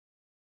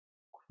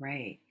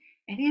 Great.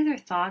 Any other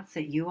thoughts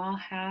that you all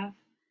have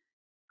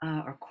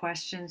or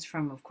questions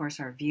from, of course,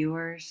 our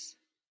viewers?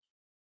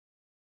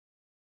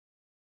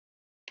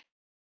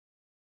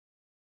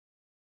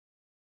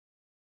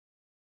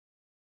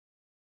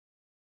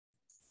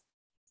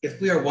 If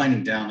we are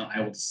winding down,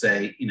 I would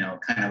say,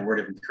 kind of word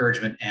of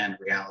encouragement and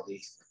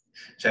reality.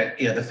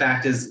 The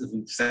fact is, as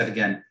we've said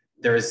again,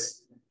 there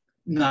is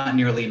not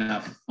nearly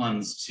enough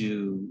funds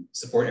to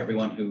support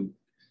everyone who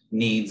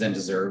needs and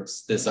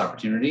deserves this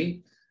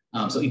opportunity.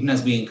 So even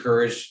as we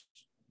encourage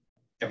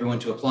everyone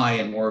to apply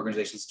and more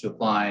organizations to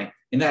apply,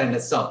 and that in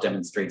itself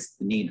demonstrates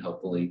the need,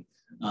 hopefully.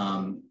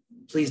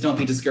 Please don't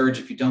be discouraged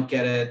if you don't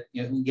get it.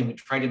 Again, we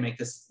try to make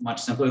this much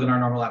simpler than our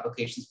normal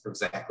applications for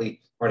exactly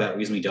part of that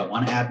reason. We don't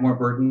want to add more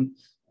burden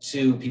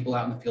to people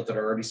out in the field that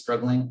are already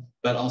struggling.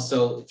 But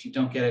also, if you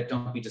don't get it,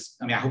 don't be just,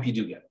 I hope you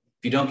do get it.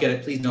 If you don't get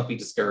it, please don't be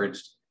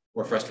discouraged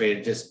or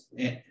frustrated. Just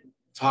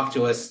talk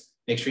to us.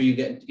 Make sure you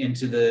get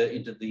into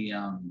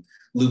the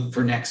loop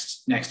for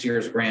next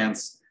year's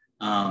grants.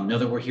 Know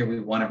that we're here. We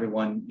want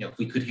everyone. If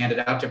we could hand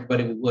it out to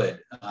everybody, we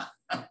would.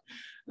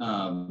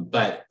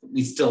 But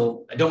we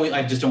still,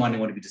 I just don't want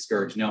anyone to be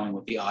discouraged knowing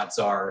what the odds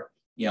are.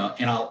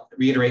 And I'll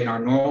reiterate, in our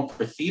normal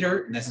for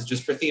theater, and this is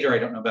just for theater. I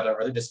don't know about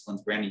our other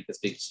disciplines. Brandon, you could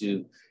speak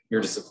to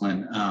your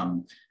discipline.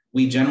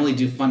 We generally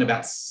do fund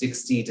about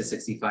 60 to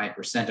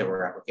 65% of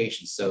our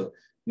applications. So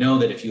know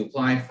that if you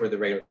apply for the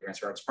regular grants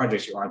for arts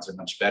projects, your odds are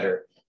much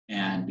better.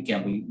 And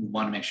again, we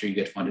want to make sure you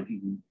get funded.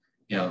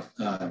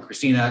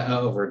 Christina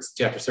over at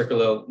Chapter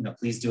Circulo,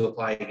 please do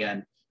apply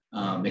again.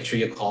 Make sure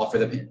you call for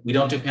we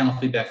don't do panel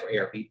feedback for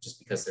ARP just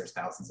because there's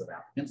thousands of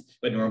applicants,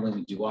 but normally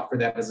we do offer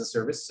that as a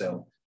service.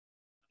 So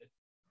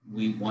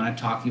we want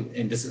to talk to you,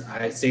 and this is,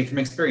 I say from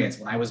experience,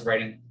 when I was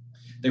writing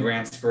the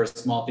grants for a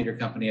small theater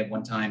company at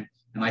one time,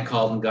 and I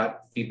called and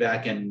got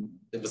feedback, and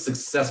it was a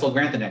successful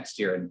grant the next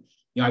year. And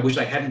I wish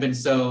I hadn't been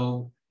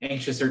so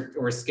anxious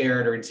or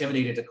scared or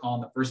intimidated to call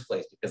in the first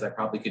place, because I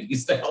probably could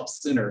use the help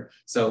sooner.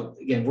 So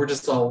again, we're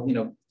just all,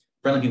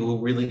 friendly people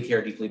who really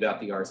care deeply about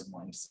the arts and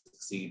want to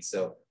succeed.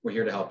 So we're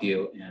here to help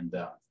you. And,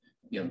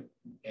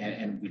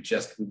 and we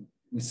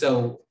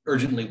so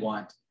urgently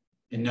want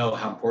and know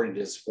how important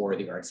it is for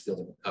the arts field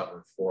to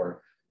recover,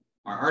 for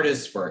our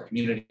artists, for our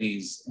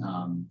communities,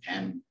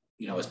 and,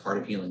 as part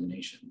of healing the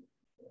nation.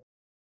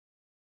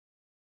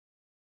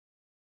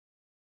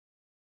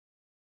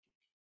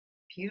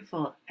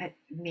 Beautiful.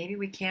 Maybe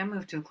we can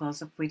move to a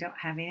close if we don't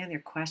have any other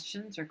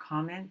questions or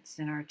comments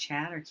in our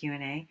chat or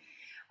Q&A.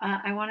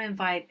 I want to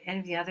invite any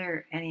of the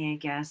other NEA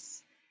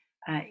guests,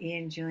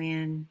 Ian,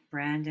 Julian,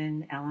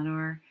 Brandon,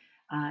 Eleanor,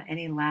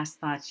 any last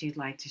thoughts you'd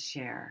like to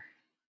share?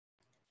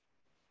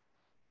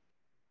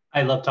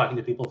 I love talking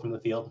to people from the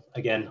field.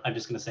 Again, I'm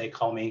just going to say,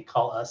 call me,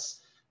 call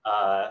us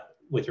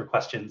with your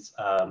questions,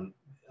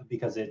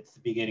 because it's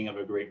the beginning of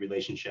a great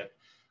relationship.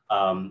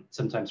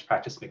 Sometimes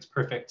practice makes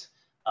perfect,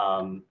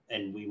 and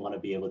we want to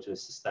be able to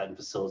assist that and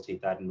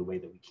facilitate that in the way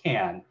that we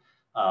can.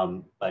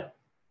 But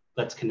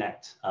let's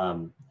connect,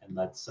 and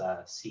let's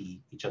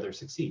see each other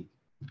succeed.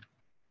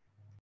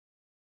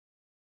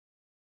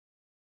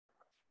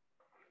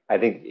 I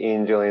think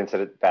Ian Julian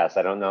said it best.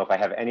 I don't know if I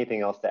have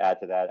anything else to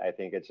add to that. I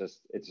think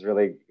it's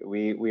really,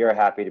 we are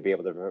happy to be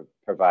able to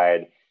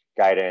provide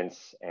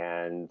guidance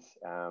and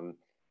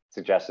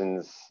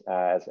suggestions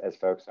as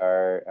folks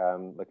are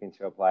looking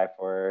to apply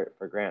for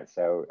grants.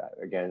 So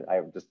again, I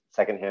just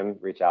second him,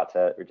 reach out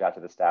to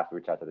the staff,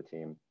 reach out to the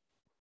team.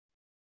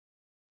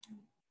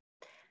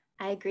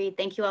 I agree.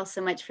 Thank you all so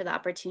much for the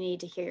opportunity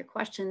to hear your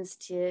questions,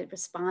 to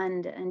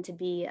respond, and to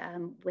be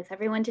with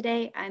everyone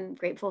today. I'm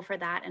grateful for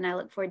that, and I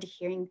look forward to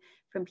hearing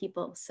from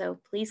people. So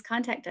please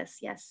contact us.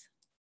 Yes.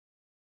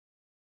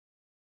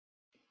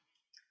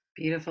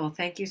 Beautiful.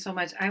 Thank you so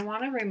much. I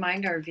want to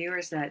remind our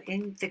viewers that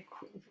in the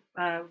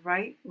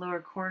right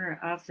lower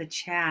corner of the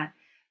chat,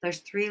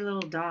 there's 3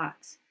 little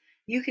dots.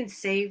 You can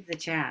save the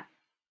chat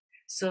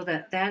so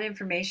that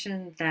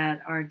information that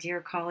our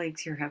dear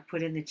colleagues here have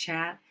put in the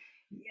chat,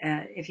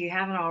 if you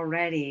haven't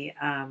already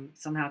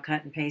somehow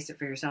cut and paste it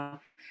for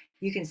yourself,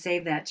 you can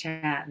save that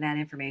chat, and that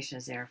information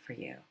is there for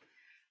you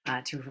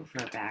to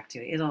refer back to.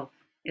 It'll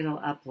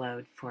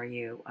upload for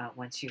you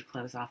once you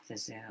close off the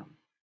Zoom.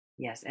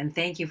 Yes, and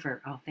thank you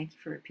for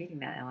repeating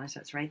that, Eleanor.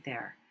 So it's right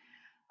there.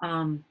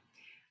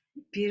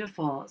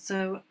 Beautiful.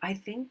 So I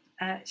think,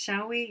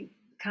 shall we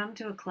come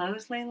to a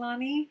close,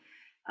 Leilani?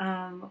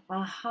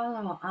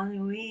 Mahalo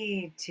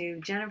anui to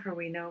Jennifer,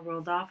 we know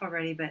rolled off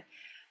already, but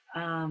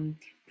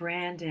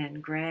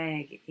Brandon,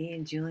 Greg,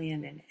 Ian,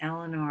 Julian, and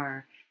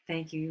Eleanor,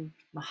 thank you.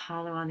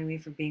 Mahalo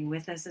anui for being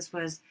with us. This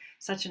was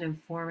such an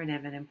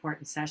informative and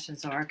important session.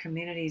 So our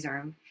communities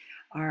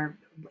are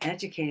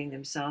educating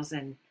themselves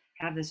and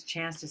have this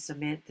chance to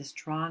submit the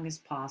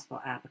strongest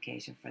possible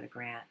application for the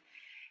grant.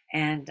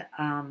 And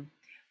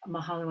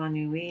mahalo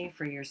anui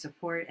for your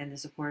support and the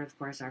support, of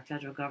course, our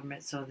federal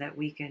government, so that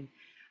we can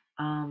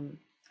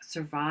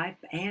survive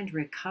and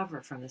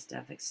recover from this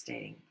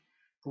devastating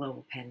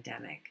global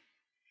pandemic.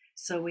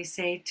 So we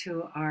say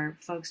to our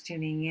folks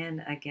tuning in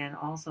again,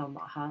 also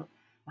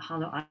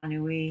mahalo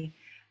anui.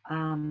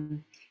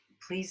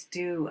 Please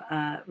do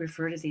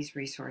refer to these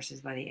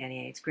resources by the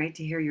NEA. It's great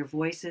to hear your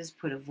voices,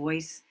 put a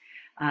voice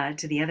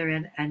to the other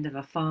end of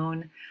a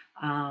phone,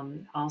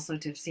 also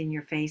to have seen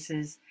your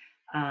faces,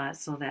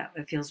 so that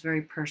it feels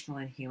very personal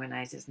and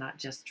humanized. It's not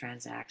just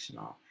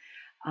transactional.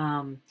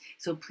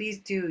 So please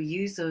do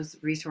use those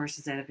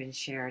resources that have been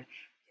shared.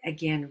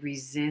 Again,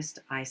 resist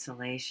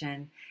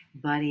isolation,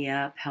 buddy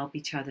up, help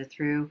each other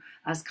through.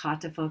 Us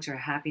CAATA folks are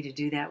happy to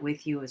do that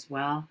with you as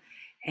well.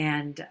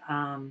 And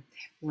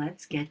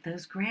let's get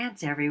those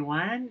grants,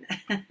 everyone.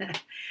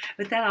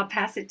 With that, I'll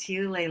pass it to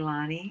you,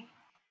 Leilani,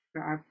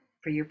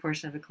 for your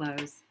portion of the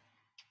close.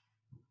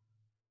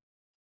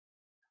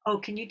 Oh,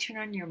 can you turn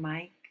on your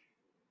mic?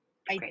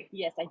 Great.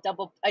 Yes, I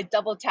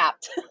double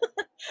tapped.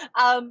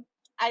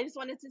 I just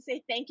wanted to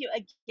say thank you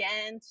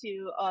again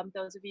to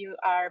those of you,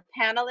 our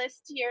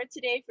panelists here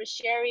today, for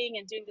sharing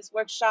and doing this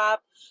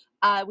workshop.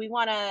 We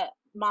want to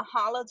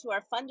mahalo to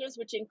our funders,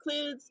 which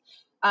includes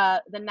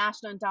the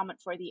National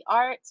Endowment for the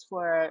Arts,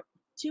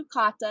 to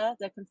CAATA,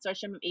 the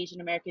Consortium of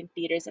Asian American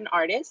Theaters and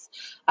Artists.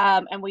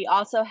 And we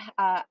also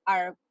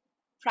are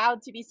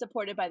proud to be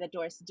supported by the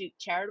Doris Duke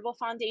Charitable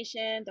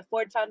Foundation, the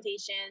Ford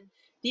Foundation,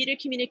 Theater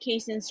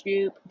Communications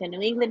Group, the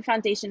New England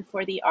Foundation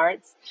for the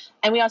Arts.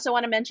 And we also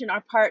want to mention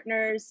our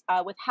partners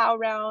with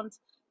HowlRound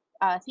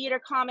Theater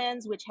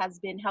Commons, which has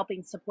been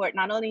helping support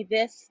not only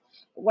this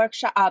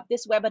workshop,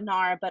 this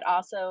webinar, but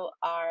also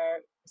our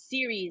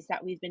series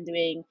that we've been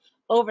doing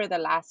over the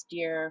last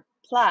year,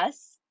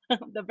 plus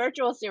the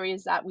virtual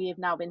series that we have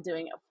now been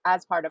doing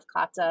as part of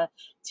CAATA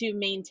to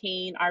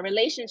maintain our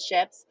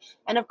relationships.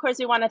 And of course,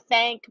 we want to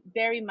thank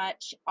very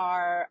much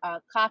our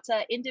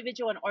CAATA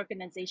individual and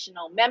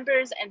organizational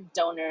members and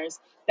donors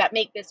that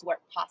make this work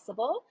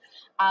possible.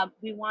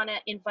 We want to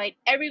invite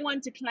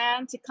everyone to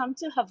plan to come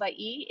to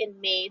Hawaii in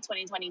May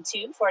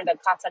 2022 for the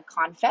CAATA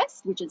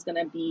Confest, which is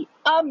going to be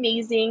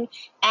amazing.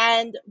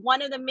 And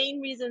one of the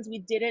main reasons we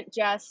didn't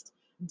just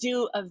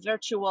do a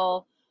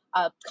virtual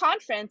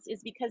conference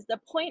is because the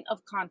point of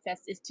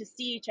Confest is to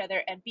see each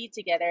other and be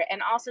together,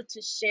 and also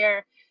to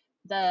share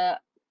the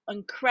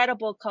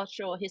incredible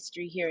cultural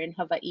history here in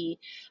Hawaii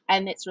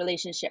and its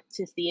relationship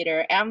to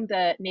theater and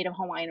the Native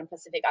Hawaiian and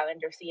Pacific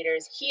Islander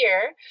theaters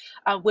here,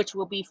 which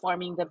will be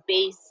forming the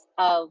base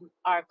of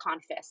our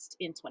Confest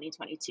in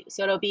 2022.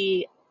 So it'll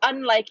be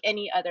unlike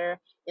any other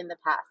in the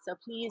past. So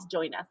please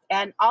join us.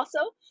 And also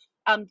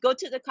go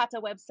to the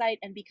CAATA website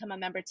and become a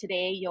member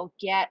today. You'll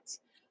get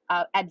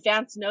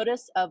advance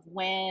notice of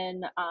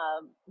when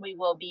we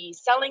will be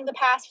selling the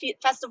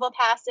festival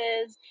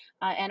passes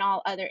and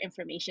all other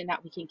information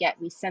that we can get.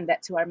 We send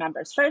that to our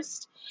members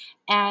first.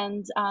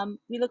 And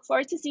we look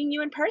forward to seeing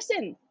you in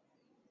person.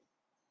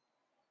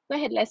 Go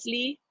ahead,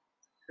 Leslie.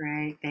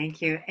 Great,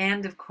 thank you.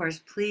 And of course,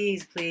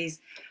 please,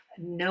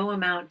 no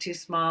amount too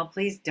small.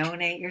 Please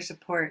donate. Your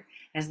support,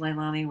 as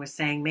Leilani was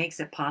saying, makes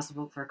it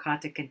possible for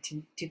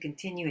CAATA to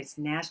continue its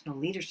national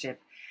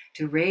leadership,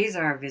 to raise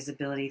our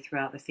visibility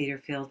throughout the theater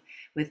field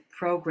with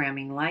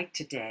programming like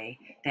today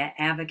that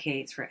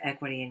advocates for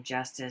equity and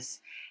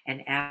justice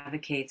and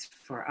advocates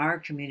for our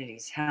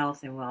community's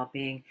health and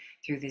well-being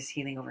through this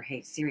Healing Over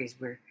Hate series.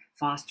 We're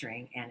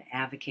fostering and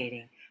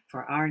advocating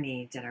for our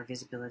needs and our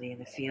visibility in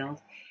the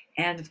field.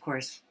 And of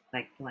course,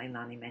 like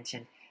Leilani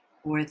mentioned,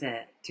 for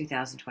the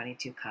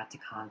 2022 CAATA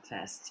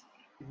Confest,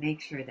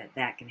 make sure that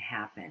that can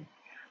happen.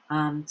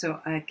 So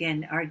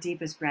again, our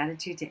deepest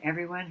gratitude to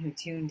everyone who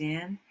tuned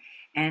in.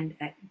 And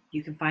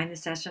you can find the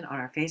session on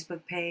our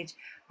Facebook page,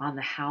 on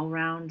the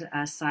HowlRound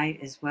site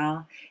as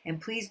well.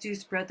 And please do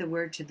spread the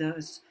word to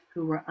those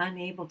who were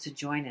unable to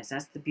join us.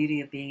 That's the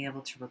beauty of being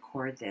able to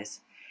record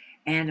this.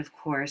 And of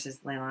course, as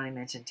Leilani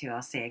mentioned too,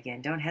 I'll say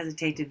again, don't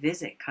hesitate to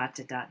visit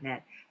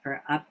CAATA.net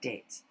for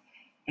updates.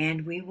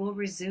 And we will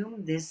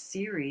resume this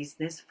series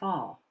this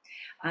fall.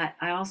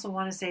 I also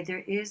want to say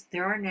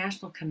there are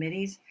national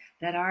committees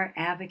that are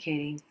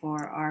advocating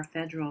for our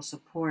federal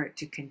support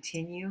to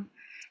continue.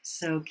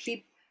 So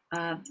keep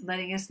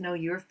letting us know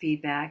your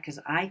feedback, because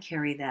I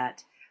carry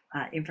that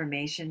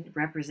information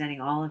representing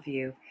all of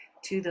you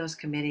to those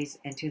committees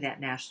and to that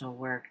national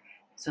work,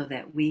 so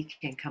that we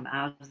can come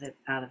out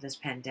of this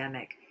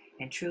pandemic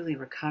and truly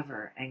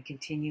recover and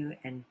continue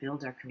and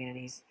build our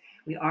communities.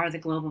 We are the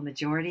global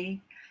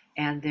majority,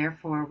 and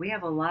therefore we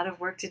have a lot of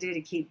work to do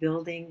to keep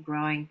building,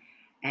 growing,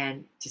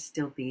 and to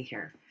still be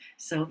here.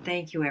 So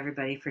thank you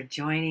everybody for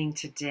joining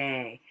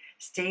today.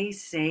 Stay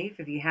safe.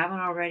 If you haven't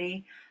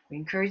already, we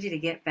encourage you to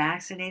get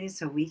vaccinated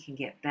so we can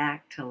get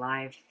back to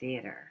live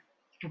theater.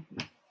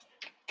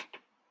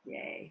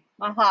 Yay.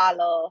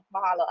 Mahalo.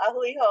 Mahalo.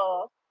 Ahui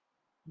ho.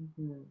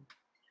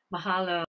 Mahalo.